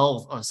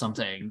 12 or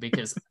something,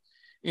 because,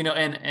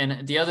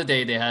 and the other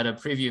day they had a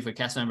preview for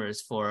cast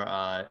members for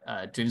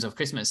Dreams of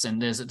Christmas.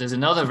 And there's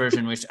another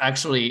version, which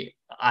actually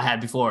I had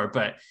before,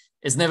 but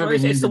it's never been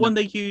used. It's the one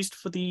they used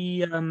for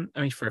the,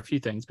 for a few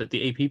things, but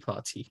the AP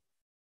party.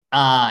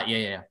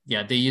 Yeah.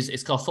 They use,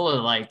 it's called Full of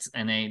the Light,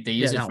 and they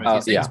use it for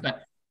a few things.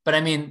 But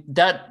I mean,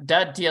 that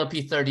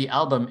DLP 30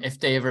 album, if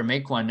they ever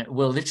make one,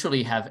 will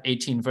literally have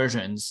 18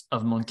 versions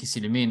of Monde qui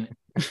s'illumine,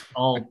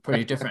 all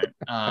pretty different,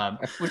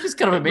 which is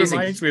kind of amazing.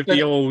 It reminds me of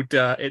the old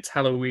It's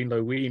Halloween.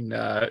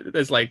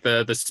 There's like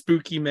the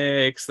spooky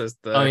mix, there's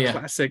the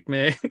classic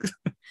mix.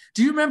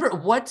 Do you remember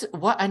what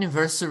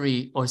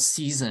anniversary or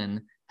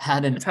season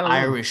had an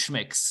Irish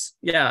mix?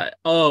 Yeah.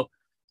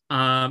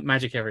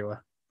 Magic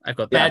Everywhere. I've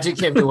got that.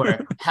 Magic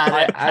Everywhere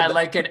had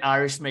like an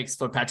Irish mix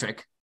for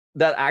Patrick.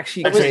 That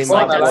actually came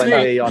like one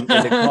day in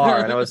the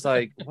car, and I was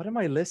like, "What am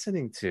I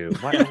listening to?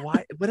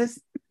 Why? What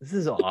is this?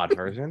 Is an odd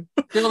version."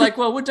 They were like,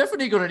 "Well, we're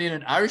definitely going to need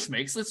an Irish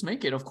mix. Let's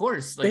make it, of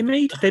course." Like,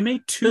 they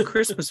made 2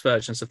 Christmas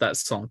versions of that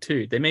song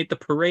too. They made the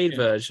parade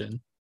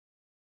version,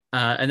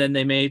 and then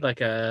they made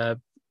like I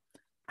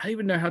don't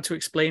even know how to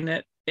explain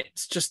it.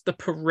 It's just the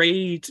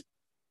parade.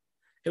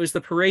 It was the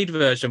parade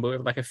version, but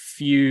with like a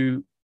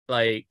few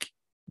like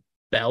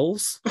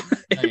bells.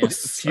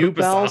 Few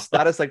bells.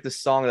 That is like the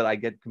song that I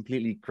get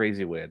completely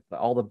crazy with.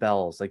 All the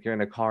bells. Like you're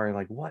in a car and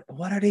like, what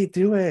are they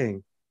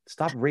doing?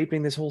 Stop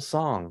raping this whole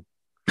song.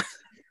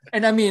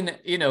 And I mean,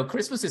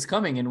 Christmas is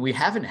coming, and we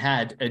haven't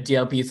had a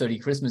DLP 30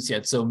 Christmas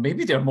yet, so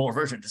maybe there are more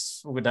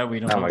versions that we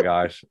don't know. Oh my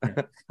gosh.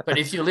 But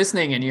if you're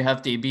listening and you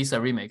have the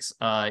Ibiza remix,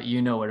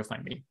 you know where to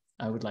find me.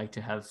 I would like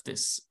to have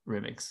this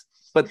remix.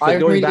 But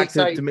going back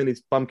to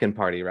Minnie's Pumpkin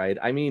Party, right?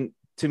 I mean,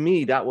 to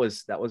me, that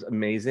was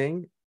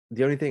amazing.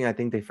 The only thing I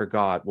think they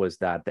forgot was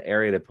that the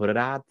area they put it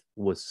at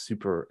was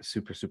super,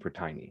 super, super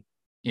tiny.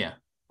 Yeah.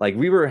 Like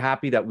we were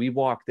happy that we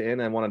walked in,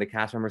 and one of the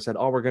cast members said,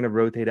 "Oh, we're going to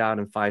rotate out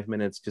in 5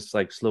 minutes. Just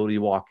like slowly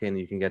walk in.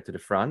 You can get to the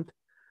front."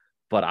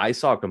 But I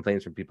saw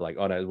complaints from people like,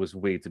 "Oh, that was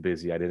way too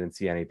busy. I didn't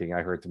see anything.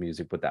 I heard the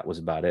music, but that was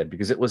about it,"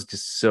 because it was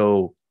just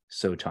so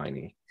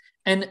tiny.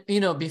 And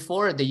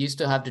before they used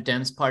to have the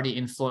dance party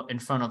in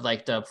front of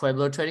like the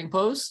Pueblo trading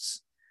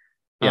posts.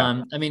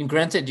 Yeah. I mean,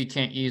 granted, you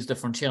can't use the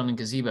Frontierland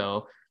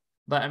gazebo,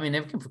 but I mean,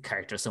 they can put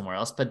characters somewhere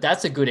else. But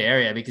that's a good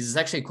area because it's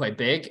actually quite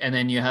big. And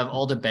then you have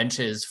all the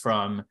benches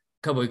from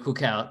Cowboy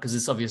Cookout, because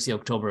it's obviously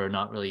October,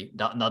 not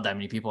that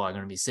many people are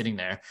going to be sitting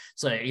there.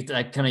 So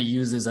that kind of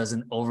uses as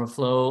an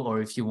overflow,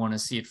 or if you want to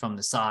see it from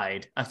the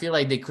side. I feel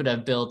like they could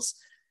have built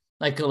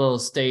like a little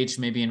stage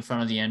maybe in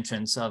front of the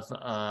entrance of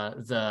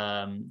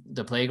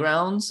the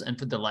playgrounds and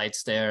put the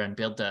lights there and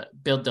build the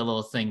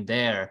little thing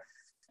there.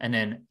 And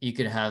then you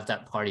could have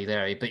that party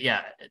there. But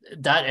yeah,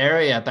 that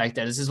area back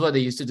there, this is what they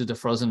used to do the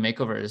Frozen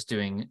makeovers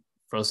doing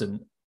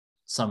Frozen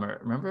Summer,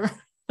 remember?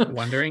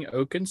 Wandering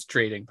Oaken's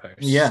trading post.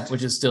 Yeah,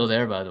 which is still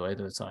there, by the way,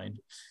 the sign.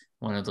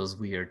 One of those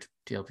weird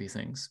DLP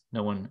things.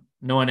 No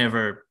one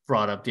ever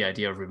brought up the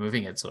idea of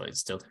removing it, so it's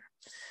still there.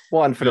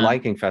 Well, and for the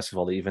Lion King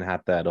Festival, they even had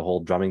the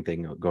whole drumming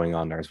thing going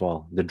on there as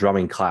well. The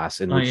drumming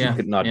class in which you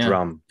could not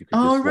drum. You could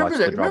just remember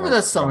that. Remember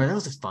that summer? Drum. That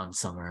was a fun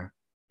summer.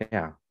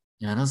 Yeah.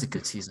 Yeah, that was a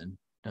good season.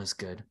 That was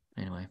good.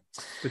 Anyway.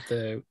 With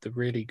the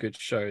really good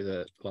show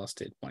that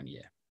lasted 1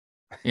 year.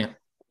 Yeah.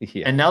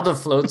 Yeah. And now the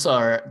floats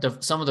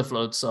some of the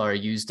floats are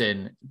used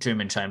in Dream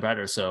and Shine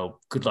Brighter, so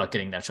good luck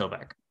getting that show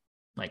back.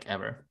 Like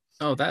ever.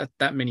 Oh,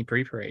 that mini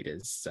pre-parade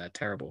is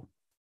terrible.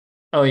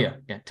 Oh yeah.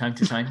 Time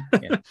to Shine.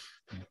 Yeah.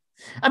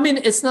 I mean,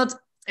 it's not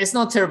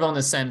terrible in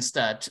the sense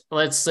that,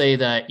 let's say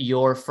that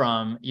you're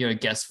a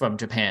guest from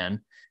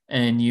Japan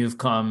and you've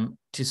come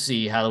to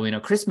see Halloween or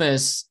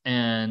Christmas,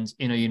 and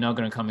you're not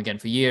going to come again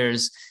for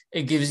years.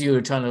 It gives you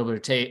a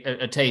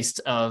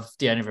taste of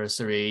the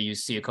anniversary. You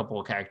see a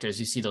couple of characters,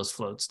 you see those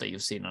floats that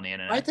you've seen on the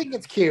internet. I think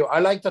it's cute.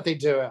 I like that they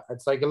do it.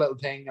 It's like a little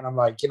thing, and I'm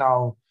like,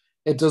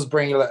 it does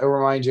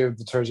remind you of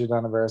the 30th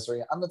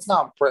anniversary, and it's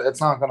not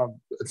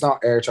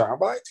air time,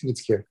 but I think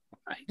it's cute.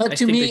 I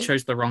think they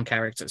chose the wrong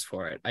characters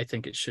for it. I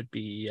think it should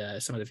be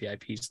some of the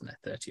VIPs in their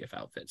 30th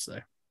outfits,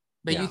 though.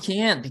 But you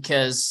can't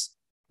because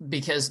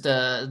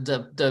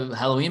the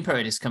Halloween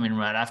parade is coming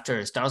right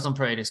after. Stars on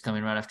Parade is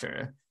coming right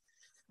after.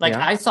 Like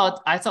I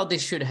thought they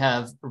should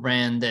have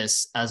ran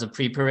this as a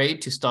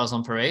pre-parade to Stars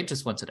on Parade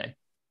just once a day.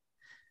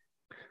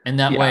 And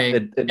that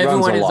way,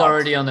 everyone is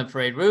already on the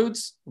parade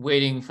routes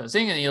waiting for the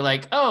thing. And you're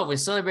like, oh, we're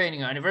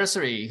celebrating our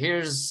anniversary.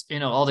 Here's,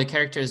 all the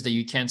characters that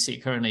you can't see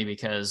currently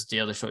because the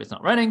other show is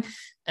not running.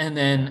 And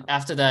then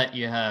after that,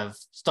 you have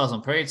Stars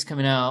on Parades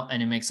coming out,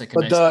 and it makes like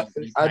a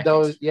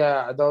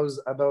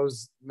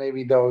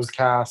those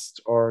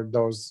cast or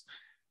those,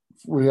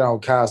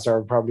 cast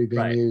are probably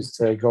being used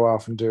to go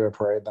off and do a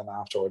parade then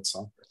afterwards.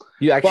 So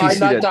you actually I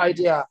like the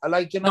idea. I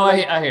like,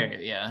 I hear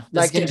it. Yeah.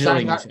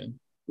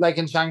 Like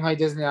in Shanghai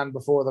Disneyland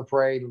before the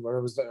parade, where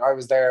I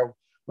was there,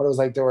 but it was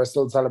like they were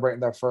still celebrating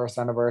their first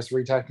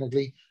anniversary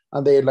technically,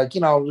 and they had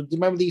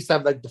remember they used to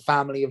have like the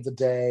family of the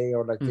day,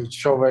 or like they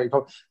show very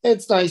cool.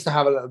 It's nice to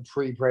have a little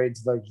pre-parade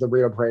to like the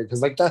real parade,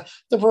 because like the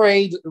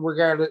parade,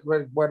 regardless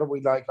whether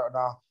we like it or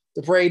not,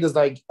 the parade is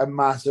like a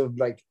massive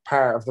like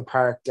part of the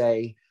park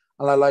day,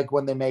 and I like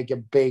when they make a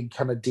big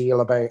kind of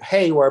deal about,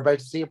 hey, we're about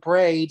to see a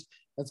parade.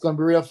 It's going to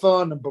be real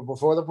fun, but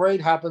before the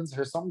parade happens,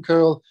 here's something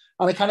cool,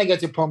 and it kind of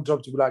gets you pumped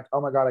up to be like,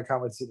 oh my god, I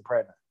can't wait to see the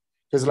parade now,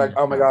 because like,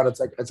 oh my god, it's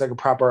like a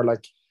proper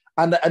like,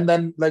 and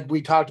then like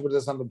we talked about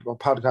this on the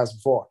podcast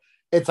before,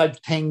 it's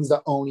like things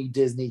that only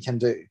Disney can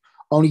do.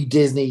 Only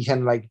Disney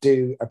can like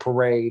do a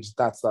parade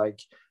that's like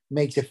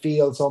makes you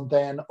feel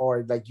something,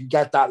 or like you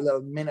get that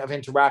little minute of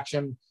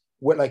interaction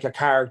with like a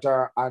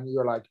character, and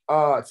you're like,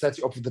 oh, it sets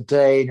you up for the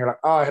day, and you're like,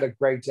 oh, I had a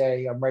great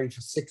day, I'm ready for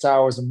 6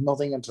 hours of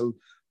nothing until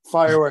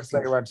fireworks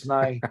later on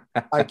tonight.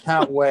 I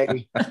can't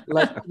wait.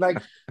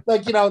 Like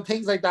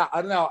things like that.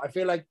 I don't know. I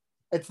feel like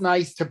it's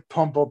nice to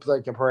pump up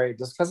like a parade,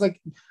 just because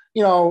like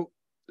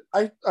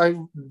I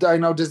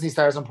know Disney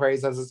Stars on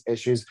Parades has its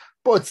issues,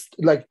 but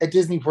like a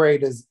Disney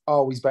parade is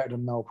always better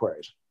than no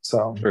parade.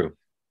 So true.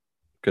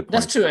 Good point.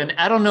 That's true. And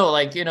I don't know,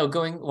 like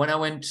when I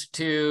went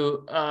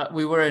to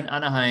we were in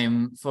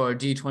Anaheim for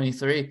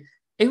D23,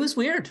 it was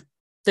weird.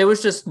 There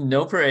was just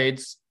no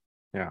parades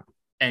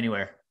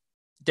anywhere.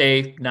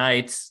 Day,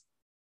 nights.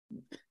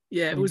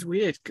 Yeah, it was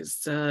weird because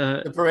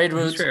the parade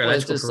routes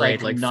was just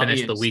parade like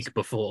finished the week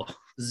before.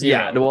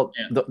 Zero.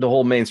 The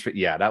whole Main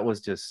Street, that was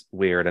just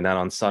weird. And then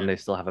on Sunday,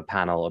 still have a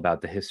panel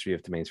about the history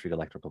of the Main Street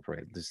Electrical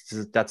Parade.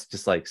 That's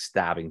just like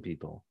stabbing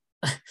people.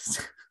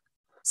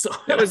 So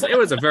it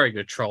was a very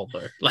good troll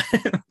though.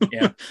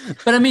 Yeah,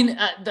 but I mean,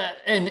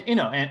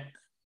 and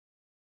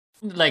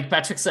like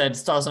Patrick said,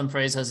 Stars on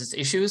Parade has its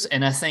issues,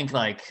 and I think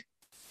like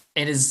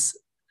it is.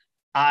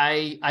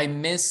 I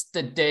miss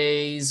the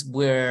days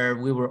where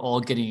we were all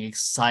getting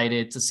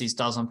excited to see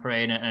Stars on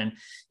Parade, and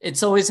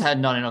it's always had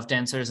not enough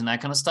dancers and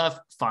that kind of stuff.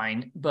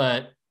 Fine,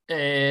 but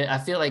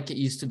I feel like it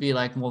used to be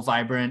like more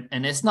vibrant,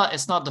 and it's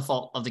not the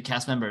fault of the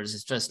cast members.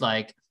 It's just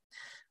like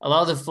a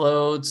lot of the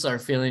floats are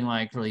feeling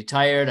like really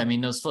tired. I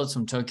mean, those floats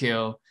from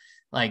Tokyo,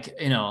 like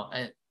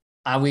are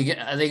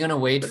they going to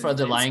wait for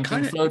the Lion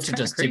King float to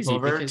just tip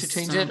over to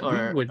change it,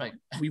 or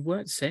we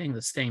weren't saying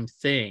the same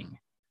thing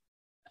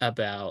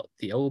about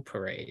the old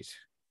parade,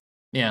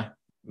 Yeah.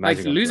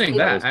 Like losing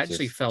that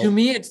actually felt to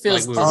me it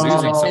feels like we were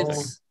losing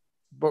something.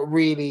 But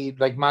really,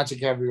 like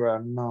Magic Everywhere,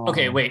 no.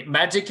 Okay, wait.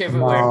 Magic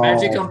Everywhere, No.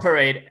 Magic on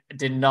Parade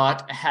did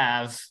not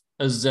have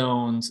a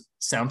zoned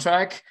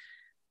soundtrack.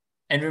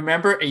 And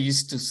remember, it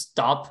used to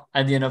stop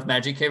at the end of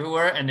Magic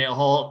Everywhere, and they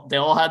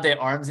all had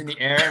their arms in the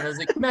air, and it was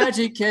like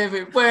Magic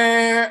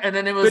Everywhere, and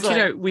then it was. But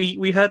like,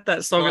 we heard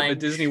that song at the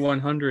Disney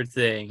 100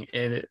 thing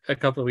a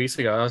couple of weeks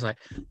ago. I was like,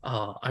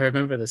 oh, I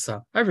remember this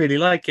song. I really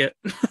like it.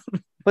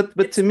 But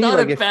it's to me, not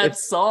like a bad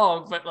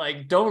song, but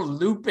like don't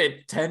loop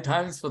it 10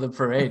 times for the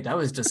parade. That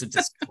was just a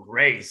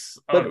disgrace.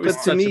 But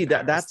to me,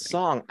 that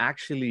song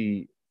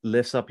actually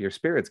lifts up your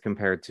spirits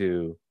compared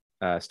to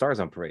Stars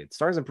on Parade.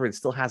 Stars on Parade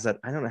still has that,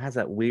 I don't know, has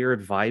that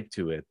weird vibe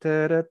to it.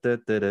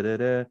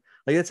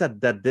 Like it's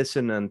that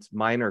dissonant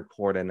minor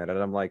chord in it, and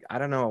I'm like, I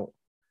don't know,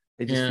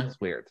 it just feels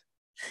weird.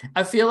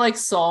 I feel like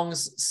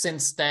songs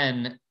since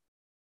then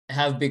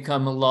have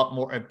become a lot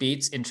more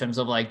upbeat in terms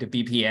of like the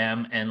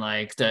BPM and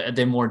like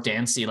the more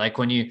dancey, like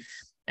when you,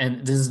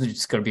 and this is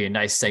just going to be a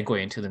nice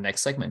segue into the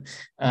next segment.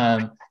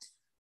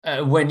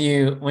 When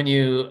you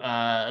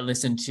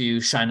listen to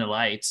Shine a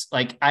Light,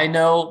 like I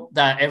know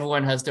that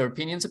everyone has their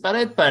opinions about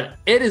it, but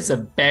it is a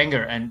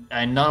banger. And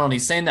I'm not only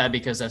saying that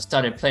because I've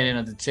started playing it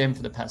at the gym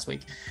for the past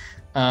week.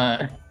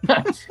 But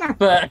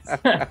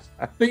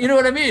you know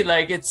what I mean?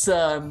 Like it's,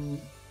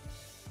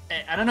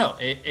 I don't know.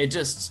 It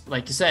just,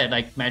 like you said,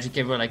 like Magic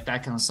Everywhere, like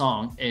that kind of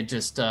song, it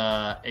just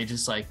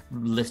like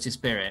lifts your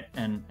spirit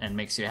and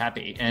makes you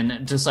happy.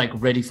 And just like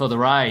Ready for the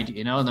Ride,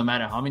 you know, no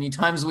matter how many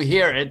times we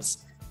hear it,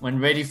 when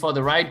Ready for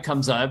the Ride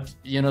comes up,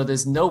 you know,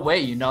 there's no way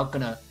you're not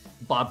going to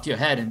bop your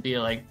head and be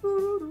like,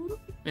 you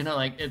know,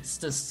 like it's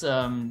just,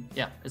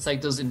 it's like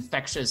those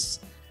infectious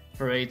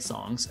parade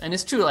songs. And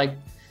it's true, like,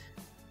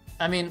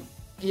 I mean,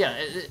 yeah,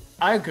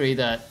 I agree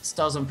that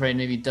Stars on Parade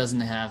maybe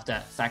doesn't have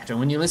that factor.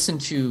 When you listen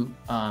to,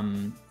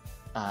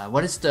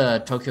 what is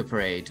the Tokyo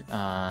Parade?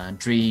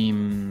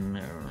 Dream...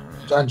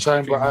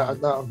 Sunshine, Dream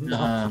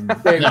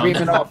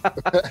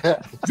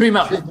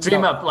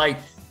Up. Like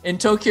in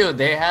Tokyo,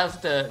 they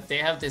have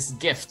this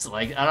gift.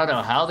 Like I don't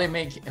know how they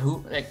make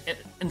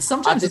and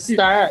sometimes at the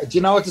start. Do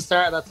you know at the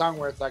start of that song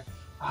where it's like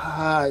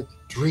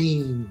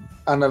dream,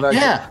 and I'm like,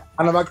 and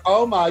I'm like,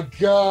 oh my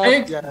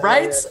god,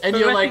 right? And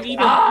you're like,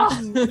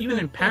 even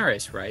in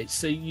Paris, right?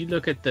 So you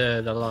look at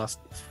the last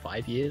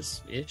 5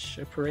 years ish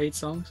of parade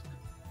songs.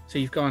 So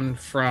you've gone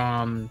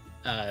from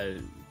I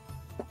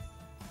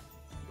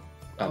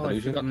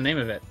forgot the name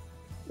of it.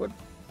 What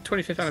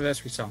 25th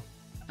anniversary song?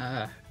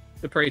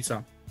 The parade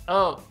song.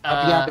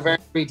 The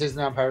very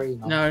Disneyland Paris.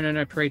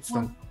 No, parade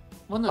song.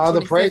 Well, no,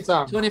 the parade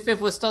song. 25th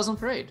was Stars on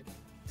Parade.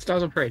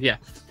 Stars on Parade, yeah.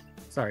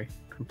 Sorry,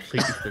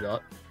 completely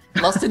forgot.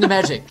 Lost in the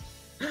Magic.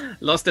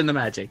 Lost in the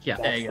Magic, yeah.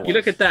 There you go. You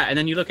look at that, and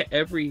then you look at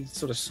every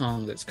sort of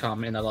song that's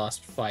come in the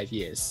last 5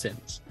 years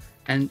since.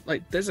 And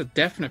like, there's a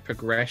definite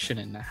progression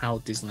in how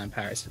Disneyland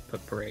Paris has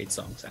put parade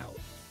songs out,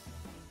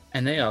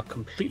 and they are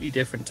completely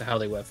different to how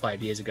they were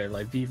 5 years ago.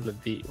 Like Vive la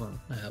Vie, well,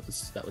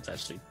 that was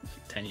actually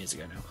 10 years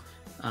ago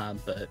now.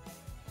 But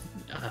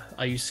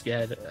are you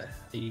scared? Are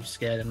you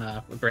scared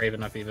enough? Brave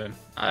enough? Even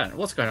I don't know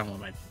what's going on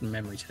with my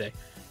memory today.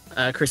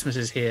 Christmas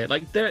is here.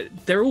 Like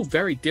they're all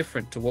very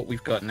different to what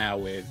we've got now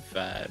with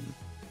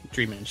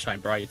Dream and Shine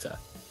Brighter.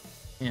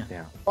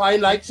 Yeah. Well, I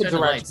like the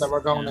direction that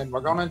we're going in.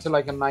 We're going into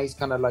like a nice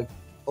kind of like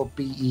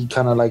upbeat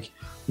kind of like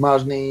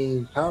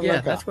modern.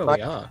 That's where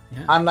we are.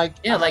 Yeah. And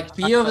like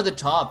be over the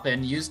top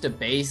and use the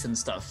bass and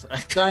stuff.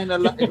 Shine a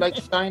light.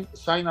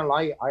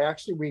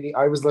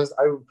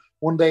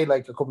 One day,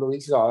 like a couple of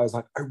weeks ago, I was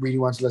like, I really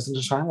want to listen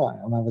to Shine a Light,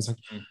 and I was like,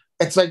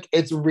 it's like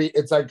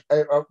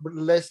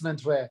listening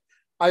to it.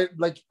 I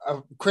like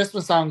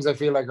Christmas songs. I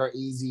feel like are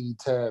easy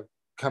to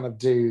kind of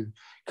do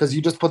because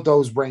you just put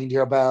those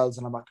reindeer bells,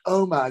 and I'm like,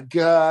 oh my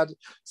god.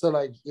 So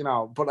like, you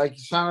know, but like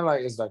Shine a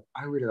Light is like,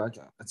 I really like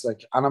it. It's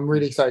like, and I'm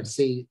really excited to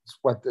see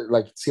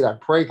see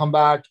that parade come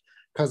back,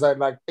 because I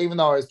like, even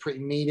though I was pretty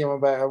medium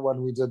about it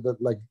when we did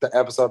the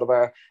episode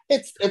about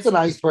it, it's a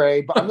nice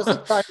parade, but I'm just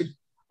excited.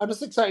 I'm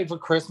just excited for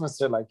Christmas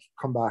to like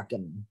come back.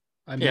 And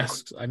I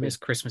miss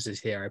Christmas is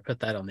Here. I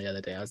put that on the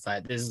other day. I was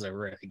like, this is a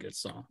really good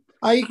song.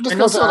 You can just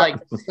go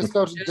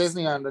to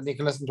Disneyland and you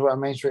can listen to it on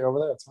Main Street over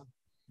there. It's fine.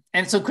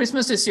 And so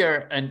Christmas this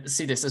year, and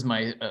see, this is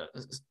my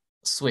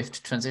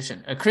swift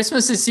transition.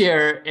 Christmas this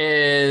year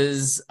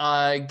is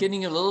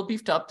getting a little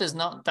beefed up. There's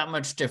not that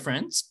much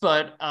difference,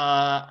 but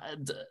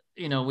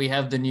we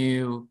have the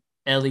new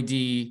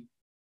LED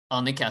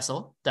on the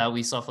castle that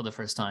we saw for the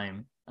first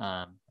time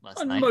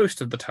last night.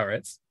 Most of the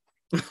turrets.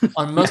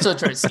 On most of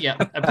the turrets, yeah.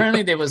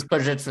 Apparently there was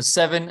budget for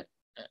 7,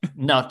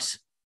 not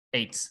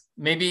 8.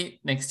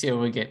 Maybe next year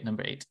we'll get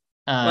number 8.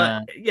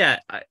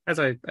 As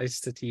I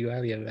said to you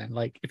earlier, then,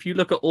 like, if you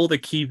look at all the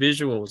key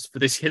visuals for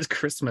this year's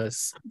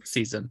Christmas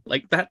season,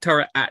 like that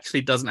turret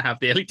actually doesn't have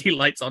the LED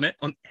lights on it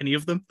on any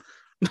of them.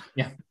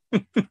 Yeah.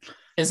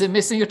 Is it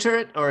missing a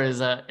turret, or is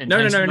that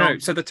No.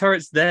 So the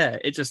turret's there.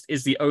 It just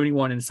is the only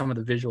one in some of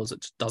the visuals that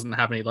just doesn't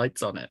have any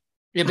lights on it.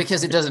 Yeah,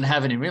 because it doesn't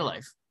have it in real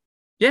life.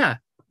 Yeah.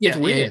 Yeah, it's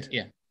weird.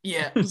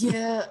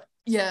 Yeah.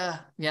 Yeah,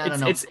 I don't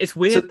know. It's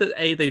weird that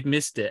they've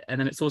missed it, and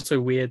then it's also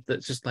weird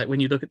that just like when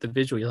you look at the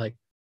visual, you're like,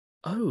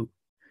 oh,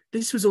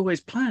 this was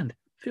always planned.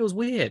 Feels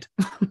weird.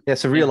 Yeah,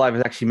 so real life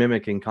is actually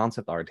mimicking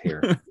concept art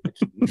here,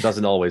 which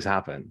doesn't always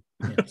happen.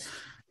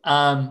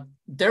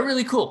 They're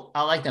really cool.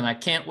 I like them. I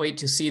can't wait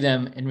to see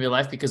them in real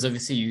life because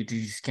obviously you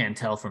just can't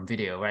tell from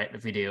video, right? The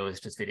video is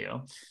just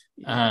video.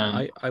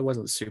 I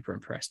wasn't super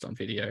impressed on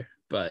video,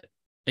 but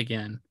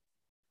again,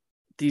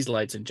 these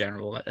lights in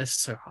general, they're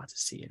so hard to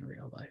see in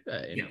real life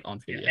on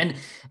video.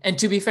 And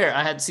to be fair,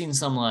 I had seen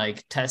some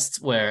like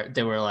tests where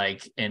they were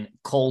like in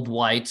cold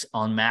white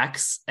on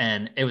max,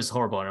 and it was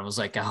horrible. And I was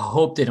like, I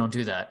hope they don't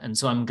do that. And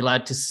so I'm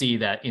glad to see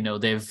that, you know,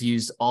 they've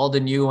used all the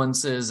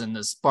nuances and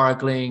the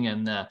sparkling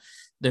and the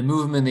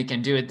movement they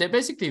can do it. They're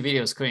basically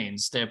video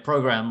screens. They're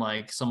programmed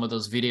like some of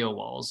those video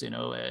walls, you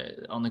know,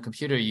 on the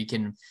computer. You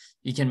can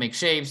make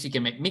shapes, you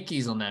can make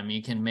Mickeys on them,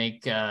 you can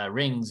make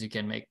rings, you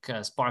can make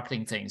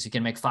sparkling things, you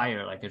can make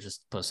fire, like I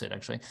just posted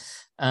actually.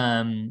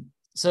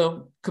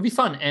 So could be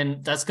fun.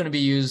 And that's going to be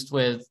used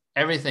with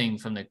everything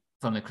from the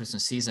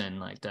Christmas season,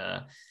 like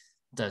the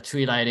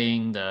tree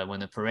lighting,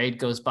 when the parade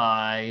goes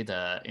by,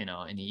 in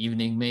the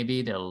evening,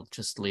 maybe they'll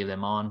just leave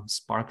them on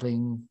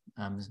sparkling.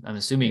 I'm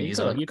assuming you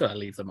gotta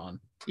leave them on.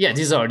 Yeah,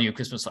 these are new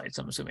Christmas lights,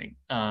 I'm assuming.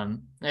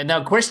 And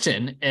now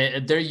question,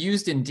 they're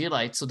used in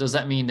D-Light, so does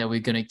that mean that we're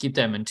going to keep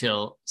them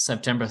until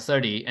September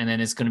 30, and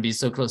then it's going to be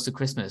so close to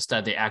Christmas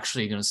that they're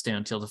actually going to stay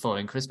until the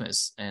following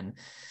Christmas and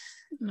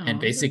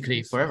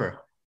basically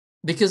forever?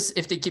 Because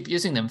if they keep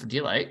using them for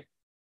D-Light...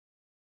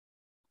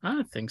 I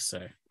don't think so.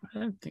 I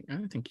don't think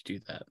you do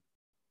that.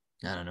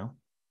 I don't know.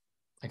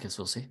 I guess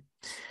we'll see.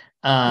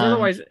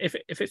 Otherwise, if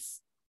it's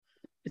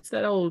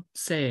that old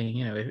saying,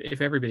 you know,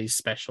 if everybody's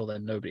special,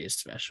 then nobody is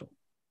special.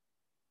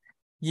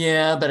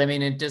 Yeah, but I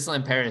mean, in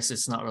Disneyland Paris,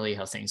 it's not really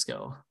how things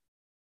go.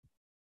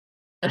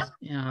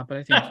 Yeah, but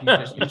I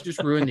think you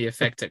just ruin the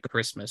effect at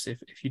Christmas.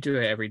 If you do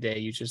it every day,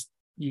 you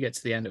get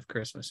to the end of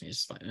Christmas and you're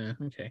just like,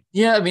 okay.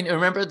 Yeah, I mean,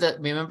 remember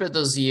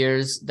those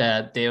years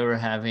that they were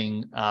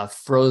having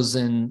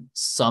Frozen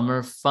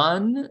summer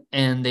fun,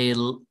 and they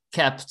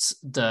kept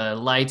the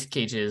light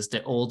cages,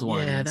 the old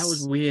ones. Yeah, that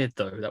was weird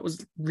though. That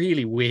was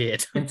really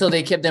weird. Until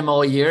they kept them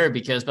all year,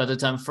 because by the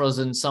time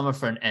Frozen Summer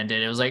Fun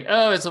ended, it was like,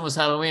 oh, it's almost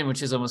Halloween,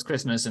 which is almost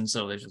Christmas, and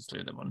so they just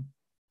threw them on.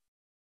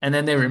 And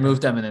then they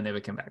removed them, and then they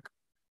would come back.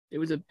 It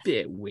was a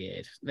bit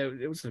weird.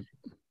 That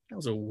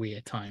was a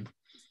weird time.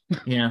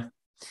 Yeah.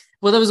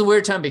 Well, that was a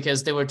weird time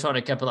because they were trying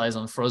to capitalize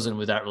on Frozen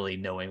without really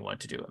knowing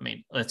what to do. I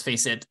mean, let's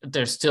face it,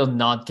 they're still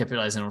not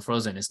capitalizing on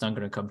Frozen. It's not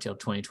going to come till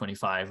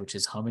 2025, which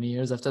is how many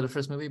years after the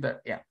first movie?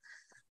 But yeah.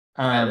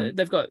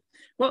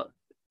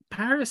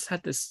 Paris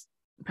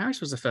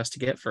was the first to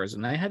get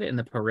Frozen. They had it in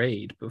the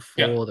parade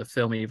before the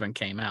film even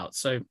came out.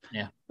 So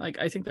yeah, like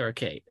I think they're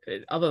okay.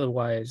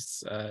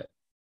 Otherwise,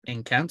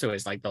 Encanto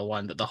is like the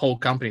one that the whole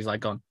company's like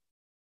gone,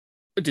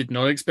 I did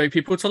not expect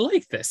people to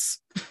like this.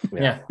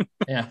 Yeah.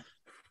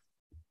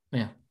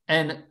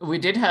 And we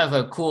did have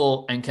a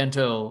cool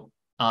Encanto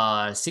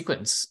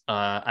sequence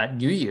at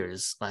New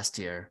Year's last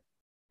year.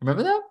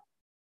 Remember that?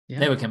 Yeah.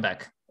 They would come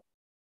back.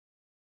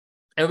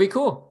 It would be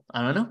cool.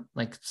 I don't know.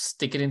 Like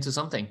stick it into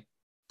something.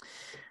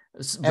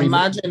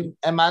 Imagine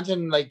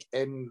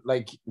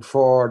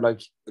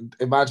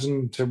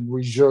to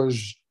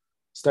rejudge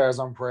Stars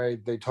on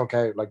Parade, they took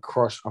out like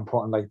Crush and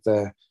put in like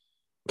the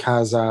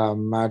Casa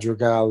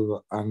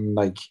Madrigal and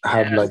like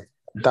had like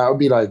that would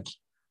be like,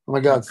 oh my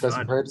God, Stars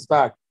on Parade is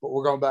back, but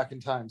we're going back in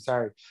time.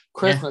 Sorry.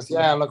 Christmas,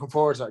 I'm looking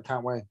forward to it. I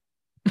can't wait.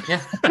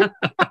 Yeah.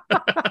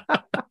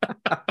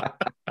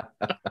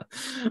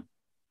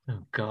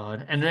 Oh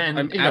God. And then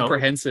I'm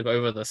apprehensive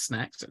over the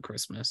snacks at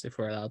Christmas, if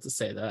we're allowed to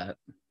say that.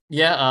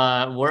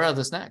 Yeah, where are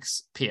the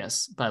snacks?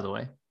 PS, by the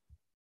way.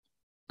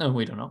 Oh,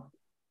 we don't know.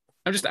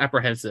 I'm just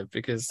apprehensive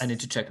because I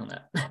need to check on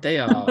that. They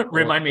are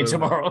remind me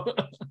tomorrow.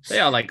 They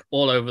are like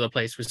all over the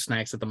place with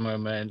snacks at the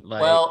moment.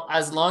 Like, well,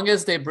 as long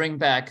as they bring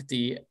back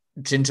the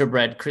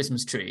gingerbread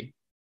Christmas tree,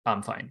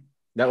 I'm fine.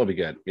 That would be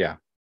good. Yeah.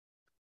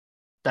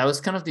 That was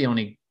kind of the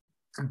only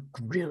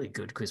really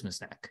good Christmas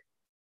snack.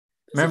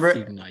 Remember a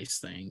few nice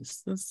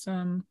things.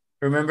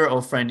 Remember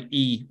old friend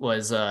E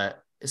was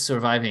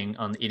surviving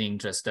on eating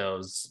just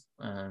those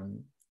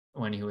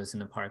when he was in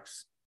the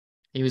parks.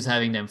 He was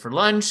having them for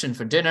lunch and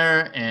for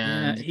dinner,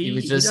 and he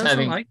was just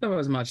doesn't like them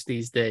as much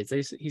these days.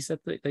 He said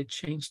that they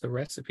changed the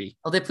recipe.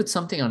 Oh, they put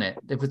something on it.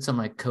 They put some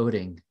like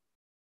coating.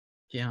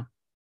 Yeah.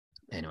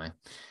 Anyway,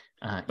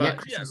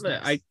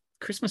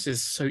 Christmas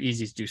is so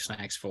easy to do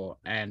snacks for,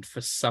 and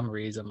for some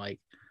reason, like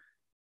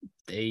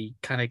they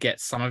kind of get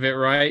some of it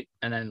right,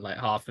 and then like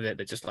half of it,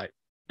 they're just like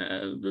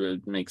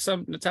make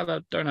some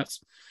Nutella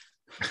donuts.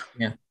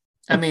 Yeah,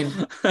 I mean,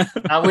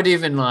 I would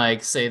even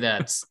like say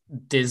that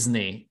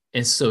Disney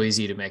is so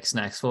easy to make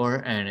snacks for,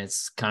 and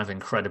it's kind of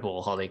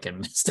incredible how they can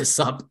mess this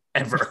up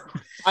ever.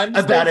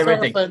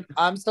 Everything.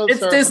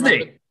 It's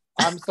Disney.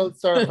 I'm still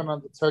surfing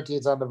on the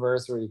 30th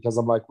anniversary because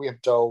I'm like, we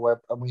have Dole Whip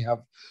and we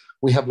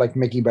have like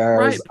Mickey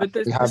bars. Right,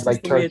 but we have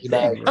like turkey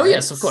legs. Oh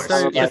yes, of course.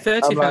 So the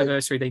 30th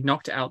anniversary, they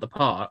knocked it out the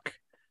park,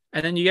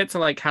 And then you get to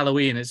like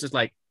Halloween, it's just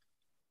like,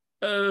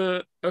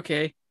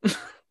 okay.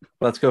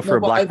 Let's go for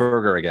a black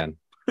burger again.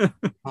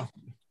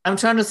 I'm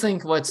trying to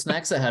think what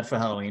snacks I had for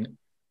Halloween.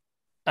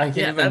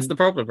 That's the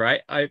problem,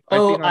 right? I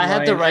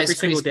had the Rice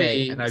Krispie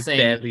day, and I've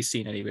barely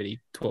seen anybody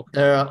talk.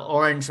 The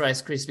orange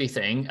Rice Krispie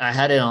thing. I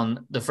had it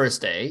on the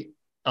first day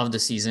of the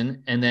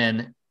season, and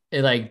then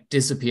it like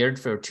disappeared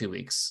for 2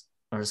 weeks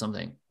or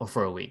something, or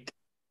for a week.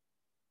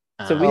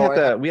 So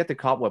we had the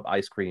cobweb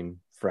ice cream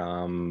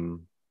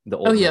from the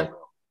old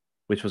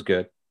which was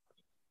good.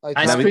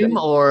 Ice cream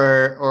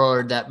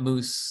or that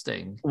mousse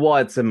thing? Well,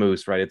 it's a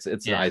mousse, right? It's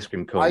an ice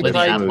cream cone. I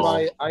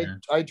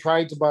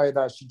tried to buy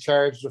that. She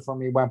charged it for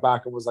me, went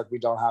back and was like, we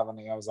don't have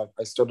any. I was like,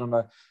 I stood in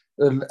a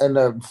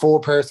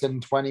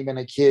 4-person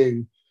 20-minute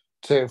queue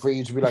for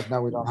you to be like,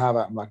 no, we don't have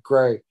it. I'm like,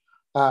 great.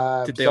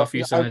 Did they offer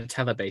you some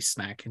Nutella-based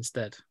snack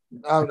instead?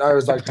 I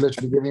was like,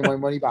 literally, give me my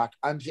money back.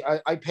 And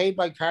I paid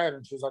by card,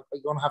 and she was like,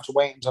 you're going to have to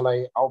wait until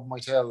I open my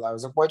till. I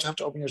was like, why'd you have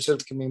to open your till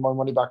to give me my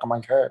money back on my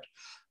card?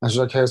 And she's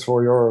like, here's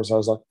 €4. I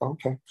was like,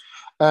 okay.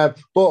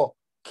 But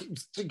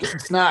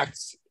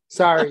snacks,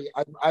 sorry,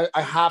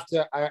 I have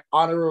to,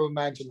 honorable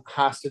mention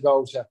has to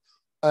go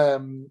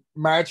to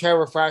Martel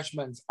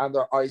Refreshments and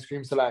their ice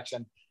cream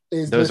selection.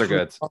 Those are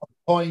good.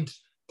 Point.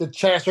 The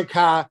Cheshire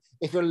Cat,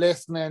 if you're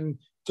listening,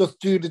 just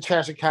do the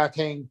Cheshire Cat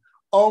thing.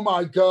 Oh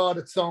my God,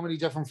 it's so many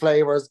different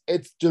flavors.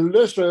 It's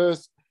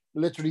delicious.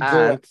 Literally do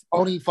it.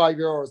 Only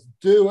 €5.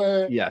 Do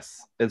it.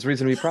 Yes, it's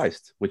reasonably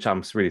priced, which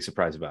I'm really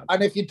surprised about.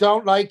 And if you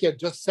don't like it,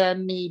 just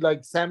send me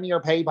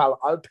your PayPal.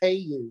 I'll pay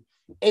you.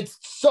 It's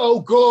so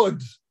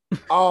good.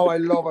 Oh, I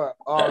love it.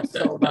 Oh, it's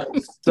so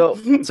nice.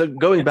 So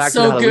going back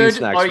to Halloween good,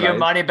 snacks, or your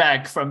money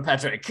back from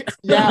Patrick.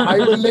 Yeah,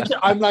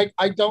 I'm like,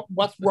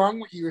 what's wrong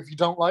with you if you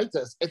don't like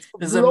this?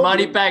 There's a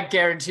money back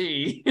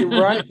guarantee.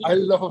 Right? I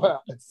love it.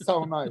 It's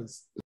so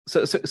nice.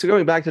 So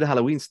going back to the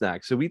Halloween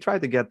snacks, so we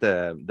tried to get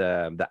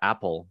the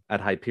apple at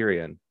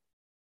Hyperion.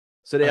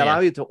 So they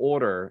allow you to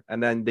order,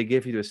 and then they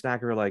give you the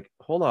snack. And we're like,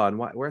 hold on,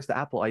 where's the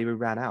apple? I even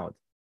ran out.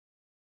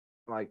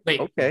 I'm like, wait,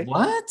 okay,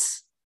 what?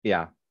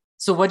 Yeah.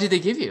 So what did they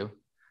give you?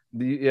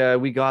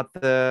 We got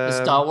the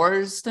Star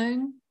Wars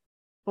thing.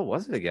 What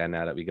was it again?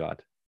 Now that we got,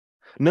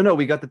 no,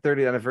 we got the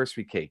 30th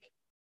anniversary cake,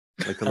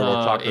 like the little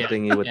chocolate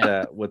thingy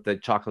with the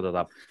chocolate on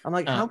top. I'm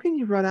like, how can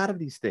you run out of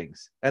these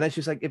things? And then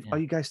she's like, are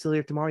you guys still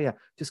here tomorrow? Yeah,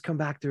 just come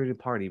back during the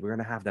party. We're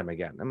gonna have them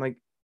again. I'm like,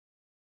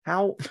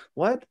 how?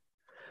 What?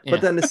 Yeah.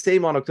 But then the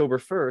same on October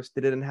 1st,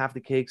 they didn't have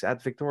the cakes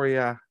at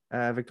Victoria's.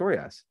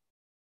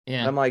 Yeah,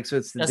 and I'm like, so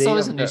it's that's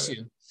always an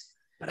issue.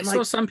 But I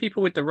saw some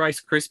people with the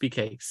Rice Krispie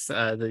cakes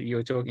that you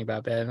were talking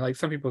about, Ben. Like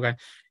some people going,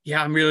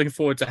 yeah, I'm really looking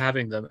forward to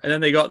having them. And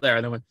then they got there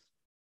and they went,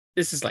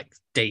 this is like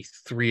day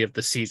 3 of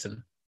the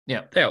season.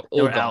 Yeah. They're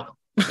all out.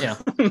 Yeah.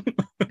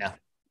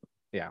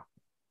 Yeah.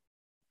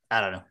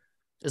 I don't know.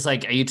 It's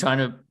like, are you trying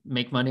to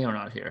make money or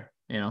not here?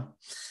 You know?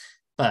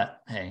 But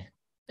hey,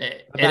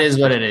 it is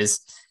what it is.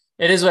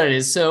 It is what it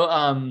is.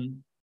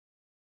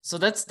 So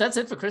that's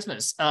it for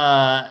Christmas.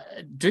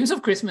 Dreams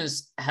of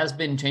Christmas has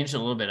been changed a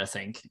little bit, I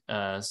think.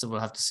 So we'll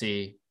have to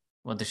see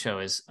what the show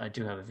is. I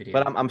do have a video.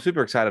 But I'm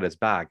super excited it's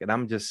back, and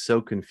I'm just so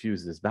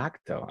confused it's back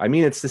though. I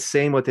mean, it's the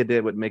same what they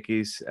did with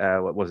Mickey's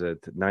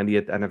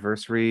 90th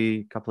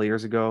anniversary a couple of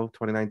years ago,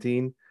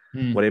 2019,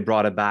 where they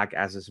brought it back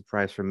as a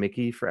surprise for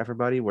Mickey for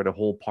everybody, where the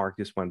whole park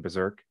just went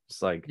berserk.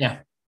 It's like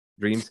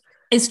dreams.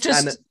 It's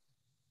just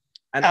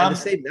and the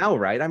same now,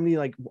 right? I mean,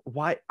 like,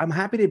 why? I'm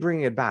happy they're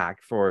bringing it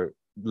back for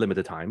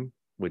limited time,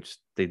 which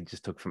they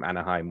just took from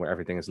Anaheim, where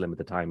everything is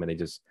limited time, and they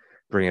just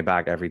bring it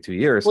back every 2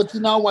 years. But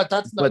you know what?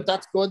 That's good.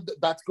 That's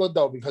good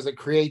though, because it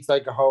creates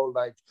like a whole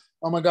like,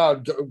 oh my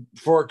God,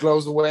 before it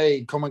goes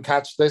away, come and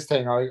catch this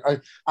thing.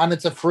 And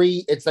it's a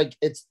free. It's like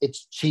it's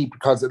cheap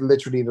because it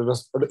literally they're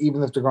just,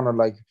 even if they're gonna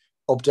like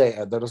update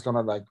it, they're just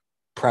gonna like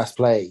press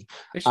play.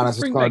 They should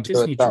bring back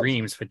Disney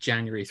Dreams for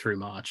January through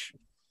March.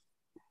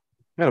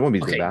 Yeah, it won't be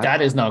too bad.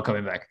 That is not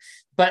coming back.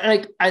 But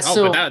like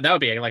but that would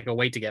be like a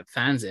way to get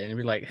fans in and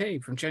be like, hey,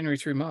 from January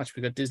through March,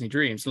 we got Disney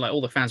Dreams. And like all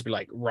the fans would be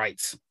like,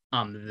 right,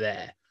 I'm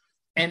there.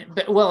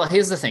 Well,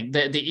 here's the thing.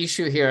 The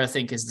issue here, I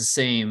think, is the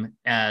same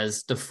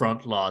as the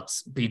front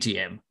lots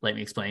BGM. Let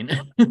me explain.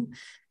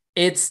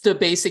 It's the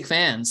basic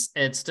fans.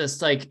 It's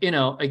just like,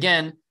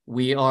 again,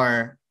 we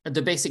are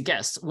the basic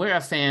guests. We're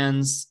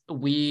fans.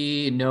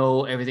 We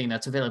know everything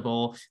that's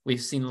available.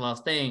 We've seen a lot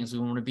of things. We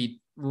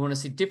want to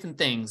see different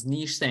things,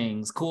 niche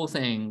things, cool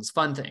things,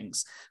 fun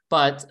things.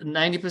 But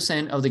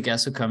 90% of the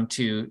guests who come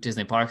to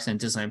Disney parks and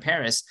Disneyland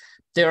Paris,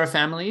 they are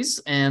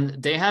families,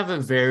 and they have a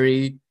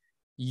very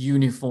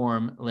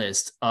uniform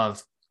list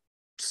of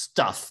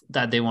stuff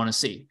that they want to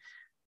see.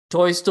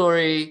 Toy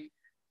Story,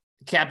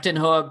 Captain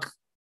Hook,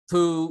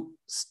 Pooh,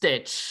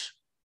 Stitch,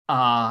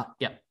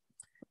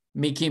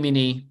 Mickey,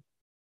 Minnie.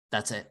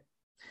 That's it.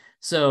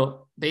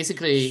 So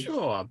basically,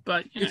 sure,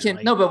 but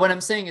but what I'm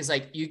saying is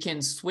like you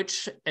can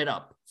switch it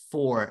up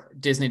for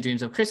Disney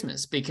Dreams of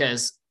Christmas,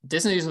 because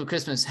Disney Musical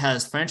Christmas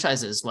has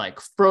franchises like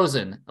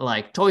Frozen,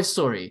 like Toy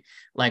Story,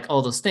 like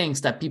all those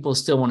things that people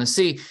still want to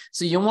see.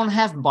 So you won't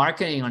have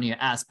marketing on your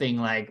ass being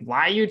like,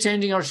 why are you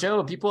changing our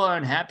show? People are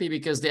unhappy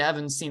because they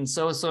haven't seen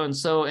so and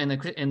so in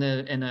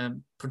a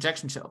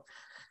projection show.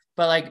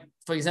 But like,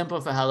 for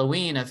example, for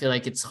Halloween, I feel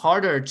like it's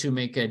harder to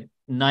make a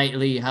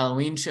nightly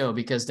Halloween show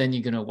because then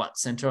you're gonna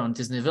center on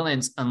Disney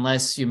villains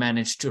unless you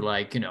manage to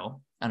like, I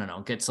don't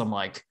know, get some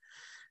like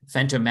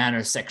Phantom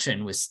Manor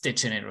section with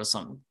Stitch in it or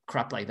some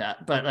crap like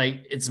that. But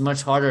like, it's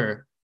much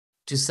harder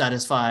to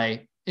satisfy,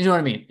 you know what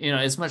I mean?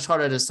 It's much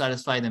harder to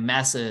satisfy the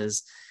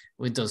masses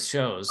with those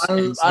shows.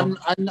 And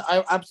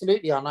I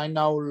absolutely, and I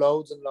know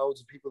loads and loads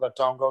of people that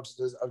don't go to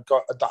this.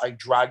 That I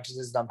drag to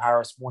Disneyland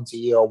Paris once a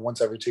year, or once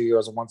every 2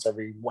 years, or once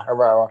every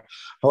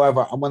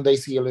however. And when they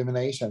see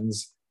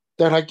Illuminations,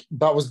 they're like,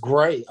 "That was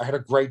great. I had a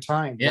great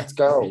time. Yeah. Let's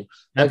go."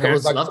 My Like it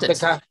was like loved it.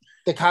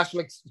 the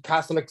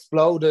castle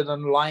exploded,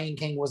 and Lion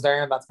King was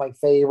there, and that's my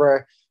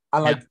favorite.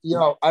 And like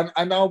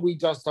I know we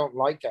just don't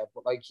like it,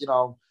 but like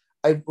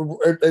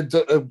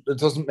it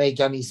doesn't make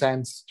any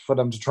sense for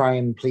them to try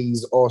and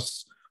please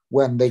us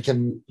when they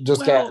can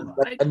just get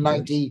a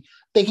 90.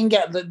 They can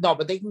get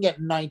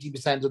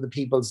 90% of the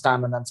people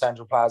standing in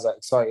Central Plaza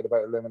excited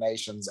about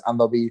Illuminations, and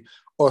they'll be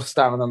us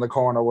standing in the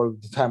corner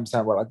with the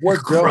 10%. We're like, we're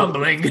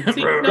crumbling. But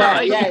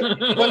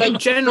like,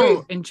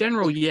 in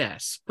general,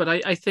 yes. But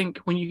I think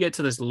when you get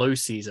to this low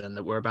season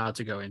that we're about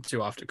to go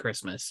into after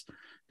Christmas,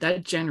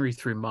 that January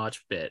through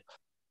March bit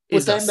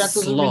is a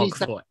slog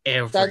for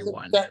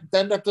everyone.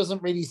 Then that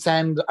doesn't really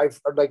send,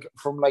 like,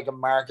 from like a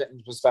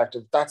marketing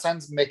perspective, that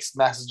sends mixed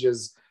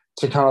messages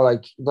to kind of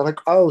like, they're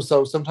like, oh,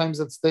 so sometimes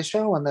it's this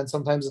show and then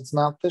sometimes it's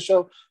not this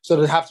show. So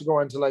they have to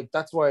go into like,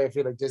 that's why I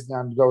feel like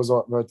Disneyland goes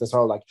with this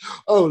whole like,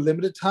 oh,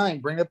 limited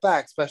time, bring it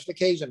back, special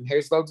occasion,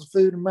 here's loads of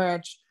food and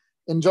merch,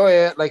 enjoy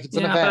it, like it's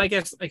an event. But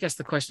I guess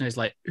the question is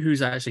like,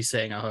 who's actually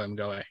sitting at home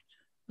going,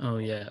 oh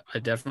yeah, I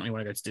definitely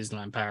want to go to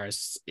Disneyland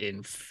Paris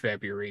in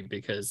February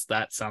because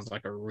that sounds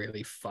like a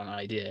really fun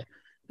idea.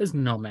 There's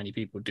not many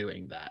people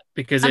doing that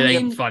because it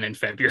ain't fun in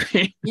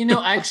February.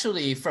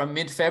 Actually, from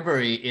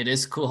mid-February, it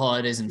is cool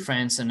holidays in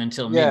France, and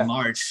until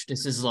mid-March,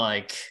 this is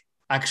like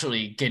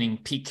actually getting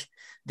peak.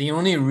 The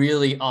only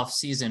really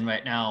off-season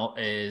right now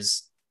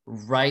is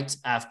right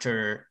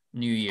after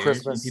New Year's,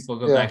 Christmas, when people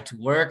go back to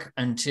work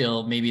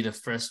until maybe the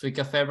first week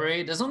of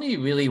February. There's only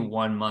really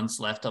 1 month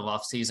left of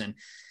off-season.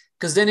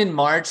 Because then in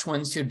March,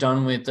 once you're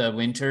done with the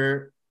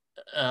winter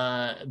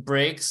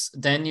breaks,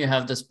 then you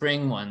have the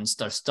spring ones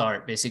that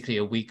start basically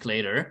a week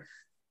later.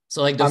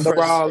 So like the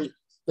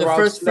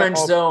first French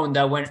zone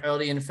that went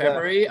early in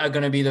February are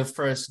going to be the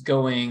first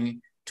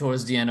going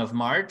towards the end of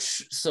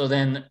March. So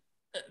then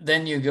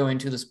you go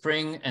into the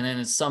spring, and then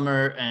it's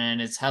summer,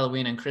 and it's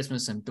Halloween and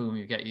Christmas, and boom,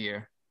 you get your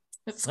year.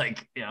 It's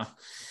like, I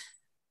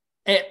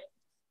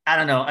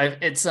don't know.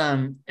 It's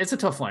a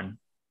tough one.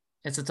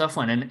 It's a tough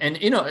one, and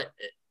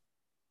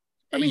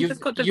I mean,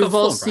 you've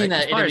all seen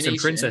that Pirates and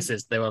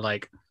Princesses. They were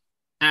like,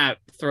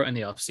 throw it in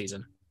the off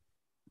season.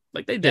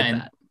 Like they did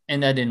that,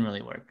 and that didn't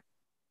really work.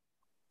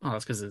 Oh,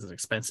 that's because it's an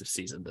expensive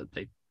season that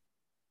they.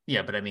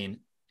 Yeah, but I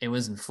mean, it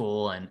wasn't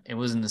full, and it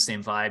wasn't the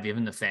same vibe.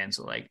 Even the fans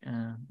were like,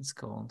 "It's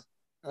cold."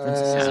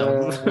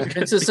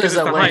 Princesses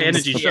are high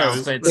energy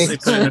shows. They put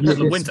it in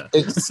the winter.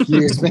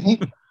 Excuse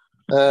me.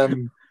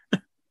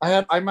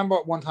 I remember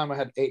one time I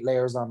had 8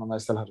 layers on, and I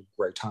still had a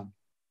great time.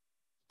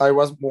 I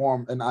wasn't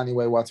warm in any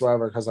way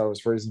whatsoever because I was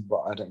freezing,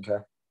 but I didn't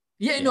care.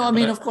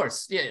 Of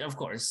course. Yeah, of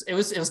course. It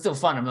was still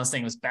fun. I'm not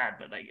saying it was bad,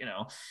 but like,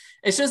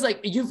 it's just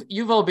like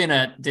you've all been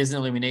at Disney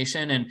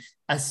Illumination, and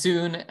as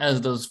soon as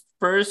those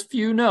first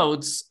few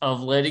notes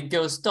of Let It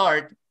Go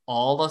start,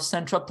 all of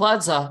Central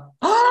Plaza.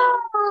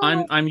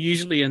 I'm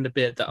usually in the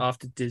bit that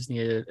after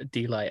Disney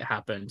D-Light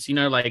happens,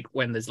 like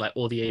when there's like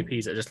all the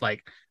APs are just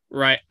like,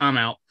 right, I'm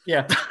out.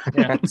 Yeah.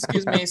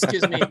 Excuse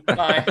me.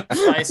 Bye.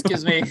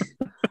 Excuse me.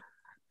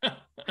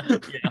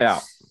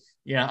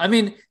 Yeah. I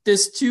mean,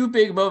 there's 2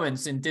 big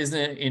moments in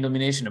Disney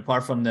Illumination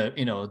apart from the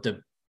the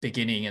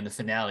beginning and the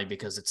finale,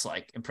 because it's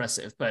like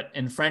impressive. But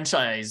in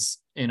franchise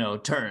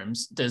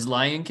terms, there's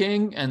Lion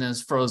King and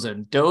there's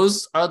Frozen.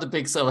 Those are the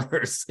big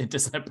sellers in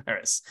Disneyland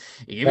Paris.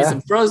 You give me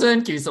some Frozen,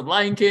 give me some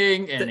Lion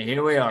King, and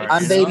here we are.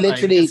 And they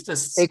literally,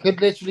 it could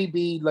literally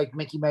be like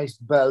Mickey Mouse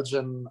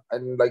Belgium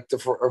and like in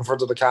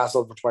front of the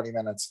castle for 20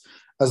 minutes.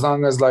 As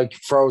long as like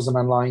Frozen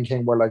and Lion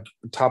King were like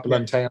top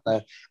and tail,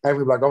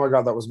 everybody like, oh my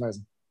God, that was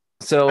amazing.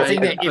 So I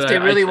think if they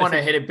really want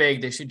to hit it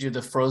big, they should do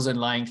the Frozen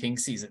Lion King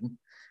season.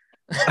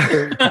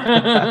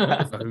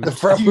 The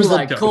Frozen, you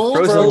like cold,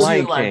 Frozen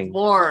Lion like King.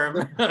 Warm.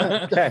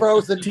 The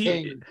Frozen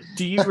King.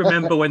 Do you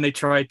remember when they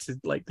tried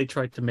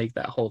to make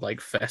that whole like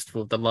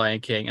festival of the Lion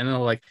King, and then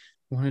they're like,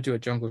 "We want to do a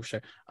jungle show."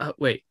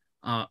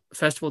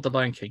 Festival of the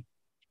Lion King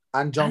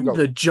and jungle.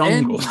 And the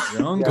jungle.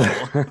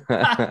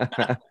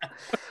 Yeah.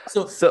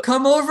 So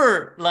come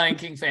over, Lion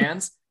King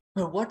fans.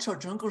 Watch our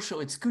jungle show.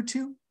 It's good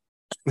too.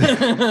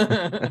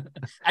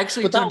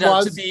 Actually, but turned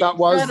out to be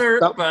better.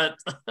 But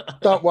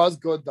that was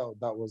good though.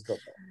 That was good.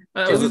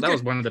 That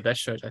was one of the best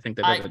shows I think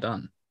they've ever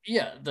done.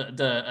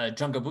 the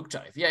Jungle Book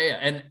Jive. Yeah.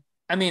 And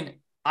I mean,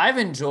 I've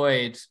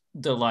enjoyed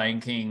the Lion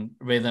King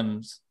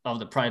rhythms of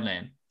the Pride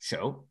Land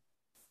show,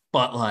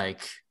 but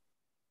like,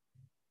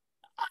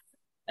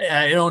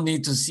 I don't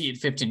need to see it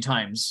 15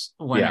 times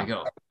when I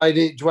go. Do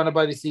you want to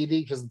buy the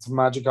CD? Because it's a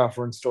magic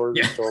offer in store.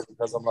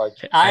 Because I'm like,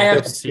 I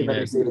have seen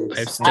it.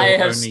 I've still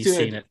only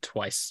seen it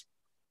twice.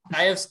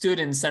 I have stood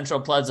in Central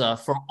Plaza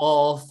for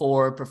all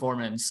 4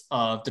 performances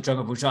of the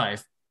Jungle Book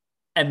Jive,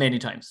 and many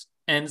times.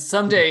 And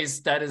some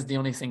days that is the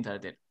only thing that I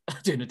did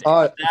during the day.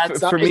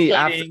 For me,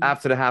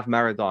 after the half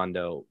marathon,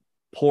 though,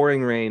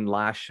 pouring rain,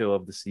 last show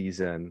of the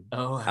season,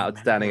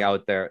 outstanding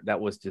out there.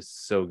 That was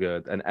just so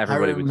good, and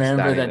everybody was just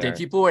standing that there. day.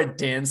 People were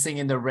dancing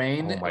in the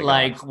rain,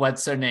 like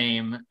what's her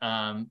name?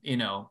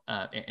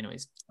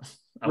 Anyways,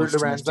 I was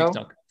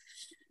TikTok.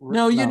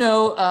 No, you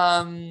know,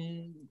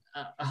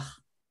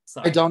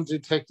 sorry. I don't do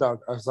TikTok.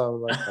 I saw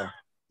like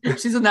that.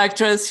 She's an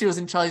actress. She was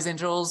in Charlie's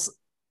Angels.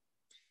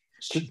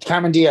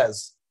 Cameron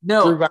Diaz.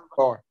 No. Drew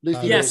Barrymore.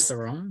 Yes.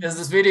 There's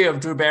this video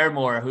of Drew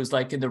Barrymore who's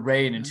like in the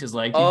rain, and she's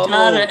like, "You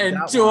gotta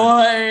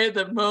enjoy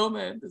the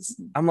moment."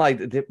 I'm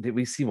like, did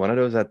we see one of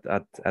those at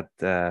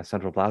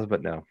Central Plaza?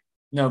 But no.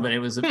 No, but it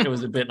was a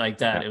bit like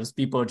that. It was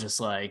people just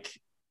like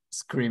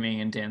screaming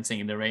and dancing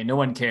in the rain. No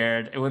one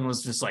cared. Everyone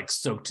was just like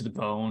soaked to the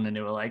bone, and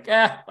they were like,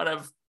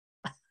 whatever.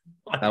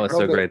 That was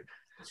so great.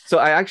 So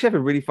I actually have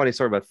a really funny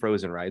story about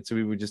Frozen, right? So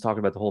we were just talking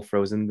about the whole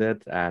Frozen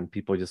bit, and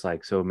people just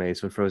like so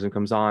amazed when Frozen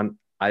comes on.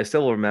 I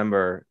still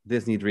remember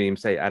Disney Dream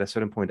say at a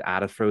certain point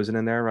added Frozen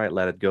in there, right?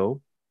 Let It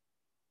Go.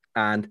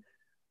 And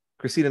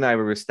Christine and I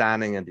were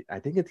standing at I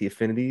think at the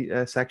Affinity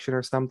section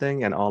or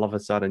something, and all of a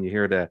sudden you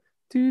hear the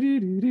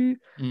do-do-do-do,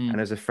 and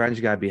there's a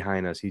French guy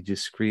behind us. He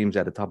just screams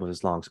at the top of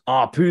his lungs,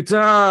 "Oh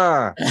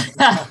putain!"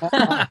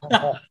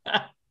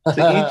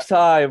 So each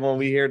time when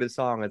we hear the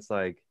song, it's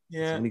like,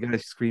 somebody gonna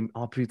scream,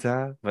 "Oh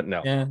putain!" But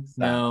no. Yeah,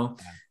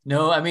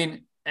 no. I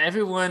mean,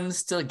 everyone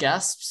still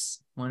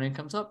gasps when it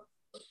comes up.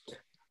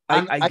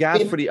 I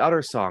gasped for the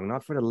other song,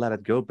 not for the Let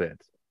It Go bit.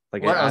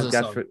 Like I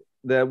gasped for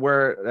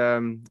where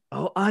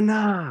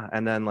Anna,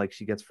 and then like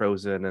she gets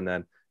frozen, and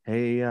then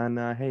hey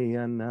Anna.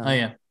 Oh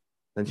yeah.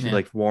 Then she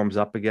like warms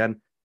up again.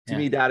 To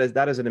me, that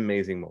is an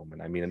amazing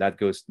moment. I mean, and that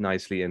goes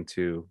nicely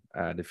into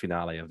the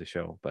finale of the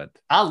show. But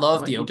I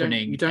love the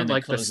opening. You don't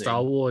like the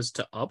Star Wars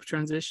to Up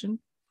transition?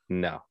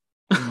 No.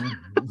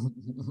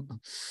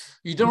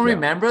 You don't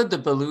remember the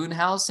balloon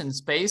house in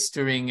space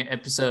during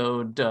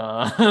episode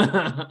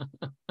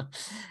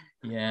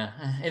yeah,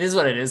 it is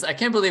what it is. I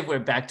can't believe we're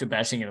back to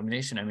bashing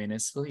Illumination. I mean,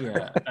 it's really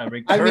a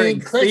recurring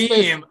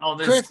theme on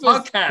this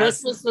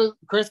podcast.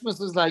 Christmas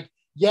was like,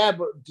 yeah,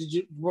 but did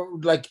you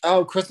like,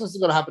 Christmas is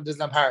going to happen in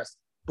Disneyland Paris,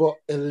 but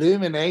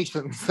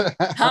Illuminations.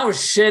 How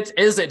shit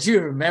is it? Do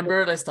you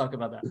remember? Let's talk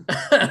about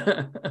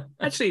that.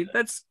 Actually,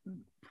 that's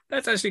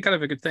actually kind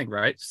of a good thing,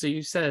 right? So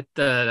you said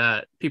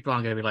that people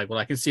aren't going to be like, well,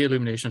 I can see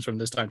Illuminations from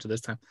this time to this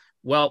time.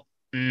 Well,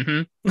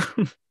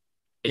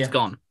 it's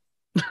gone.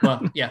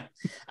 Well, yeah.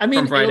 I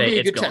mean, Friday,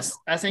 it'll be a good test.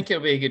 I think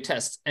it'll be a good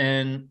test.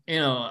 And,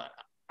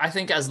 I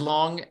think as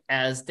long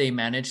as they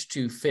manage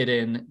to fit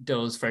in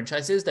those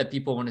franchises that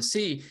people want to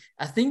see,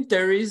 I think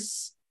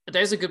there's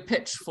a good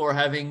pitch for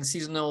having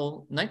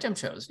seasonal nighttime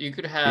shows. You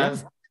could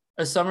have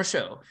a summer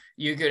show.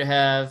 You could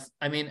have,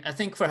 I mean, I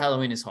think for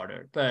Halloween is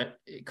harder, but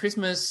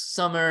Christmas,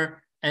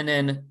 summer, and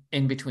then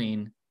in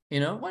between, why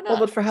not? Well,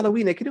 but for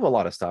Halloween, they could do a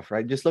lot of stuff,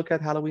 right? Just look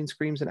at Halloween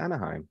Screams in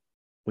Anaheim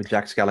with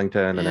Jack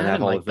Skellington, and then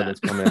have all the villains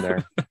come in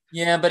there.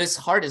 Yeah, but it's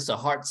hard. It's a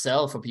hard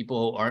sell for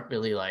people who aren't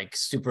really like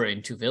super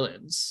into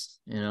villains,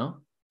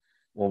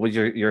 Well,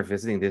 you're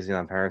visiting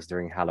Disneyland Paris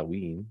during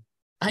Halloween.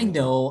 I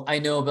know,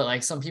 but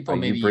like some people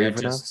maybe are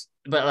just,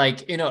 but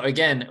like,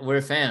 again,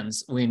 we're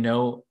fans. We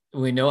know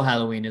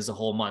Halloween is a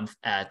whole month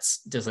at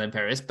Disneyland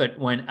Paris, but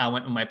when I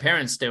went with my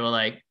parents, they were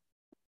like,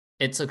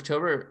 it's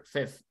October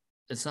 5th.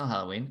 It's not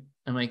Halloween.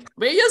 I'm like,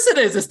 but yes, it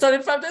is. It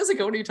started 5 days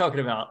ago. What are you talking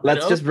about?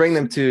 Let's just bring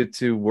them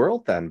to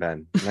World then,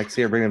 Ben. Next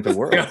year, bring them to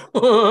World.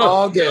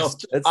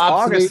 August. It's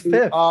August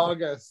 5th.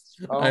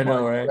 August. Oh, I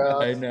know, right?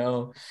 God. I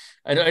know.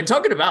 And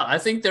talking about, I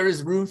think there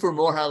is room for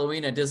more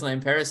Halloween at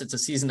Disneyland Paris. It's a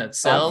season that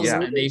sells,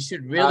 and they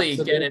should really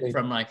get it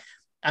from like.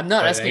 I'm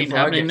not asking for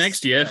happening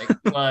next year.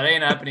 Well, it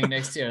ain't happening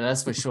next year,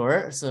 that's for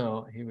sure.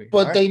 So here we go.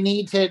 But they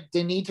need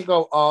to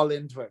go all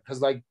into it,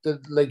 because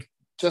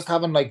just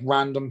having like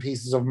random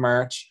pieces of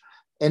merch,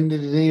 and they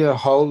need a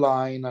whole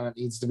line, and it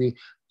needs to be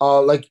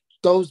like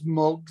those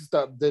mugs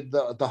that did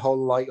the whole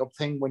light up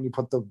thing when you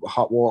put the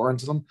hot water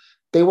into them.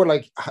 They were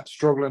like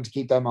struggling to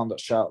keep them on the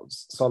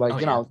shelves. So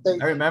like I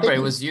remember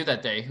it was you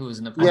that day who was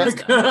in the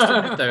podcast.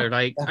 Yes. Though,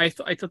 like I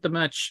thought the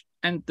merch,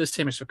 and the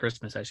same as for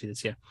Christmas actually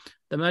this year,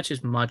 the merch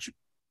is much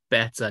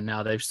better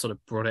now. They've sort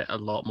of brought it a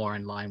lot more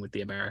in line with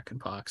the American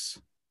parks.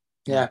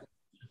 Yeah,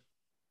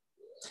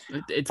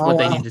 it's what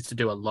they needed to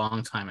do a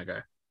long time ago.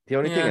 The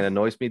only thing that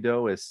annoys me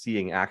though is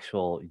seeing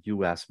actual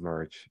US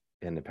merch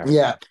in the Paris.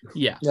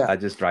 Yeah. That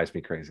just drives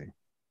me crazy.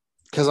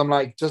 Because I'm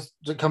like,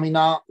 can we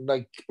not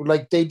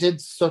like they did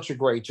such a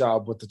great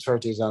job with the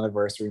 30th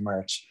anniversary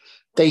merch,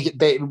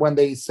 they when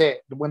they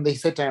sit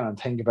down and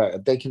think about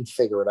it, they can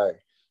figure it out.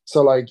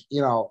 So like,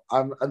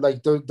 I'm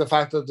like the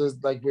fact that there's,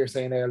 like we were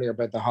saying earlier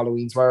about the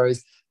Halloween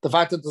soirees, the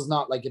fact that there's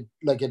not like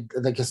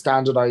a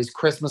standardized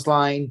Christmas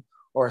line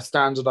or a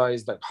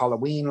standardized like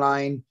Halloween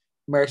line.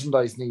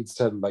 Merchandise needs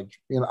to, like,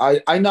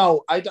 I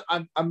know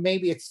I'm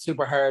maybe it's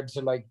super hard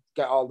to like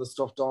get all the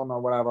stuff done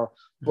or whatever,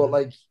 but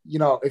like,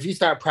 if you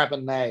start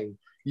prepping now,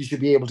 you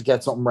should be able to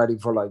get something ready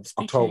for like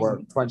October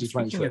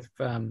 2023. Speaking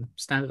of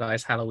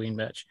standardized Halloween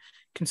merch,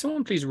 can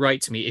someone please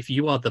write to me if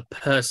you are the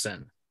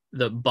person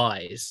that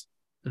buys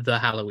the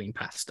Halloween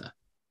pasta?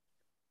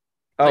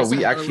 Oh,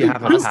 we actually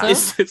have a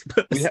pasta.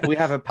 We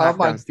have a pack. Oh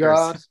my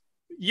god,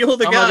 you're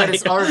the guy. God,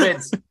 it's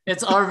Arvid.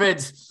 It's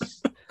Arvid.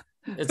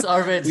 It's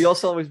Arvid. We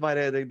also always buy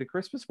the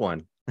Christmas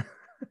one.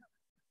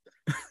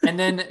 And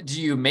then, do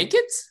you make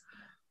it?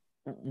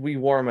 We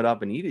warm it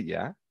up and eat it,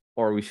 yeah.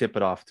 Or we ship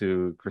it off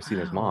to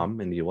Christina's mom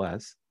in the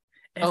US.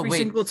 Every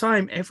single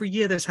time, every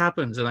year this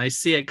happens, and I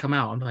see it come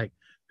out, I'm like,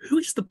 who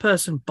is the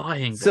person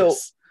buying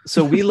this?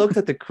 So we looked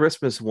at the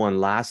Christmas one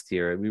last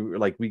year. We were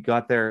like, we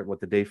got there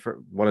the day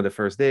for one of the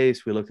first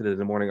days. We looked at it in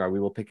the morning, or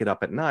we will pick it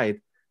up at night.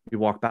 We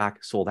walked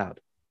back, sold out,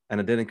 and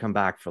it didn't come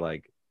back for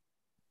like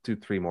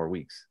 2-3 more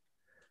weeks.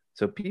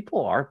 So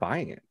people are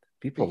buying it.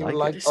 People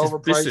like it.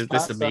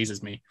 This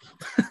amazes me.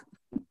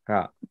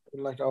 Yeah.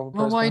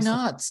 Well, why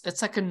not?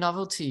 It's like a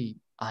novelty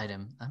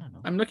item. I don't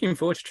know. I'm looking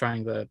forward to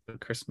trying the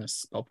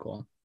Christmas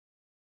popcorn.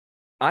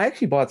 I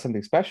actually bought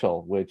something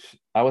special, which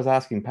I was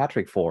asking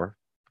Patrick for,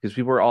 because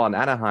we were all in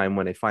Anaheim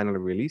when they finally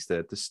released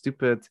it. The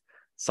stupid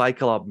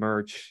Cycle Up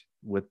merch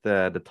with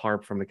the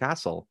tarp from the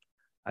castle.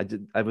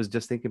 I was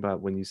just thinking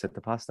about when you said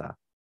the pasta.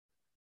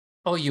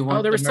 Oh, you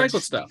want the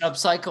recycled stuff?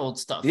 Upcycled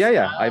stuff.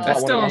 Yeah. I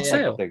bought still one on of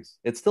sale. things.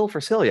 It's still for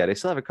sale. Yeah, they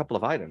still have a couple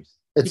of items.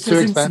 It's too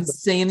expensive.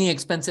 It's insanely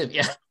expensive.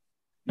 Yeah.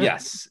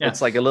 Yes, yeah.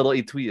 It's like a little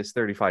etui is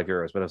 35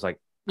 euros, but I was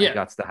like, I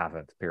got to have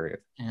it. Period.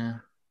 Yeah,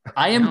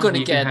 I am going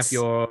to get have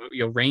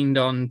your rained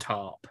on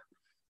tarp.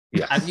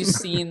 Yeah. Have you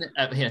seen?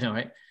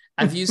 Right.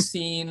 Have you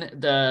seen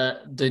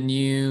the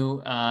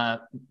new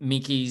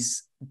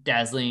Mickey's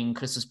Dazzling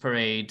Christmas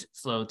Parade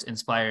float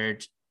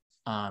inspired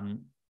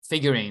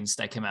figurines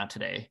that came out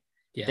today?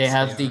 Yes, they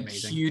have the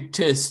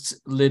cutest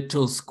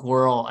little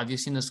squirrel. Have you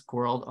seen the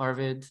squirrel,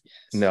 Arvid?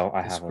 No,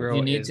 I haven't.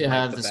 You need to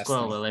have the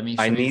squirrel. Let me.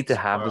 I need to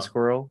have the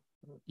squirrel.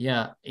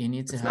 Yeah, you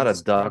need to. It's have not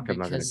a duck. I'm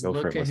not going to go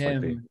for it. Most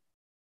likely.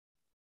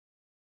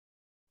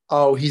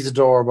 Oh, he's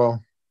adorable.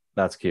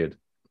 That's cute.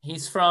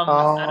 He's from.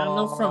 I don't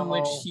know from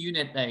which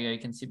unit. There you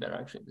can see better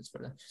actually. This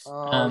further.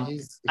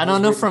 I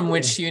don't know from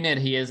which unit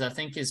he is. I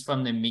think he's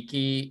from the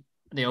Mickey.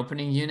 The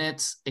opening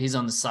unit, he's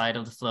on the side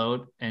of the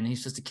float, and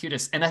he's just the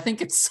cutest. And I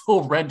think it's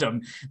so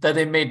random that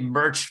they made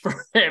merch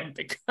for him,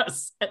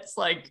 because it's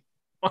like,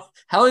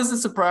 how is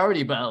this a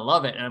priority? But I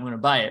love it, and I'm going to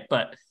buy it.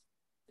 But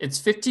it's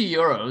 50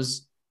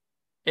 euros.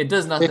 It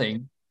does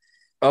nothing.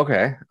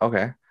 Okay.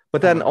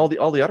 But then all the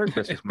other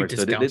Christmas merch.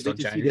 Did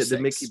you see the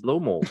Mickey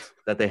blow mold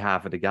that they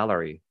have at the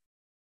gallery?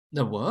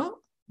 The what?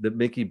 The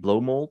Mickey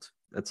blow mold.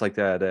 It's like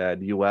the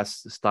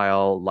US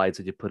style lights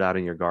that you put out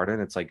in your garden.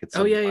 It's like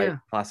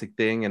a plastic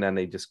thing, and then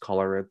they just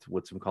color it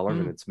with some colors,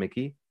 and it's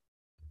Mickey.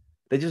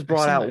 They just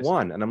brought out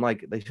one, and I'm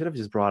like, they should have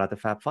just brought out the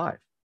Fab Five,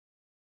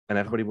 and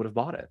everybody would have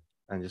bought it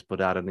and just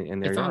put out in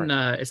their yard.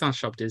 It's on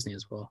Shop Disney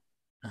as well.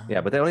 Yeah,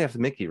 but they only have the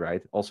Mickey,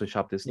 right? Also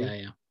Shop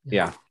Disney.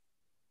 Yeah.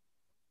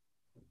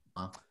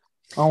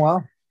 Oh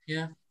wow.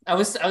 Yeah. I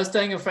was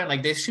telling a friend,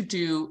 like, they should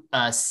do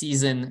a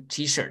season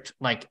t-shirt.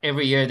 Like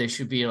every year there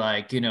should be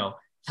like,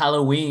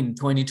 Halloween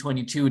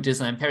 2022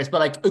 Disneyland Paris, but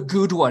like a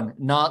good one,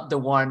 not the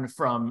one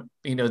from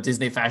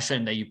Disney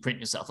Fashion that you print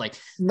yourself. Like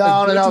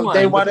no.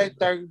 They want it.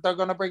 They're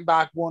gonna bring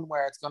back one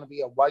where it's gonna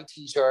be a white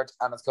t-shirt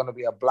and it's gonna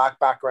be a black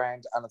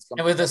background and it's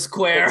gonna be with a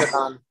square.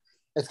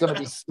 It's gonna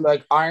be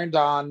like ironed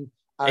on.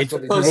 It's a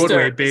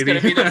poster, baby.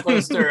 It's gonna be the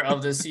poster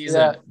of the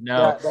season.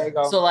 No, there you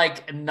go. So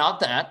like not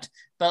that,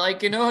 but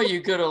like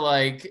you go to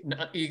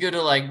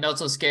like Not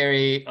So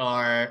Scary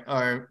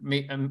or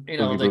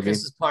the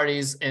Christmas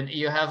parties, and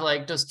you have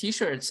like those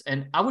T-shirts,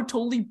 and I would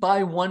totally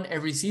buy one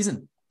every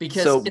season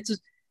because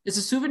it's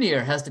a souvenir.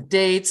 It has the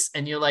dates,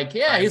 and you're like,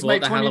 here's my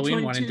 2022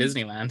 Halloween one in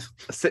Disneyland.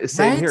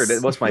 Same here.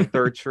 That was my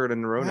third shirt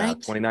in a row now.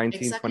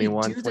 2019, exactly.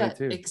 21,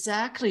 22.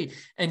 Exactly.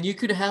 And you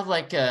could have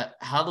like a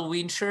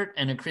Halloween shirt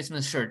and a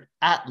Christmas shirt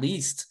at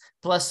least,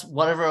 plus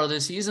whatever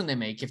other season they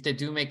make. If they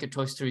do make a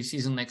Toy Story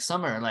season next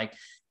summer, like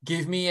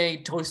give me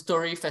a Toy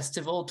Story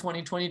Festival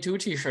 2022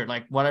 t-shirt,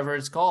 like whatever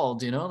it's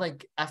called,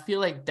 like I feel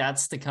like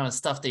that's the kind of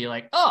stuff that you're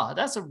like, oh,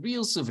 that's a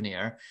real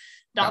souvenir.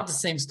 Not the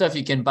same stuff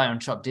you can buy on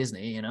Shop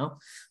Disney,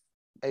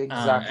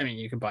 Exactly. I mean,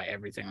 you can buy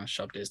everything on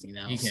Shop Disney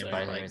now. You can't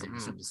buy everything.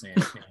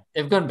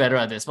 They've gotten better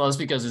at this. Well, it's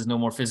because there's no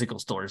more physical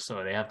stores,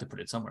 so they have to put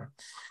it somewhere.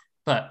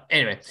 But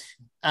anyway,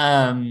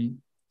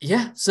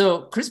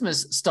 so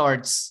Christmas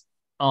starts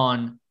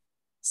on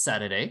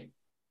Saturday.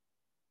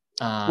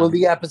 Will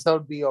the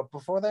episode be up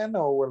before then,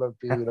 or will it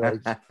be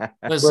like?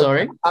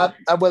 Sorry.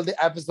 Will the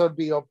episode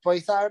be up by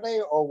Saturday,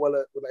 or will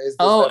it?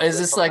 Is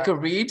this like a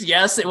read?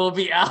 Yes, it will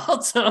be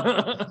out.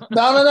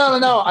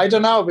 No. I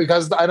don't know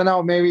because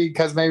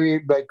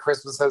maybe like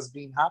Christmas has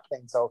been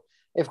happening. So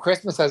if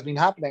Christmas has been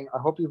happening, I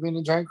hope you've been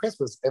enjoying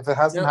Christmas. If it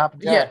hasn't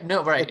happened yet,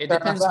 right. It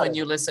depends when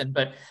you listen,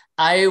 but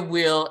I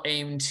will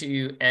aim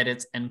to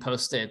edit and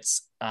post it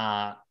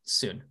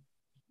soon.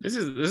 This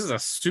is a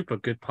super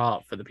good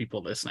part for the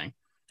people listening.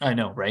 I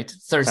know, right?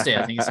 Thursday,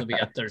 I think it's gonna be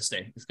out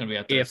Thursday. It's gonna be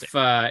out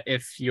Thursday.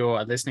 If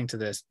you're listening to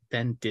this,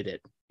 Ben did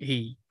it.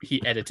 He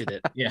edited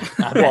it. Yeah.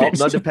 Well,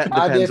 that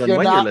depends on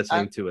when you're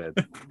listening to it.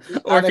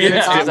 Or if you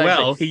edited it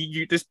well,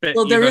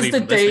 there is the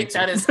date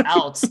that is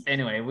out.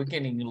 Anyway, we're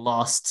getting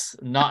lost,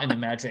 not in the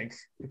magic,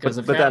 because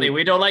apparently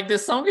we don't like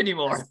this song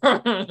anymore.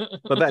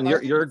 But then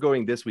you're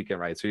going this weekend,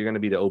 right? So you're going to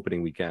be the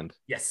opening weekend.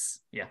 Yes.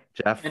 Yeah.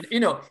 Jeff. And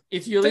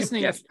if you're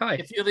listening,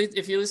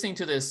 if you're listening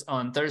to this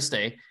on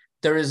Thursday,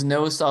 there is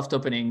no soft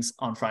openings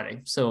on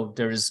Friday, so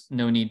there is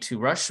no need to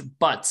rush,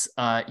 but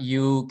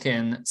you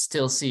can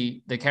still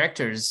see the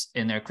characters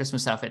in their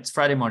Christmas outfits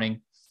Friday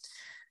morning,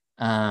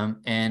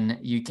 and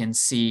you can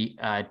see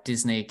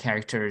Disney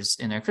characters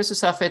in their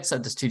Christmas outfits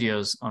at the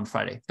studios on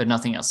Friday, but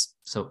nothing else.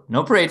 So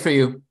no parade for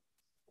you.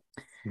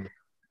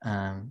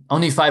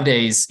 Only 5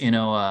 days,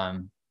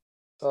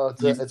 So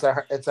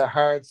it's a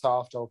hard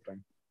soft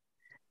opening.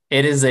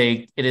 It is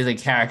a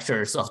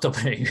character soft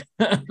opening.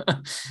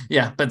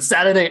 Yeah, but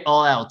Saturday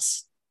all out.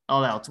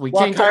 We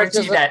can't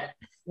guarantee that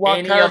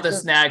any of the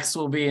snacks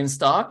will be in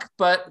stock,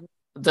 but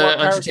the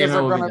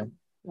entertainment will be done.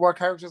 What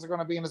characters are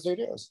going to be in the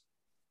studios?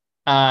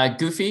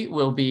 Goofy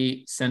will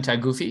be Santa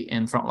Goofy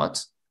in front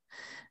lot,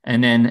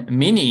 and then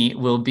Minnie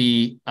will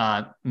be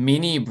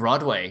Minnie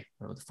Broadway.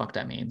 What the fuck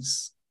that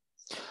means?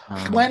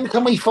 When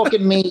can we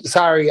fucking meet?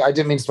 Sorry, I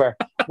didn't mean to swear.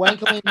 When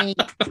can we meet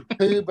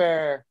Pooh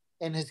Bear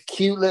in his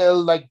cute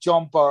little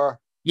jumper?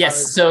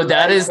 Yes, so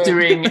that is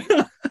during.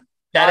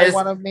 I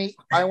want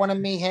to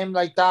meet him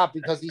like that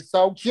because he's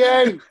so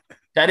cute.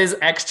 That is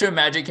extra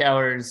magic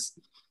hours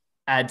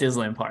at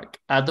Disneyland Park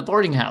at the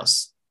boarding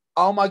house.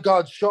 Oh my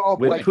God! Shut up!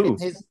 With Pooh.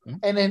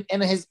 in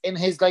his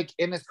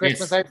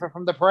Christmas outfit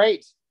from the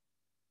parade.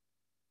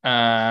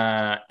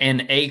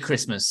 In a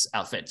Christmas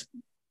outfit.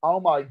 Oh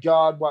my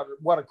God!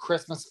 What a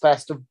Christmas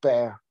festive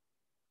bear!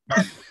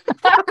 Oh,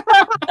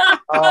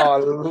 I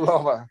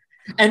love it.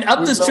 And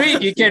up the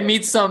street, you can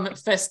meet some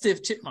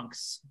festive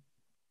chipmunks.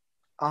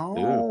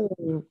 Oh!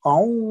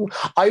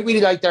 I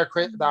really like their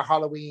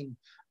Halloween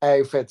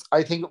outfits.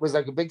 I think it was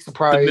like a big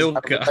surprise. The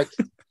Milka.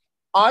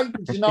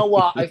 Do you know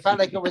what? I felt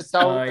like it was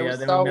so. Oh yeah,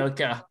 they were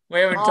Milka. We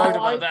haven't talked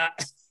about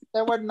that.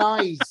 They were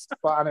nice,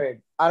 but anyway,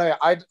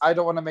 I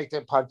don't want to make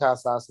the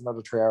podcast last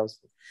another 3 hours.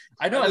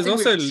 I know. There's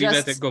also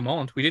Lunette de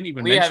Gaumont. We didn't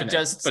even mention it,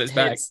 but it's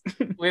back.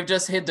 We've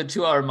just hit the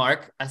 2-hour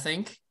mark, I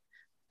think.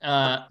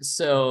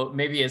 So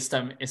maybe it's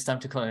time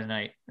to call it a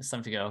night. It's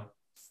time to go.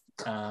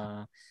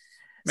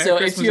 Merry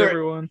Christmas,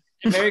 everyone.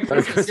 Merry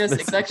Christmas. Yes,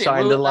 exactly.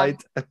 Shine the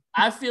light.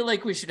 I feel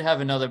like we should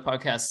have another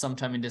podcast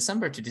sometime in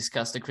December to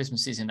discuss the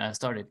Christmas season that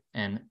started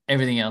and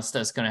everything else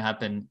that's going to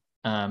happen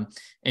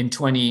in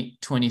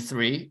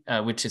 2023,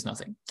 which is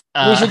nothing.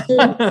 We should do,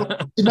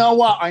 you know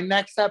what? Our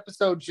next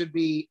episode should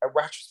be a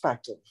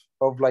retrospective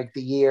of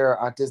the year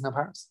at Disneyland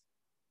Paris.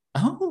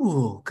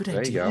 Oh, good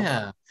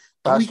idea.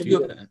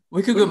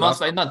 We could go month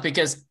by month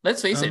because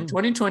let's face it,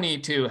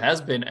 2022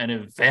 has been an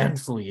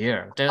eventful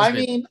year. I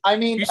mean,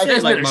 you say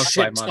it's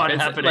month by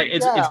month.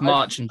 It's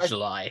March and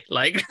July.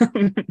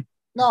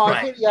 No,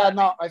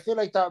 I feel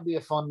like that would be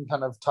a fun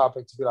kind of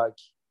topic to be like,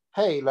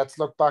 hey, let's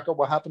look back at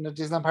what happened at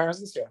Disneyland Paris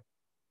this year.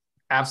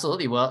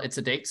 Absolutely. Well, it's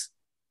a date.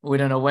 We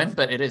don't know when,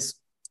 but it is.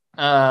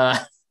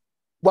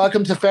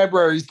 Welcome to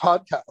February's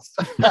podcast.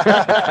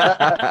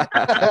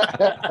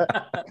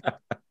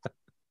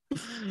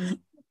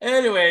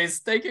 Anyways,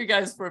 thank you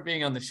guys for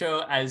being on the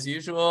show as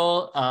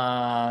usual.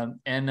 We'll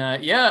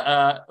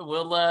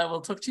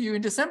talk to you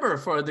in December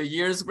for the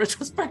year's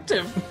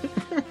retrospective.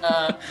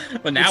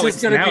 Well, now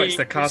it's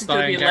the cast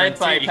iron led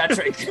by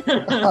Patrick.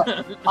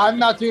 I'm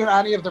not doing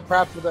any of the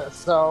prep for this,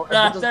 so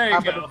there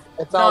you go.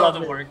 It's all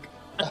of the work.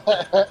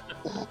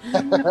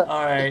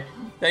 All right,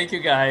 thank you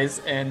guys,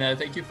 and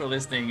thank you for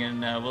listening,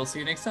 and we'll see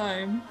you next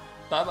time.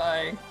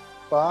 Bye-bye.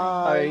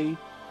 Bye.